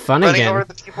Walter was fun running again. over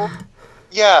the people.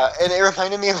 Yeah, and it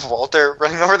reminded me of Walter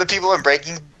running over the people and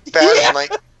Breaking Bad. Yeah. And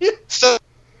like, so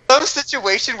some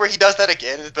situation where he does that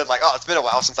again has been like, oh, it's been a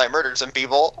while since I murdered some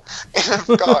people in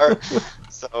a car.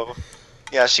 So,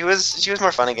 yeah, she was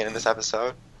more fun again in this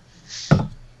episode.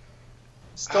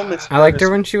 Still miss I liked her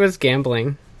when she was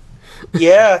gambling.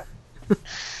 Yeah.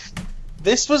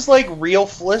 This was like real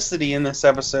Felicity in this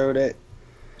episode.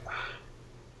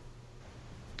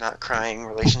 Not crying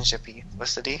relationship-y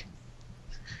Felicity.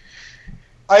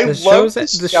 I The love show's-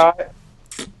 this the sh- guy.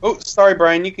 Oh, sorry,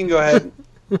 Brian. You can go ahead.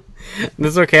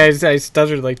 That's okay. I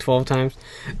stuttered like 12 times.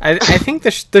 I think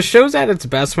the show's at its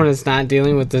best when it's not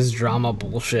dealing with this drama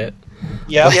bullshit.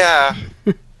 Yep. Yeah.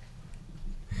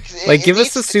 Like, It give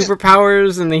us the needs to-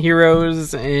 superpowers and the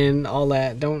heroes and all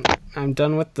that. I'm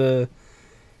done with the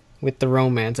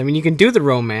romance. I mean, you can do the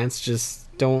romance,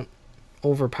 just don't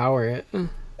overpower it.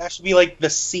 That should be like the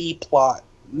C plot,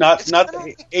 not It's the kinda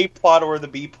like- A plot or the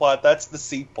B plot. That's the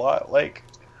C plot. Like,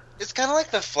 It's kind of like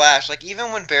the Flash. Like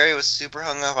even when Barry was super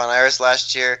hung up on Iris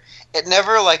last year, it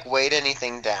never like weighed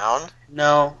anything down.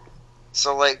 No.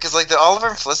 So like, because like the Oliver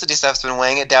and Felicity stuff's been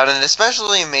weighing it down, and it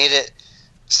especially made it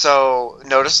so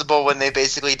noticeable when they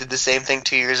basically did the same thing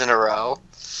 2 years in a row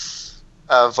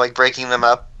of like breaking them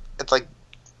up. It's like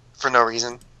for no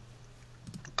reason.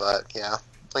 But yeah,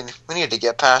 like we needed to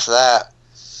get past that.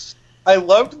 I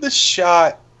loved the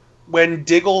shot when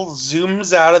Diggle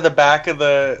zooms out of the back of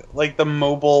the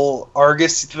mobile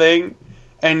Argus thing,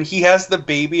 and he has the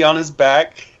baby on his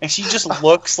back, and she just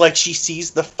looks like she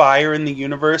sees the fire in the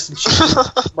universe, and she can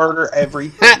murder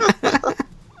everything.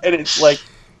 And it's like,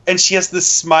 and she has this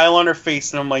smile on her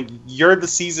face, and I'm like, you're the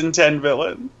season 10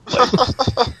 villain.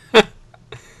 Like,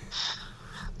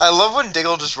 I love when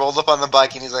Diggle just rolled up on the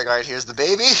bike and he's like, "All right, here's the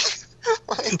baby."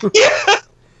 Like, yeah.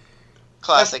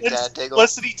 classic dad Diggle.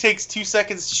 Felicity takes 2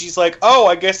 seconds. She's like, "Oh,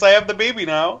 I guess I have the baby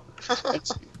now."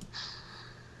 It's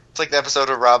like the episode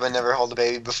where Robin never held a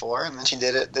baby before, and then she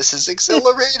did it. This is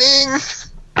exhilarating.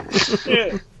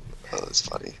 Yeah. Oh, that's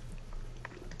funny.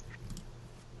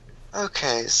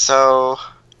 Okay, so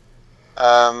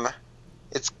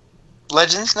it's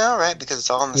Legends now, right? Because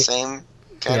it's all in the same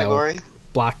category.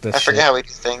 Block this. I forget how we do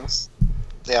things.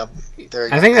 Yeah, there we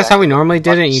go. I think that's how we normally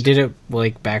did it. And you did it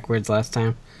like backwards last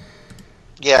time.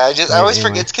 Yeah, I always Anyway.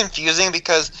 forget. It's confusing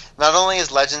because not only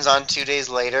is Legends on 2 days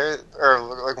later, or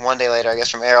like 1 day later, I guess,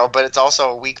 from Arrow, but it's also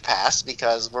a week past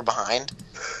because we're behind.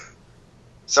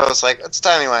 So it's like, it's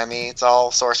timey-wimey. It's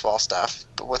all source wall stuff,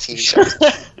 but with TV shows.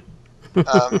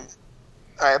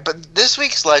 Alright, but this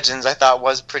week's Legends I thought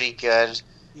was pretty good.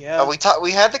 Yeah.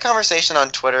 We had the conversation on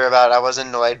Twitter about I was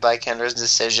annoyed by Kendra's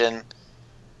decision.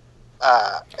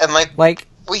 And like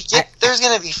we get there's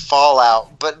gonna be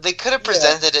fallout, but they could have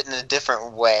presented it in a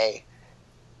different way.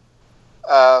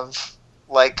 Of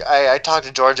like I talked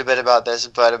to George a bit about this,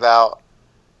 but about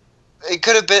it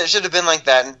should have been like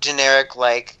that generic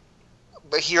like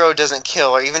a hero doesn't kill,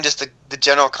 or even just the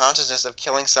general consciousness of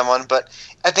killing someone. But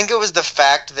I think it was the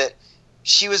fact that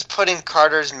she was putting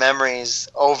Carter's memories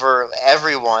over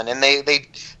everyone, and they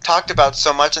talked about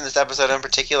so much in this episode in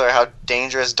particular how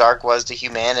dangerous Dark was to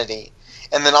humanity,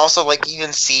 and then also like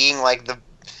even seeing like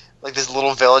this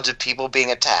little village of people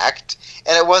being attacked,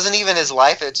 and it wasn't even his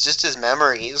life; it's just his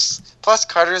memories. Plus,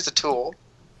 Carter is a tool.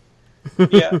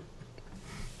 Yeah.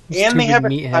 And they have a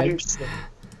meathead. time skip.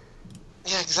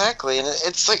 Yeah, exactly, and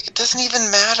it's like it doesn't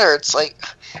even matter. It's like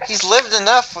he's lived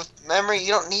enough with memory; you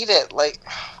don't need it.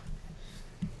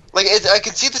 I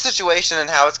can see the situation and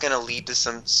how it's going to lead to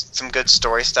some good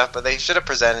story stuff, but they should have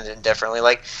presented it differently.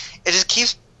 Like, it just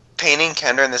keeps painting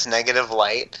Kendra in this negative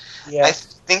light. Yeah. I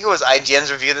think it was IGN's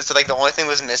review that said, like, the only thing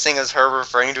was missing is her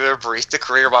referring to her barista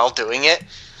career while doing it.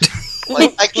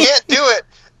 Like, I can't do it.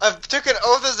 I took an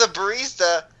oath as a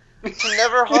barista to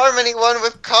never harm anyone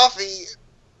with coffee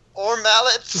or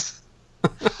mallets.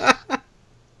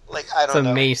 Like, I It's don't a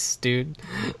know. mace, dude.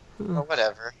 Or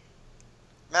whatever.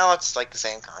 Mallet's like the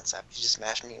same concept. You just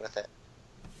smash meat with it.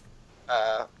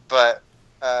 Yeah,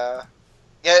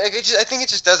 I think it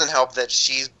just doesn't help that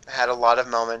she's had a lot of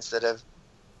moments that have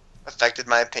affected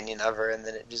my opinion of her, and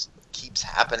then it just keeps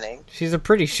happening. She's a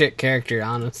pretty shit character,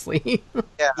 honestly.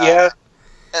 Yeah.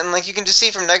 And like you can just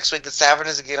see from next week that Savage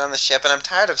is again on the ship, and I'm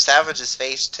tired of Savage's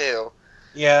face too.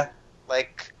 Yeah.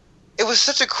 Like, it was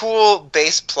such a cool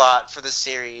base plot for the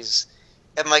series,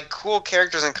 and like cool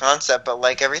characters and concept, but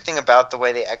like everything about the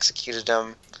way they executed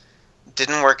them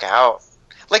didn't work out.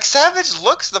 Like, Savage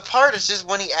looks the part, it's just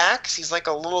when he acts, he's like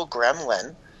a little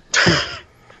gremlin.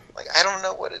 Like, I don't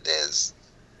know what it is.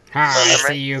 I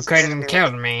see you couldn't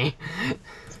kill me.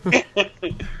 And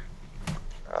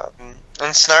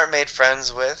Snart made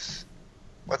friends with,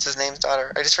 what's his name's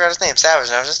daughter? I just forgot his name, Savage,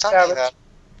 and I was just talking Savage. about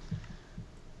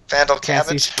Vandal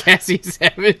Cabbage. Cassie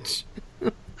Savage.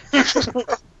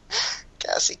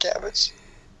 Cassie Cabbage.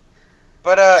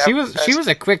 But, She was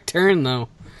a quick turn though.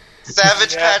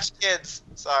 Savage Yeah. Patch Kids.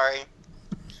 Sorry.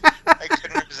 I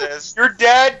couldn't resist. Your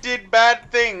dad did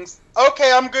bad things.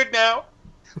 Okay, I'm good now.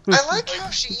 I like how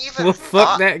she even Well, fuck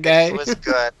thought that guy. he was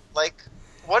good. Like,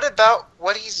 what about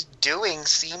what he's doing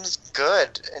seems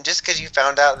good? And just because you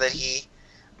found out that he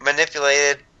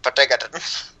manipulated Patagatun.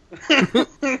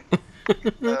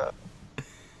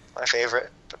 My favorite,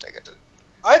 Patagatun.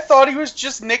 I thought he was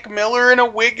just Nick Miller in a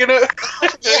wig and a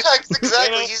Yeah, exactly.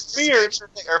 in a He's just beard. future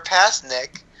Nick, or past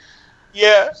Nick.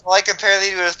 Yeah. Will I compare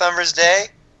these to a Summer's Day?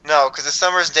 No, because a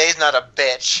Summer's Day's not a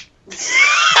bitch.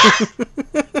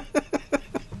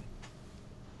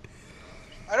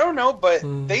 I don't know, but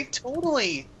they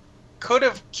totally could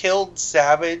have killed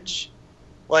Savage,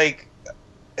 like,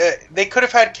 they could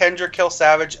have had Kendra kill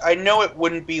Savage. I know it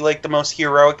wouldn't be like the most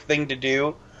heroic thing to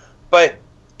do, but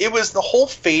it was the whole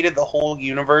fate of the whole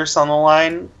universe on the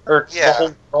line, or the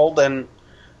whole world, and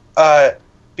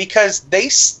because they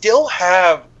still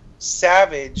have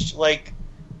Savage, like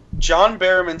John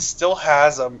Barrowman still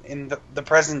has him in the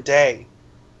present day,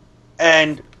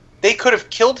 and they could have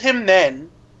killed him then,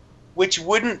 which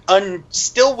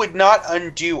still would not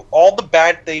undo all the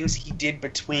bad things he did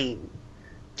between.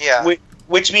 Yeah.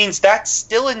 Which means that's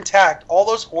still intact, all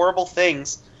those horrible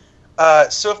things.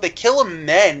 So if they kill him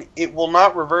then, it will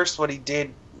not reverse what he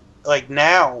did, like,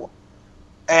 now.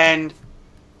 And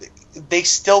they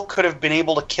still could have been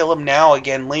able to kill him now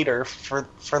again later for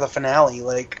the finale.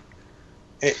 Like,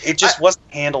 it just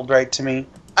wasn't handled right to me.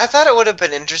 I thought it would have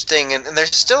been interesting, and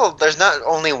there's not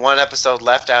only one episode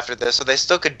left after this, so they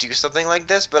still could do something like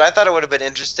this, but I thought it would have been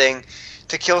interesting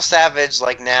to kill Savage,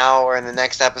 like, now or in the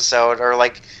next episode, or,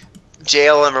 like,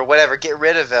 jail him or whatever, get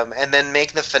rid of him, and then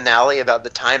make the finale about the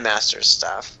Time Master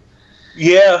stuff.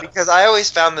 Yeah. Because I always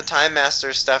found the Time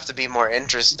Master stuff to be more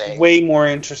interesting. Way more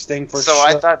interesting, for so sure.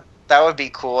 I thought that would be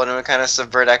cool, and it would kind of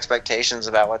subvert expectations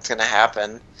about what's going to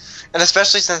happen. And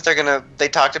especially since they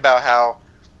talked about how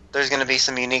there's going to be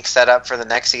some unique setup for the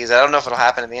next season. I don't know if it'll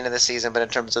happen at the end of the season, but in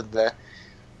terms of the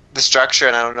structure,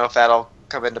 and I don't know if that'll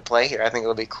come into play here. I think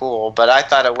it'll be cool, but I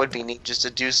thought it would be neat just to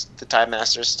do the Time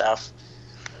Master stuff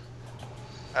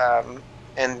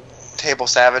and table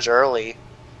Savage early.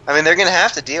 I mean, they're going to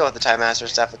have to deal with the Time Master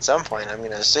stuff at some point, I'm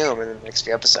going to assume, in the next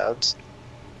few episodes.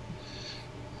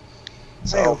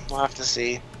 So, we'll have to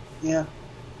see. Yeah.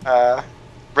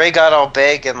 Ray got all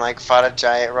big and, like, fought a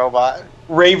giant robot.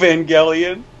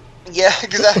 Ravangelion. Yeah,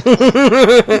 exactly.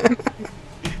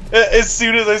 As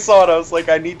soon as I saw it, I was like,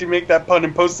 I need to make that pun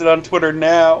and post it on Twitter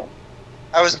now.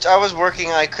 I was working,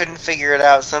 I couldn't figure it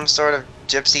out, some sort of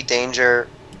Gypsy Danger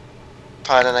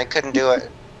pun, and I couldn't do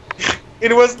it.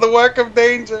 It was the work of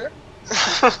danger.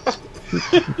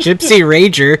 Gypsy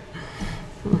Rager.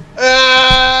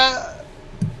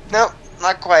 Nope,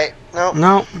 not quite. Nope.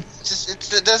 No.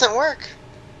 It doesn't work.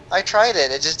 I tried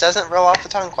it. It just doesn't roll off the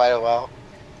tongue quite well.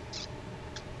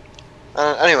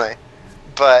 Anyway,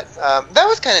 but that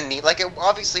was kind of neat. Like, it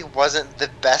obviously wasn't the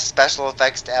best special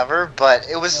effects ever, but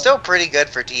it was still pretty good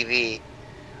for TV.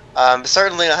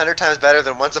 Certainly 100 times better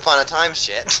than Once Upon a Time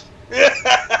shit.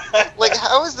 Like,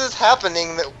 how is this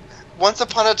happening that Once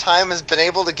Upon a Time has been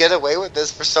able to get away with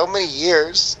this for so many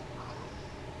years?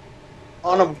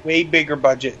 On a way bigger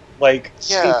budget. Like,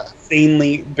 Yeah.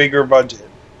 insanely bigger budget.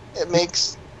 It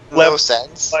makes no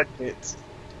sense. Budget.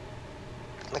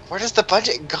 Like, where does the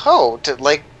budget go? To,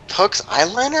 like, Hook's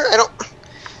eyeliner?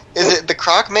 Is it the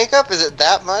Croc makeup? Is it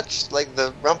that much? Like,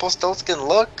 the Rumpelstiltskin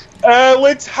look?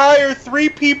 Let's hire 3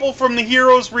 people from the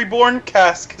Heroes Reborn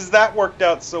cast, because that worked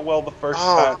out so well the first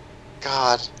time.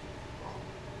 God.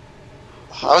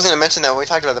 I was going to mention that when we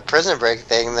talked about the Prison Break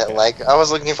thing, that, like, I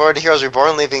was looking forward to Heroes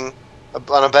Reborn leaving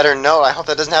on a better note. I hope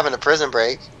that doesn't happen to Prison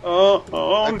Break. A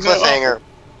cliffhanger. No.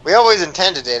 We always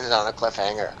intended to end it on a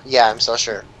cliffhanger. Yeah, I'm so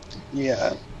sure.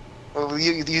 Yeah. Well,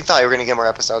 you thought you were going to get more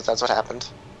episodes. That's what happened.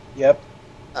 Yep.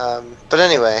 But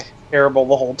anyway. Terrible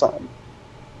the whole time.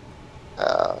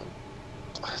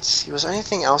 Let's see. Was there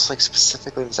anything else, like,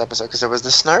 specifically in this episode? Because there was the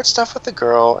Snart stuff with the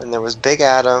girl, and there was Big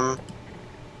Adam.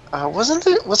 Was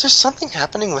there something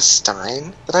happening with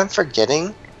Stein that I'm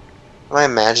forgetting? Am I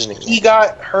imagining it? He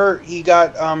got hurt. He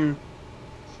got,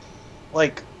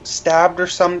 like, stabbed or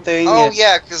something. Oh,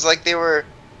 yeah, because, like, they were...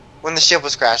 When the ship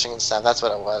was crashing and stuff, that's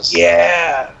what it was.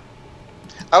 Yeah!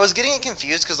 I was getting it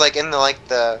confused, because, like, in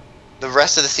the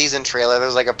rest of the season trailer, there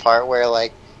was, like, a part where,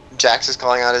 like, Jax is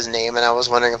calling out his name, and I was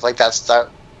wondering if, like, that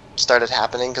started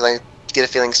happening, because I get a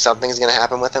feeling something's going to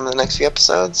happen with him in the next few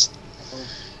episodes.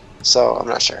 So, I'm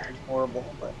not sure. Horrible,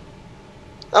 but...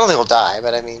 I don't think he'll die,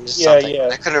 but I mean, just something. Yeah.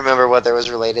 I couldn't remember whether it was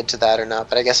related to that or not,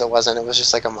 but I guess it wasn't. It was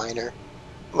just like a minor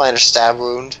stab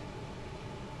wound.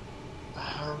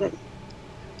 What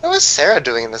was Sarah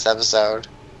doing in this episode?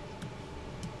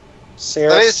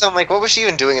 Sarah? So I'm like, what was she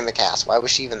even doing in the cast? Why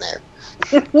was she even there?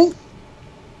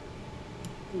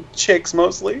 Chicks,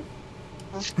 mostly.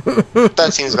 That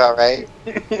seems about right.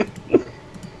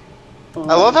 I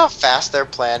love how fast their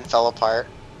plan fell apart.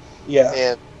 Yeah.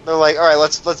 And they're like, all right,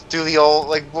 let's do the old,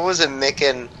 like, what was it, Mick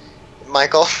and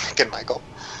Michael? Mick and Michael.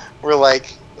 Were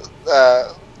like,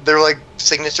 their, like,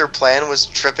 signature plan was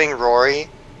tripping Rory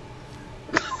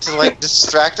to, like,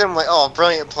 distract him. Like, oh,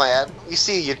 brilliant plan. You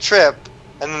see, you trip,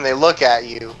 and then they look at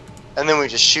you, and then we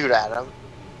just shoot at them.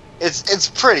 It's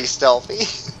pretty stealthy.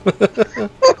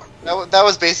 That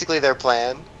was basically their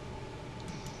plan.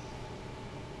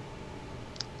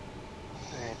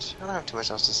 Alright, I don't have too much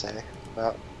else to say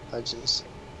about Legends.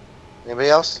 Anybody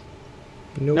else?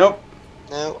 Nope.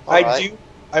 No.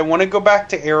 I want to go back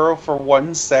to Arrow for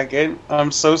 1 second.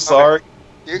 I'm so sorry.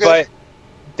 You're good. But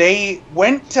they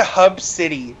went to Hub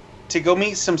City to go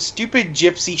meet some stupid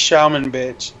gypsy shaman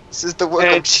bitch. This is the work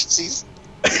of gypsies.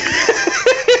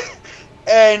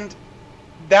 And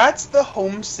that's the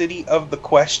home city of the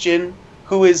Question,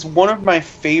 who is one of my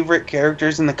favorite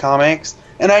characters in the comics.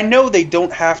 And I know they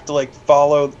don't have to like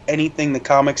follow anything the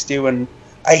comics do, and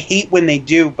I hate when they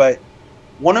do, but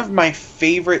one of my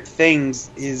favorite things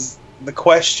is the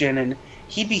Question, and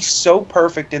he'd be so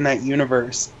perfect in that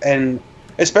universe, and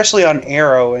especially on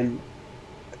Arrow. And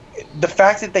the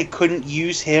fact that they couldn't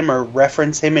use him or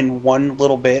reference him in one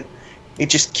little bit, it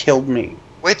just killed me.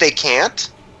 Wait, they can't?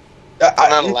 They're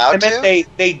not allowed I meant to?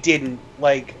 they didn't.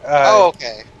 Like, Oh,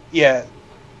 okay. yeah.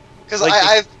 Because Like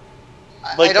I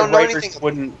don't the know writers anything.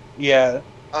 wouldn't. Yeah,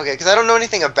 Okay, because I don't know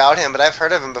anything about him, but I've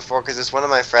heard of him before because it's one of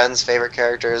my friend's favorite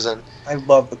characters, and I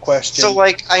love the Question. so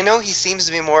like I know he seems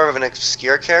to be more of an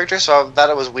obscure character, so I thought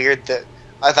it was weird that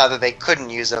I thought that they couldn't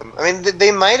use him. I mean,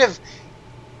 they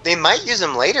might use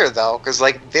him later though, because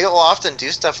like they'll often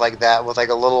do stuff like that with like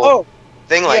a little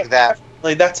thing like that.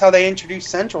 Definitely. That's how they introduced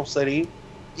Central City.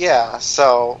 Yeah,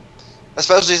 so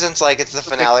especially since like it's the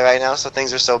finale right now, so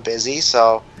things are so busy.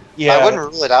 So Yeah, I wouldn't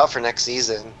rule it out for next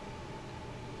season.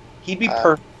 he'd be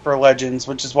perfect for Legends,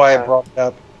 which is why I brought it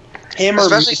up. Him or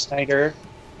Especially- Snyder.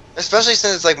 Especially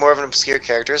since it's like more of an obscure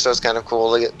character, so it's kind of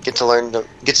cool to get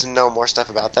to know more stuff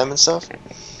about them and stuff.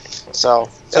 So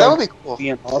yeah, that would be cool.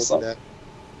 Being awesome.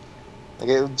 Like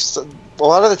a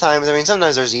lot of the times, I mean,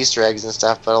 sometimes there's Easter eggs and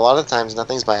stuff, but a lot of the times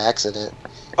nothing's by accident.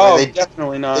 Oh, they,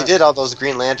 definitely not. They did all those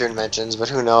Green Lantern mentions, but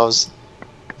who knows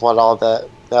what all that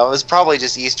was probably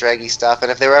just Easter eggy stuff.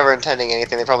 And if they were ever intending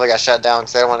anything, they probably got shut down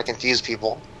because they don't want to confuse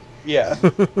people. Yeah.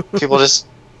 People just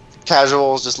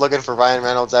casuals just looking for Ryan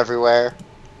Reynolds everywhere.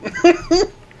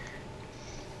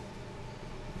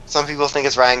 Some people think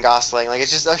it's Ryan Gosling. Like,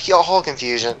 it's just a whole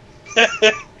confusion.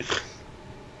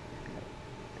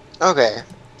 Okay,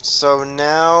 so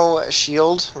now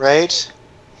S.H.I.E.L.D., right?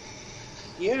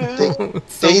 Yeah.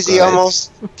 So Daisy good.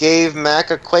 almost gave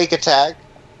Mac a quake attack.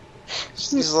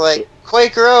 She's like,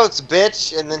 Quaker Oats,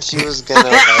 bitch! And then she was gonna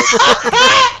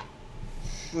like,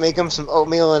 make him some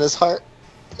oatmeal in his heart,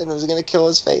 and it was gonna kill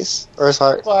his face, or his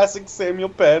heart. Classic Samuel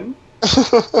Penn.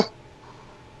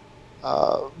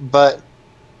 But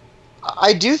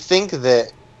I do think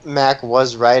that Mac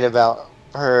was right about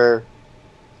her,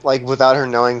 like, without her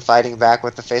knowing, fighting back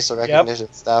with the facial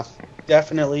recognition stuff.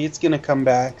 Definitely, it's gonna come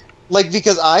back. Like,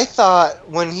 because I thought,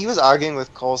 when he was arguing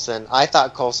with Coulson, I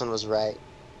thought Coulson was right.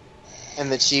 And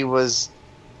that she was...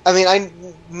 I mean, I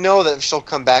know that she'll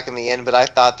come back in the end, but I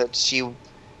thought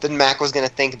that Mac was going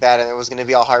to think that, and it was going to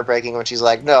be all heartbreaking when she's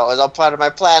like, no, it was all part of my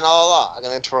plan all along. And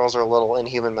then twirls her little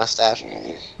inhuman mustache.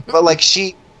 But, like,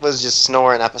 she was just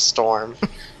snoring up a storm.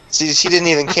 She didn't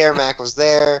even care Mac was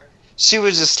there. She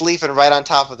was just sleeping right on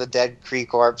top of the dead Kree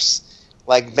corpse.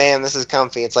 Like, bam, this is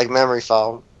comfy. It's like memory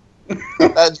foam.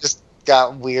 That just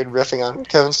got weird riffing on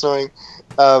Kevin snoring.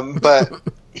 But,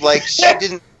 like, she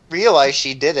didn't realize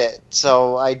she did it.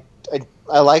 So I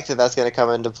like that that's going to come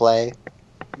into play.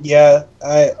 Yeah,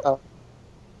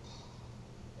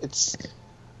 It's...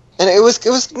 And it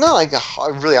was not like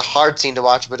really a hard scene to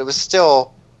watch, but it was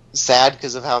still sad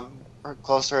because of how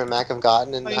close her and Mac have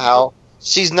gotten, and how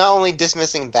she's not only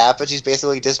dismissing that, but she's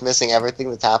basically dismissing everything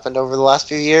that's happened over the last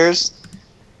few years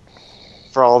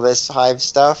for all this Hive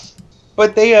stuff.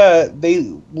 but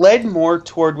they led more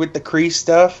toward with the Kree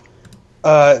stuff.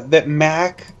 That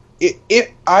Mac,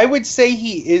 I would say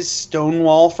he is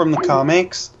Stonewall from the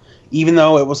comics, even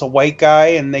though it was a white guy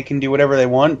and they can do whatever they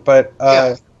want. But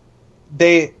I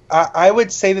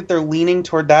would say that they're leaning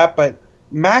toward that. But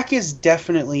Mac is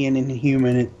definitely an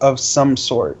Inhuman of some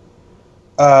sort.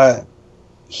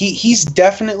 He's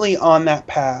definitely on that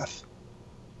path.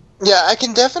 Yeah, I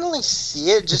can definitely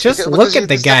see it. Just because look at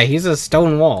the it's guy. He's a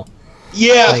stone wall.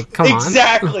 Yeah, Like, come on.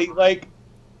 exactly. Like,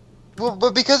 Well,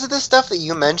 but because of the stuff that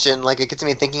you mentioned, like, it gets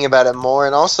me thinking about it more,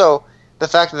 and also the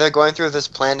fact that they're going through this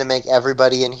plan to make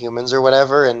everybody Inhumans or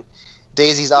whatever, and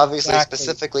Daisy's obviously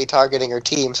specifically targeting her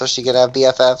team so she could have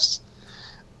BFFs.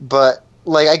 But,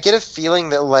 like, I get a feeling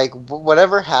that, like,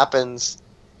 whatever happens,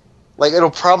 like, it'll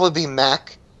probably be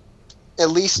Mac, at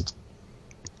least,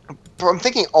 I'm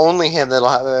thinking only him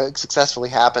that'll successfully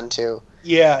happen to.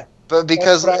 yeah, But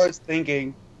because... that's what I was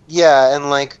thinking. Yeah, and,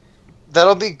 like,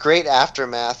 that'll be great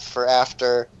aftermath for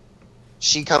after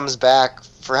she comes back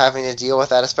for having to deal with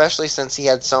that, especially since he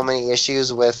had so many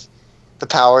issues with the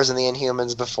Powers and the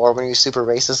Inhumans before when he was super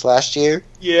racist last year.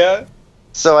 Yeah.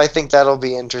 So I think that'll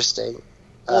be interesting.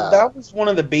 Well, that was one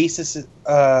of the bases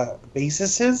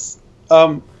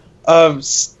of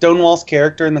Stonewall's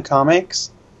character in the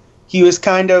comics. He was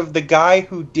kind of the guy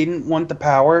who didn't want the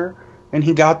power, and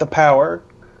he got the power.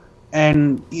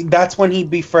 And that's when he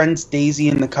befriends Daisy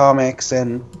in the comics,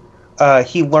 and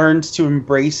he learns to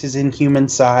embrace his inhuman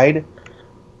side.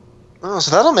 Oh,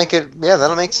 so that'll make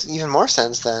even more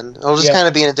sense then. It'll just kind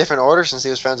of be in a different order since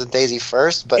he was friends with Daisy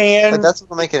first, but and that's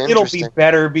what'll make it interesting. It'll be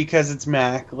better because it's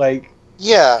Mac,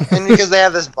 Yeah, and because they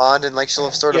have this bond, and she'll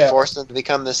have sort of forced him to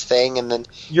become this thing, and then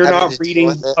you're not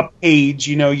reading a page,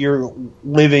 you're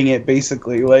living it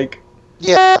basically.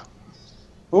 Yeah.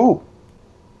 Ooh.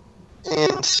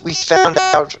 And we found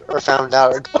out.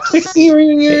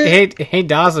 Hey,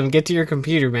 Dawson, get to your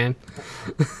computer, man.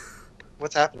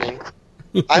 What's happening?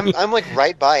 I'm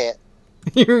right by it.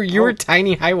 You were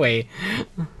tiny highway.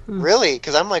 Really?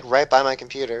 Because I'm right by my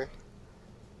computer.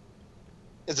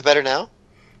 Is it better now?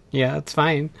 Yeah, it's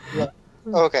fine. Yeah.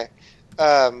 Oh, okay.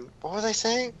 What was I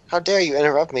saying? How dare you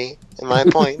interrupt me in my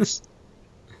points?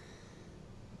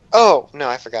 Oh, no,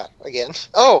 I forgot again.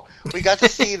 Oh, we got to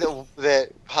see that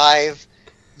Hive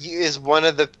is one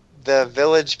of the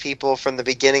village people from the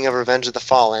beginning of Revenge of the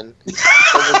Fallen. It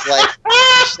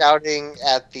was shouting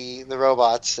at the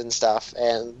robots and stuff,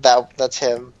 and that's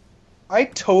him. I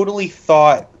totally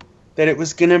thought that it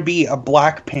was going to be a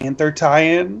Black Panther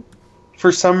tie-in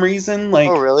for some reason.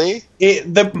 Oh, really?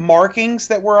 The markings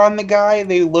that were on the guy,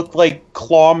 they looked like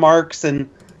claw marks, and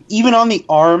even on the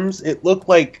arms, it looked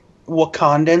like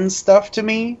Wakandan stuff to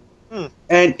me.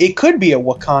 And it could be a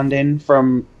Wakandan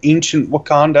from ancient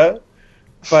Wakanda,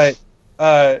 but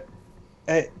and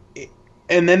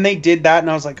then they did that,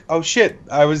 and I was like, oh shit,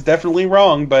 I was definitely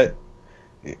wrong, but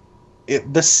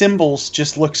the symbols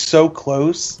just look so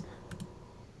close.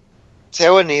 See, I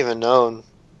wouldn't even known.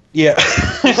 Yeah.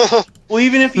 Well,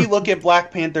 even if you look at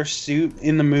Black Panther's suit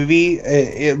in the movie,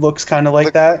 it looks kind of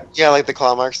like that. Yeah, like the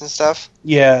claw marks and stuff.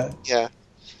 Yeah. Yeah.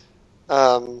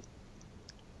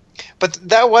 But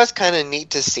that was kind of neat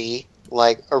to see,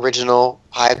 original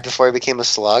Hive before he became a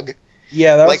slug.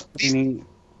 Yeah, that was pretty neat.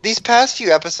 These past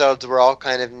few episodes were all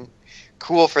kind of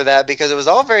cool for that, because it was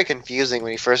all very confusing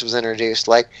when he first was introduced.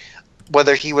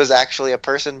 Whether he was actually a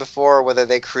person before, or whether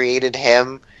they created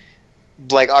him,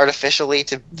 artificially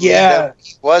to believe that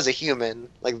he was a human.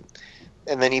 And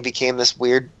then he became this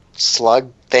weird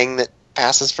slug thing that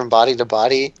passes from body to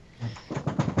body.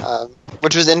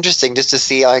 Which was interesting just to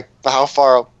see, how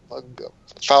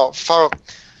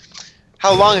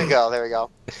long ago? There we go.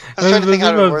 I was trying to think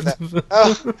how to word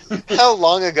that. How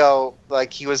long ago,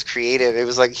 he was created? It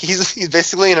was he's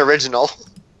basically an original.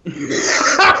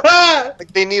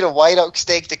 They need a white oak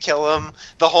stake to kill him.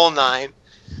 The whole nine.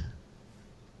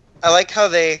 I like how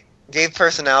they gave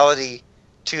personality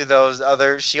to those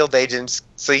other SHIELD agents,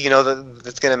 so you know that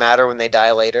it's going to matter when they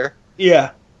die later.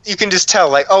 Yeah. You can just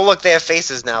tell, oh look, they have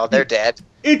faces now. They're dead.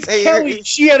 It's Kelly.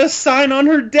 She had a sign on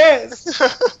her desk. Yeah,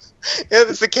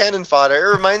 it's the cannon fodder.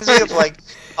 It reminds me of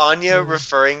Anya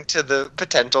referring to the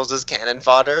potentials as cannon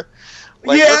fodder.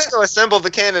 Let's go assemble the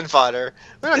cannon fodder.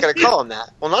 We're not going to call them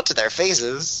that. Well, not to their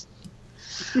faces.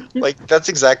 That's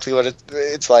exactly what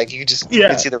it's like. You just you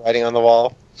can see the writing on the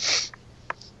wall.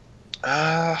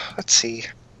 Let's see.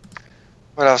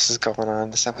 What else is going on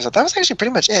in this episode? That was actually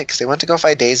pretty much it, because they went to go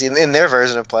fight Daisy in their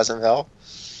version of Pleasantville.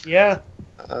 Yeah.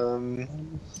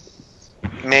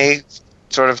 May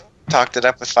sort of talked it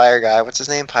up with Fire Guy. What's his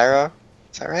name? Pyro?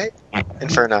 Is that right?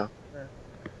 Inferno.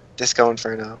 Disco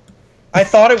Inferno. I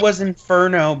thought it was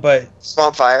Inferno, but...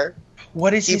 Swamp Fire?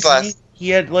 What is his name? He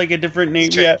had, a different name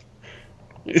yet.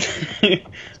 I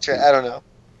don't know.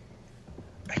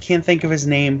 I can't think of his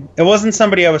name. It wasn't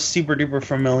somebody I was super duper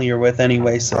familiar with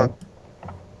anyway, so...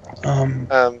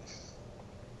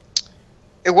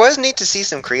 It was neat to see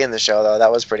some Kree in the show, though.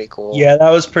 That was pretty cool. Yeah,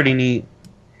 that was pretty neat.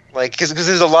 Because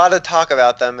there's a lot of talk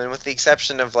about them, and with the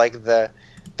exception of the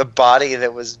body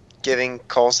that was giving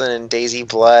Coulson and Daisy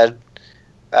blood,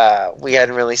 we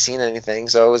hadn't really seen anything.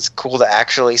 So it was cool to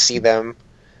actually see them,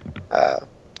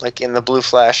 in the blue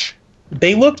flesh.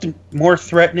 They looked more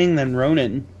threatening than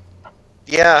Ronan.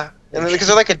 Yeah, and because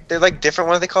they're different.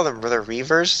 What do they call them? They're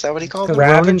Reavers? Is that what he called them?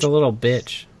 Ravage, a little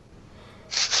bitch.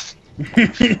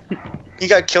 He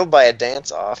got killed by a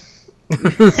dance-off. You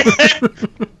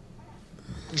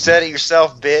said it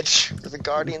yourself, bitch. For the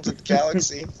Guardians of the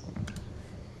Galaxy.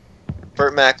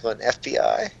 Burt Macklin,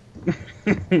 FBI.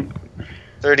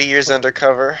 30 years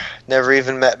undercover. Never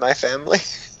even met my family.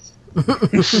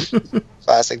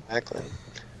 Classic Macklin.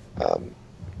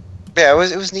 Yeah,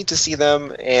 it was neat to see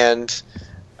them, and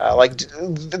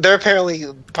They're apparently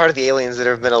part of the aliens that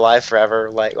have been alive forever.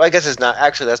 Like, well, I guess it's not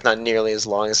actually. That's not nearly as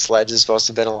long as Sledge is supposed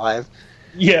to have been alive.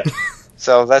 Yeah.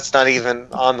 So that's not even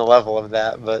on the level of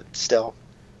that, but still.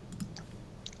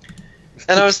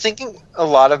 And I was thinking a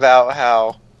lot about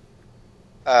how,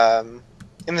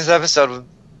 in this episode,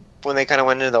 when they kind of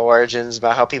went into the origins,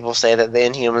 about how people say that the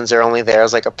Inhumans are only there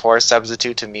as like a poor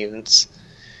substitute to mutants.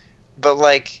 But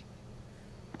like,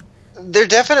 they're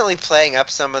definitely playing up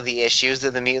some of the issues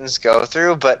that the mutants go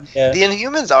through, but Yeah. the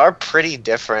Inhumans are pretty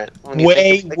different. When you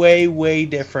Way, think of, like, way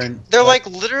different. they're like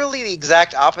literally the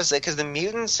exact opposite, because the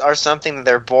mutants are something that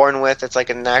they're born with. It's like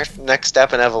a next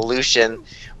step in evolution,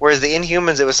 whereas the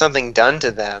Inhumans, it was something done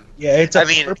to them. Yeah, it's a I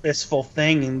mean- purposeful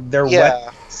thing, and they're Yeah.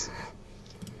 weapons.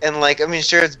 And like, I mean,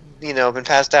 sure, it's been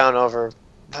passed down over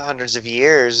hundreds of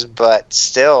years, but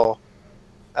still,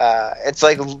 it's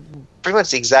like pretty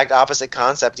much the exact opposite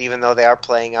concept. Even though they are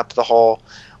playing up the whole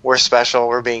 "we're special,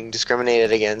 we're being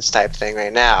discriminated against" type thing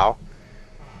right now.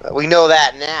 We know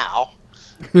that now,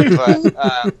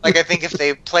 but like, I think if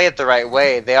they play it the right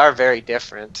way, they are very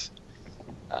different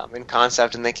in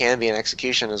concept, and they can be in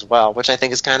execution as well, which I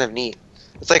think is kind of neat.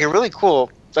 It's like a really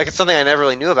cool, like, it's something I never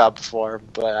really knew about before,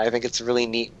 but I think it's a really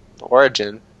neat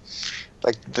origin.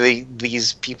 Like,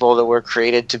 these people that were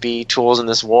created to be tools in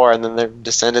this war, and then their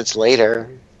descendants later.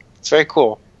 It's very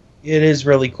cool. It is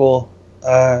really cool.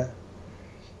 I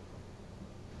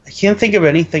can't think of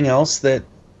anything else that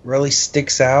really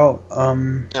sticks out.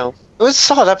 No, it was a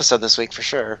solid episode this week for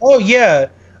sure. Oh yeah,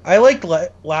 I liked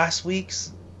last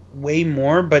week's way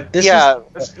more, but this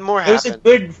was, more it was a happened.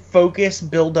 good focus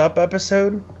build up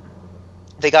episode.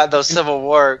 They got those Civil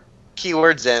War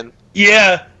keywords in.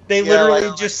 Yeah, they Yeah, literally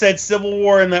like- just said Civil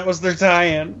War, and that was their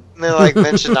tie-in. And they like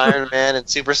mentioned Iron Man and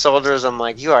super soldiers. I'm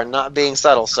like, you are not being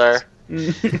subtle, sir.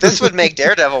 This would make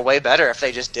Daredevil way better if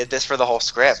they just did this for the whole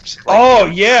script. Like, Oh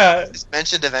yeah, just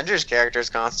mentioned Avengers characters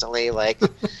constantly, like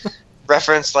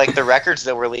reference like the records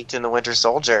that were leaked in the Winter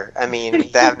Soldier. I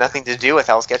mean, that have nothing to do with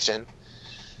Hell's Kitchen.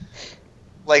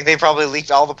 Like, they probably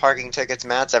leaked all the parking tickets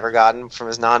Matt's ever gotten from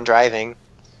his non-driving.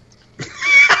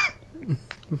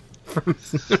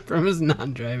 from his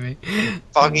non-driving.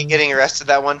 Foggy getting arrested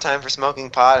that one time for smoking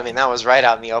pot. I mean, that was right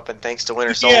out in the open thanks to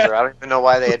Winter Soldier. Yeah. I don't even know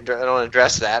why they don't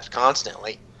address that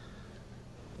constantly.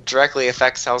 Directly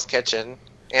affects Hell's Kitchen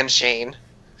and Shane.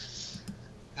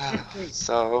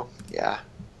 So, yeah.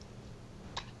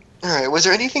 Alright, was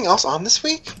there anything else on this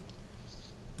week?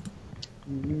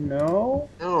 no,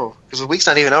 No, because the week's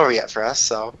not even over yet for us,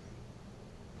 so.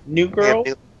 New We have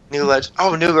Girl. New Legend.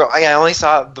 Oh, New Girl. I only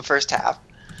saw the first half.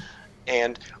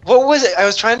 And what was it? I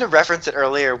was trying to reference it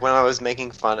earlier when I was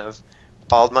making fun of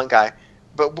Bald Monk Guy.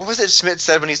 But what was it Schmidt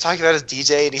said when he was talking about his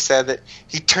DJ and he said that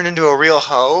he turned into a real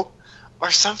hoe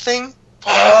or something?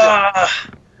 What was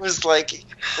it? It was like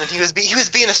when he was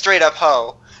being a straight up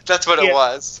hoe. That's what it Yeah.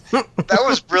 was. That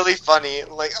was really funny,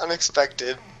 like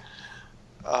unexpected.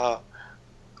 I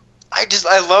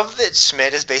love that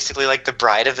Schmidt is basically like the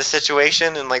bride of the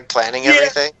situation and like planning Yeah.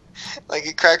 everything. Like,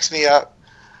 it cracks me up.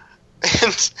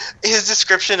 And his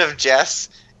description of Jess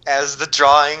as the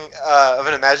drawing of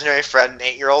an imaginary friend an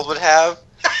 8-year-old would have.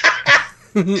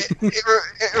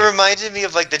 It reminded me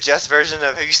of like the Jess version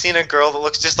of, have you seen a girl that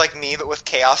looks just like me but with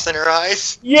chaos in her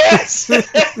eyes? Yes.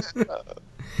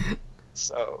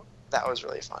 So that was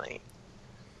really funny.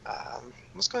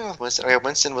 What's going on with Winston? Okay,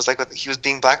 Winston was like, he was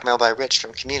being blackmailed by Rich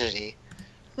from Community.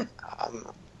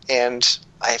 And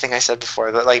I think I said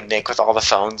before that like Nick with all the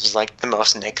phones was like the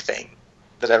most Nick thing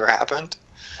that ever happened.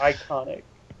 Iconic.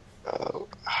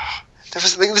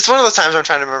 It's one of those times where I'm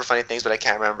trying to remember funny things, but I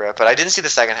can't remember it. But I didn't see the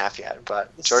second half yet.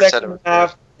 But The George said it second was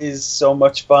half is so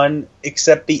much fun,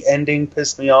 except the ending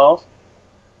pissed me off.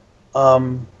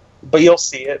 But you'll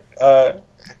see it.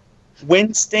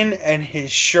 Winston and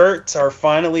his shirts are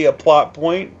finally a plot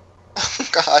point. good.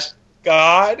 God,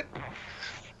 God.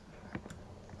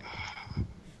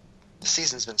 the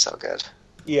season's been so good.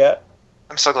 Yeah.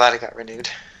 I'm so glad it got renewed.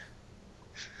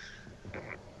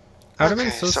 I would have been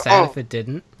Okay, so so- sad oh. if it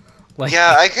didn't. Like,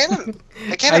 Yeah, I can't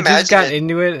I imagine just got it.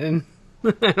 into it and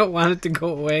I don't want it to go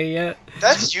away yet.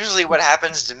 That's usually what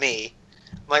happens to me.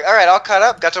 I'm like, all right, I'll cut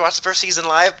up. Got to watch the first season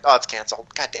live. Oh, it's canceled.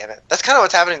 God damn it. That's kind of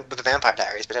what's happening with the Vampire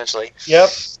Diaries, potentially. Yep.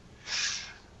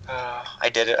 I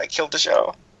did it. I killed the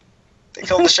show. They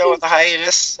killed the show with a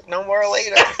hiatus. No more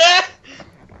later.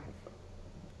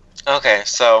 Okay,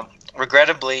 so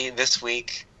regrettably this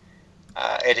week,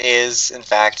 it is in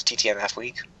fact TTMF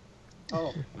week.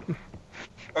 Oh.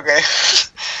 Okay.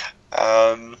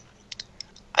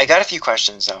 I got a few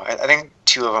questions though. I think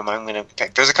 2 of them I'm gonna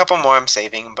pick. There's a couple more I'm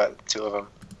saving, but 2 of them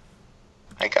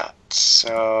I got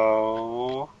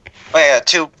so. Oh yeah,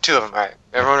 two of them. All right,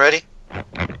 everyone ready?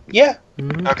 Yeah.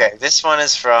 Mhm. Okay, this one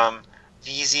is from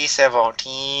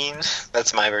VZ17.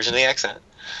 That's my version of the accent.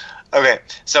 Okay,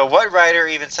 so what writer or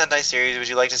even Sentai series would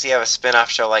you like to see have a spin-off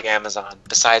show like Amazon,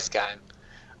 besides Gaim?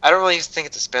 I don't really think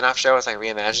it's a spin-off show, it's like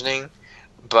reimagining,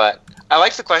 but I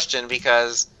like the question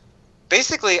because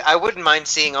basically I wouldn't mind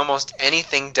seeing almost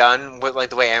anything done with like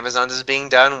the way Amazon's is being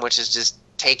done, which is just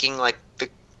taking like the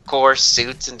core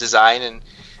suits and design and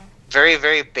very,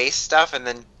 very base stuff and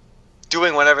then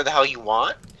doing whatever the hell you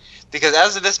want. Because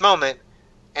as of this moment,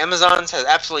 Amazon's has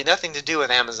absolutely nothing to do with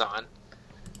Amazon.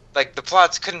 Like, the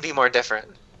plots couldn't be more different.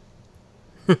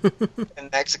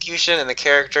 And the execution and the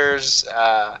characters,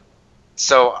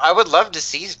 so I would love to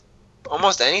see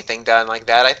almost anything done like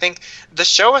that. I think the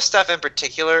Showa stuff in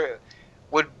particular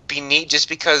would be neat just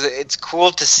because it's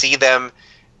cool to see them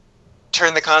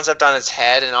turn the concept on its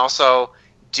head and also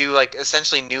do, like,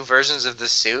 essentially new versions of the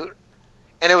suit.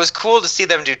 And it was cool to see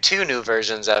them do 2 new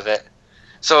versions of it.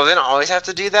 So they don't always have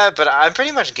to do that, but I'm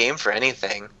pretty much game for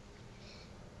anything.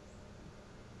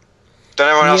 Don't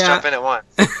everyone else jump in at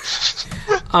once.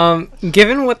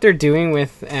 Given what they're doing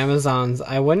with Amazons,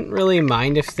 I wouldn't really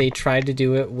mind if they tried to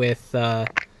do it with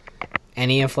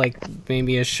any of like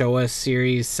maybe a Showa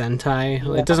series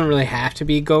Sentai. It doesn't really have to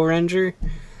be Go Ranger,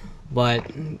 but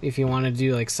if you want to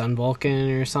do like Sun Vulcan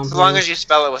or something, As long as you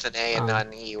spell it with an A and not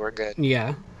an E, we're good.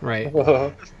 yeah, right.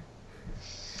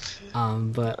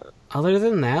 But other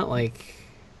than that, like,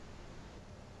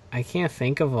 I can't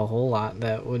think of a whole lot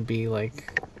that would be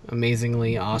like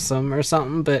amazingly awesome or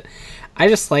something. But I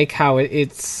just like how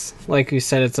it's like you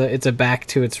said, it's a back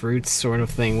to its roots sort of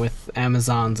thing with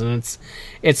Amazons, and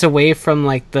it's away from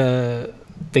like the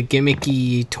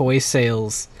gimmicky toy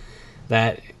sales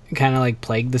that kind of like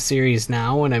plague the series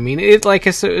now. And I mean,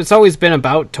 it's always been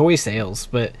about toy sales,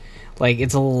 but like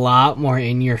it's a lot more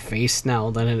in your face now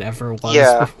than it ever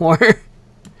was before.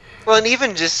 Well, and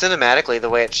even just cinematically, the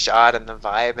way it's shot and the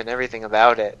vibe and everything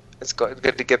about it, it's good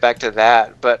to get back to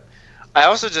that. But I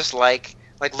also just like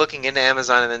looking into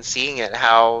Amazon and then seeing it,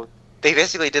 how they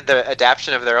basically did the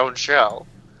adaptation of their own show.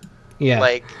 Yeah.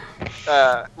 Like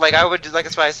I would, like,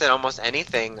 that's why I said almost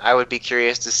anything. I would be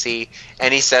curious to see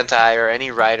any Sentai or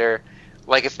any writer,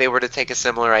 like if they were to take a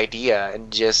similar idea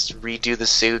and just redo the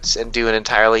suits and do an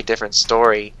entirely different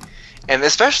story. And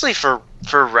especially for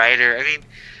writer, I mean,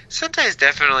 Sentai's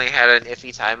definitely had an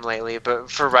iffy time lately, but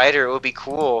for writer, it would be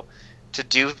cool to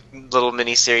do little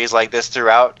mini-series like this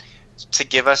throughout to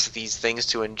give us these things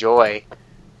to enjoy,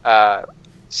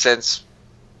 since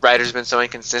writer's been so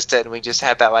inconsistent and we just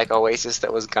had that like oasis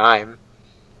that was Gaim.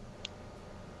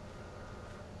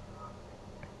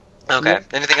 Okay,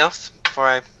 anything else before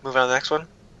I move on to the next one?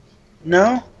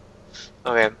 No.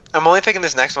 Okay, I'm only picking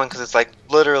this next one because it's like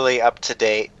literally up to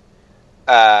date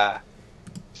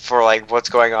for like what's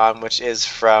going on, which is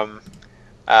from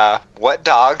What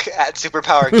Dog at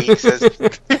Superpower Geek says.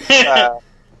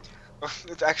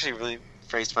 It's actually really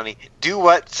phrased funny. Do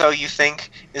what so you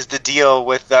think is the deal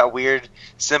with that weird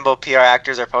symbol PR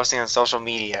actors are posting on social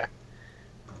media?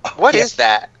 What is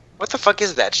that? What the fuck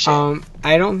is that shit?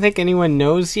 I don't think anyone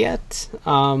knows yet.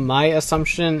 My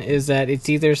assumption is that it's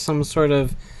either some sort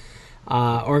of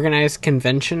organized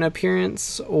convention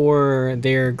appearance, or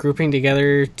they're grouping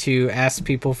together to ask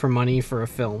people for money for a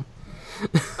film.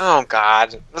 Oh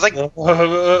god. It was like 2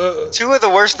 of the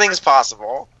worst things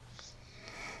possible.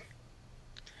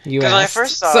 Because when I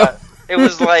first saw it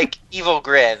was like Evil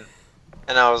Grin.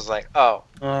 And I was like, oh,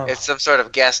 it's some sort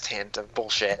of guest hint of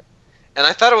bullshit. And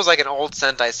I thought it was like an old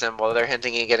Sentai symbol. They're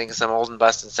hinting at getting some old and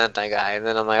busted Sentai guy. And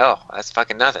then I'm like, oh, that's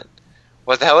fucking nothing.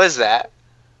 What the hell is that?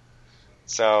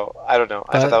 So, I don't know.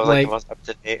 I thought that was like the most up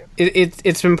to date.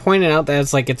 It's been pointed out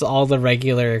that it's all the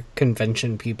regular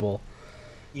convention people.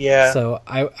 Yeah. So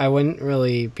I wouldn't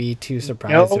really be too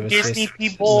surprised. No if it's Disney just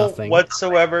people nothing,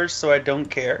 whatsoever, so I don't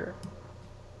care.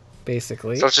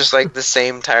 basically. So it's just like the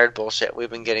same tired bullshit we've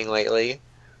been getting lately.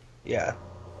 Yeah.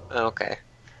 Okay.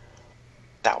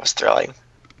 That was thrilling.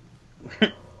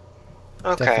 Definitely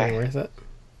Okay. worth it.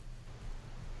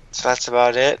 So that's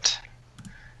about it.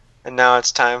 And now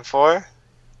it's time for...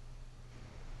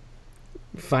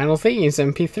 Final Thingies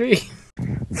MP3.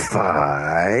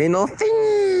 Final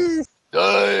thing.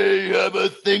 I have a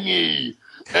thingy,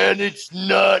 and it's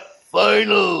not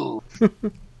final.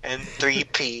 and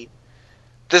 3P.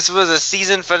 This was a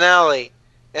season finale.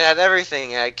 It had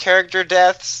everything. It had character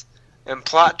deaths and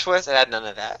plot twists. It had none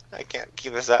of that. I can't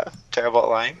keep this up. Terrible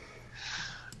line.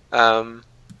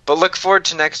 But look forward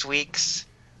to next week's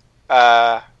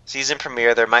season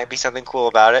premiere. There might be something cool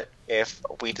about it if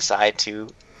we decide to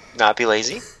not be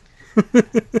lazy.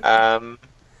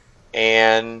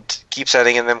 and keep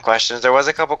sending in them questions. There was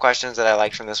a couple questions that I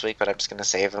liked from this week, but I'm just gonna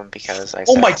save them because I.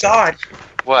 Oh my god!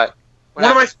 What? One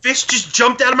of my fish just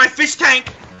jumped out of my fish tank.